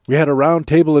 We had a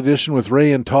roundtable edition with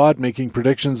Ray and Todd making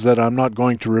predictions that I'm not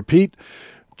going to repeat.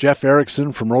 Jeff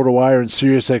Erickson from RotoWire and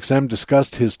SiriusXM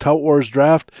discussed his Tout Wars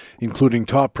draft, including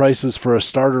top prices for a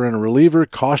starter and a reliever,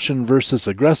 caution versus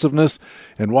aggressiveness,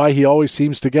 and why he always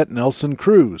seems to get Nelson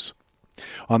Cruz.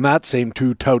 On that same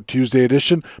Two-Tout Tuesday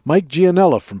edition, Mike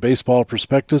Gianella from Baseball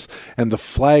Prospectus and the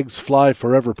Flags Fly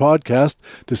Forever podcast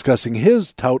discussing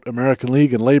his Tout American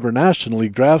League and Labor National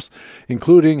League drafts,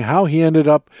 including how he ended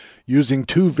up using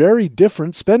two very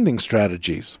different spending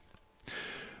strategies.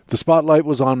 The spotlight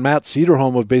was on Matt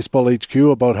Cederholm of Baseball HQ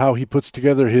about how he puts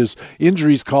together his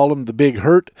injuries column, The Big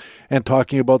Hurt, and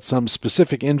talking about some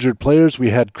specific injured players.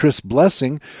 We had Chris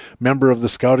Blessing, member of the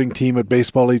scouting team at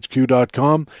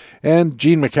BaseballHQ.com, and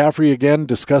Gene McCaffrey again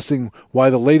discussing why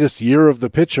the latest year of the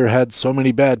pitcher had so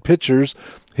many bad pitchers,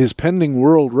 his pending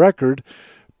world record,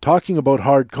 talking about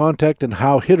hard contact and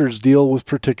how hitters deal with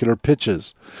particular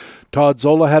pitches. Todd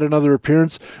Zola had another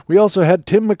appearance. We also had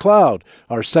Tim McLeod,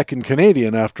 our second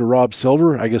Canadian after Rob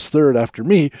Silver, I guess third after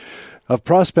me, of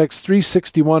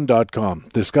Prospects361.com,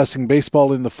 discussing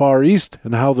baseball in the Far East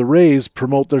and how the Rays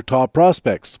promote their top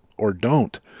prospects, or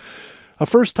don't. A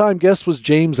first-time guest was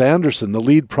James Anderson, the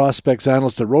lead prospects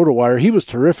analyst at RotoWire. He was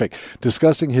terrific,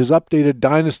 discussing his updated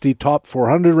Dynasty Top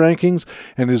 400 rankings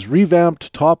and his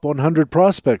revamped Top 100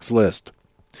 prospects list.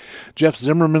 Jeff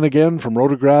Zimmerman again from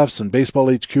Rotographs and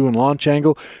Baseball HQ and Launch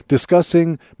Angle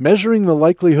discussing measuring the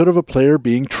likelihood of a player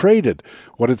being traded,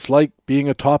 what it's like being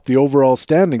atop the overall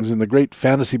standings in the Great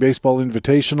Fantasy Baseball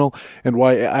Invitational, and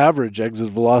why average exit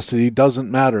velocity doesn't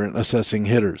matter in assessing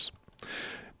hitters.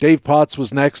 Dave Potts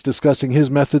was next, discussing his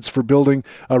methods for building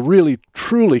a really,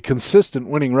 truly consistent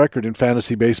winning record in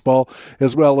fantasy baseball,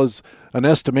 as well as an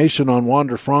estimation on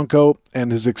Wander Franco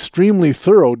and his extremely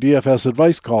thorough DFS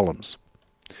advice columns.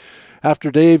 After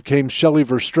Dave came Shelley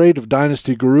Verstraete of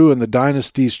Dynasty Guru and the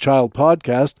Dynasty's Child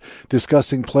podcast,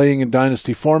 discussing playing in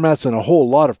Dynasty formats and a whole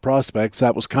lot of prospects.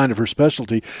 That was kind of her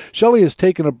specialty. Shelley has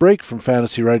taken a break from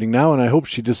fantasy writing now, and I hope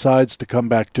she decides to come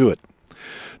back to it.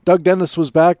 Doug Dennis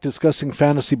was back discussing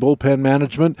fantasy bullpen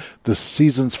management, the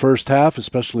season's first half,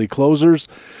 especially closers.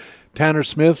 Tanner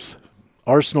Smith,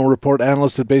 Arsenal Report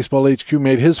analyst at Baseball HQ,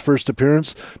 made his first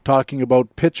appearance talking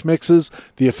about pitch mixes,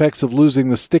 the effects of losing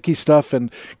the sticky stuff,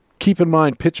 and keep in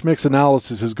mind pitch mix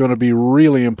analysis is going to be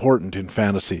really important in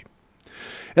fantasy.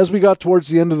 As we got towards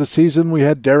the end of the season, we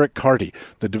had Derek Carty,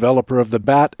 the developer of the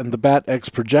BAT and the BAT-X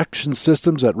projection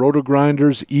systems at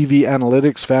RotoGrinders, EV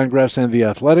Analytics, Fangraphs, and The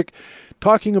Athletic,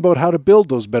 talking about how to build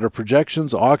those better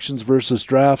projections, auctions versus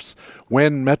drafts,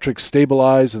 when metrics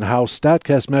stabilize, and how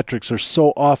StatCast metrics are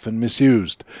so often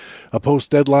misused. A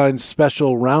post-deadline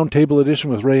special roundtable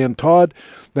edition with Ray and Todd.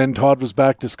 Then Todd was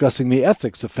back discussing the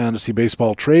ethics of fantasy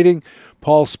baseball trading.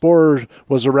 Paul Sporer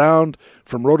was around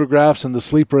from Rotographs and the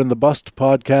Sleeper and the Bust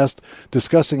podcast,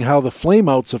 discussing how the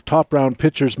flameouts of top-round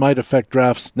pitchers might affect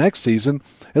drafts next season,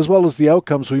 as well as the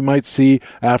outcomes we might see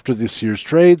after this year's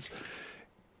trades.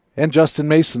 And Justin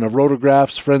Mason of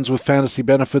Rotographs, Friends with Fantasy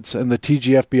Benefits, and the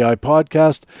TGFBI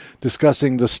podcast,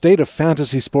 discussing the state of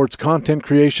fantasy sports content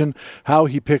creation, how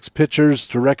he picks pitchers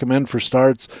to recommend for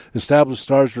starts, established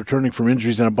stars returning from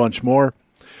injuries, and a bunch more.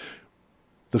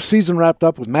 The season wrapped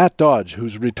up with Matt Dodge,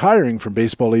 who's retiring from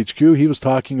Baseball HQ. He was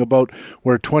talking about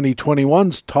where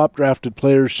 2021's top drafted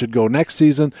players should go next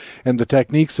season and the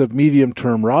techniques of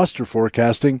medium-term roster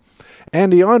forecasting.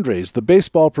 Andy Andres, the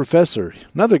baseball professor,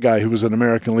 another guy who was an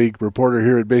American League reporter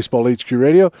here at Baseball HQ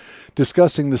Radio,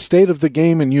 discussing the state of the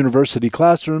game in university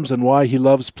classrooms and why he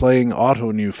loves playing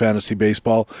auto-new fantasy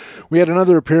baseball. We had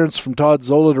another appearance from Todd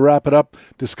Zola to wrap it up,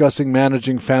 discussing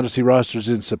managing fantasy rosters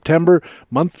in September,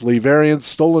 monthly variance,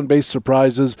 stolen base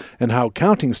surprises, and how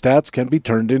counting stats can be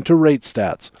turned into rate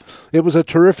stats. It was a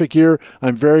terrific year.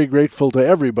 I'm very grateful to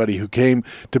everybody who came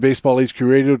to Baseball HQ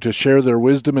Radio to share their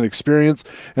wisdom and experience,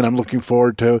 and I'm looking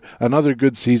forward to another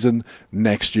good season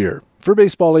next year. For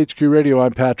Baseball HQ Radio,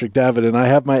 I'm Patrick Davitt, and I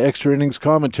have my extra innings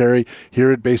commentary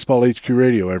here at Baseball HQ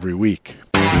Radio every week.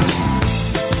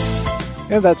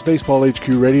 And that's Baseball HQ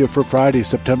Radio for Friday,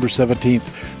 September 17th.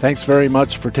 Thanks very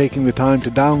much for taking the time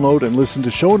to download and listen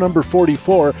to show number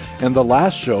 44 and the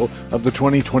last show of the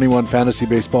 2021 Fantasy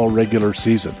Baseball regular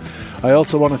season. I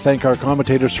also want to thank our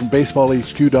commentators from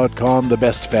BaseballHQ.com, the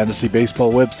best fantasy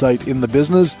baseball website in the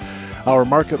business. Our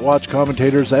Market Watch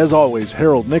commentators, as always,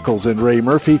 Harold Nichols and Ray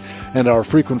Murphy, and our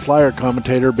frequent flyer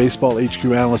commentator, Baseball HQ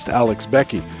analyst Alex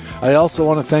Becky. I also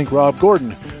want to thank Rob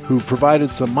Gordon, who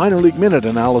provided some minor league minute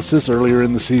analysis earlier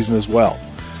in the season as well.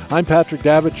 I'm Patrick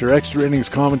Davitt, your extra innings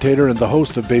commentator and the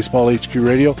host of Baseball HQ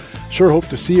Radio. Sure hope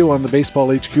to see you on the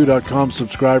BaseballHQ.com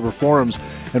subscriber forums.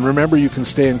 And remember, you can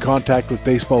stay in contact with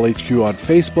Baseball HQ on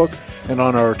Facebook and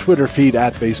on our Twitter feed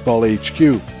at Baseball HQ.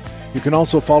 You can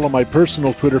also follow my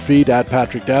personal Twitter feed at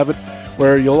Patrick Davitt,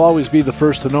 where you'll always be the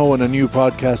first to know when a new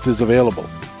podcast is available.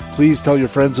 Please tell your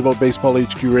friends about Baseball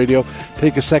HQ Radio.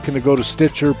 Take a second to go to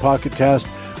Stitcher, Pocket Cast,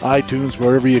 iTunes,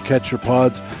 wherever you catch your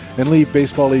pods, and leave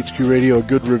Baseball HQ Radio a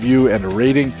good review and a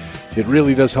rating. It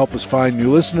really does help us find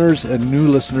new listeners, and new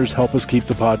listeners help us keep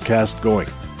the podcast going.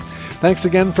 Thanks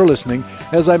again for listening.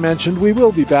 As I mentioned, we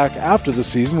will be back after the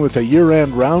season with a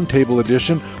year-end roundtable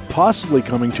edition, possibly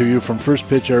coming to you from First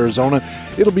Pitch, Arizona.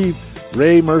 It'll be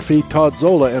Ray Murphy, Todd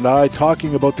Zola, and I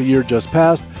talking about the year just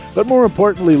passed, but more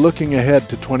importantly, looking ahead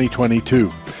to 2022.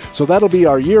 So that'll be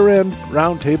our year-end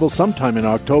roundtable sometime in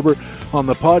October on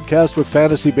the podcast with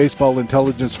Fantasy Baseball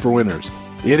Intelligence for Winners.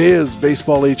 It is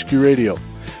Baseball HQ Radio.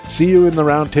 See you in the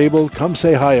roundtable. Come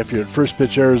say hi if you're at First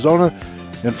Pitch, Arizona.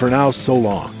 And for now, so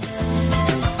long.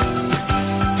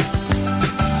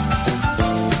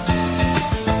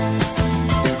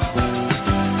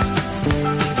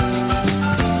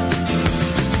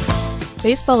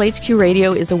 Baseball HQ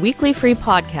Radio is a weekly free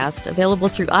podcast available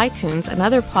through iTunes and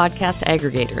other podcast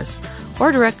aggregators,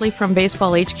 or directly from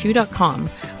baseballhq.com,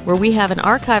 where we have an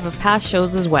archive of past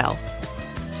shows as well.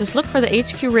 Just look for the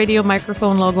HQ Radio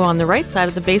microphone logo on the right side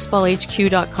of the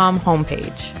baseballhq.com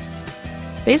homepage.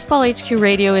 Baseball HQ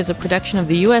Radio is a production of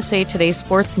the USA Today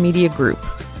Sports Media Group.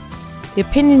 The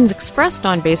opinions expressed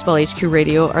on Baseball HQ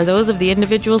Radio are those of the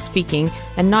individual speaking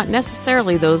and not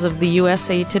necessarily those of the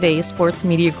USA Today Sports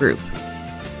Media Group.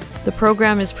 The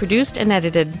program is produced and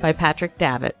edited by Patrick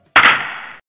Davitt.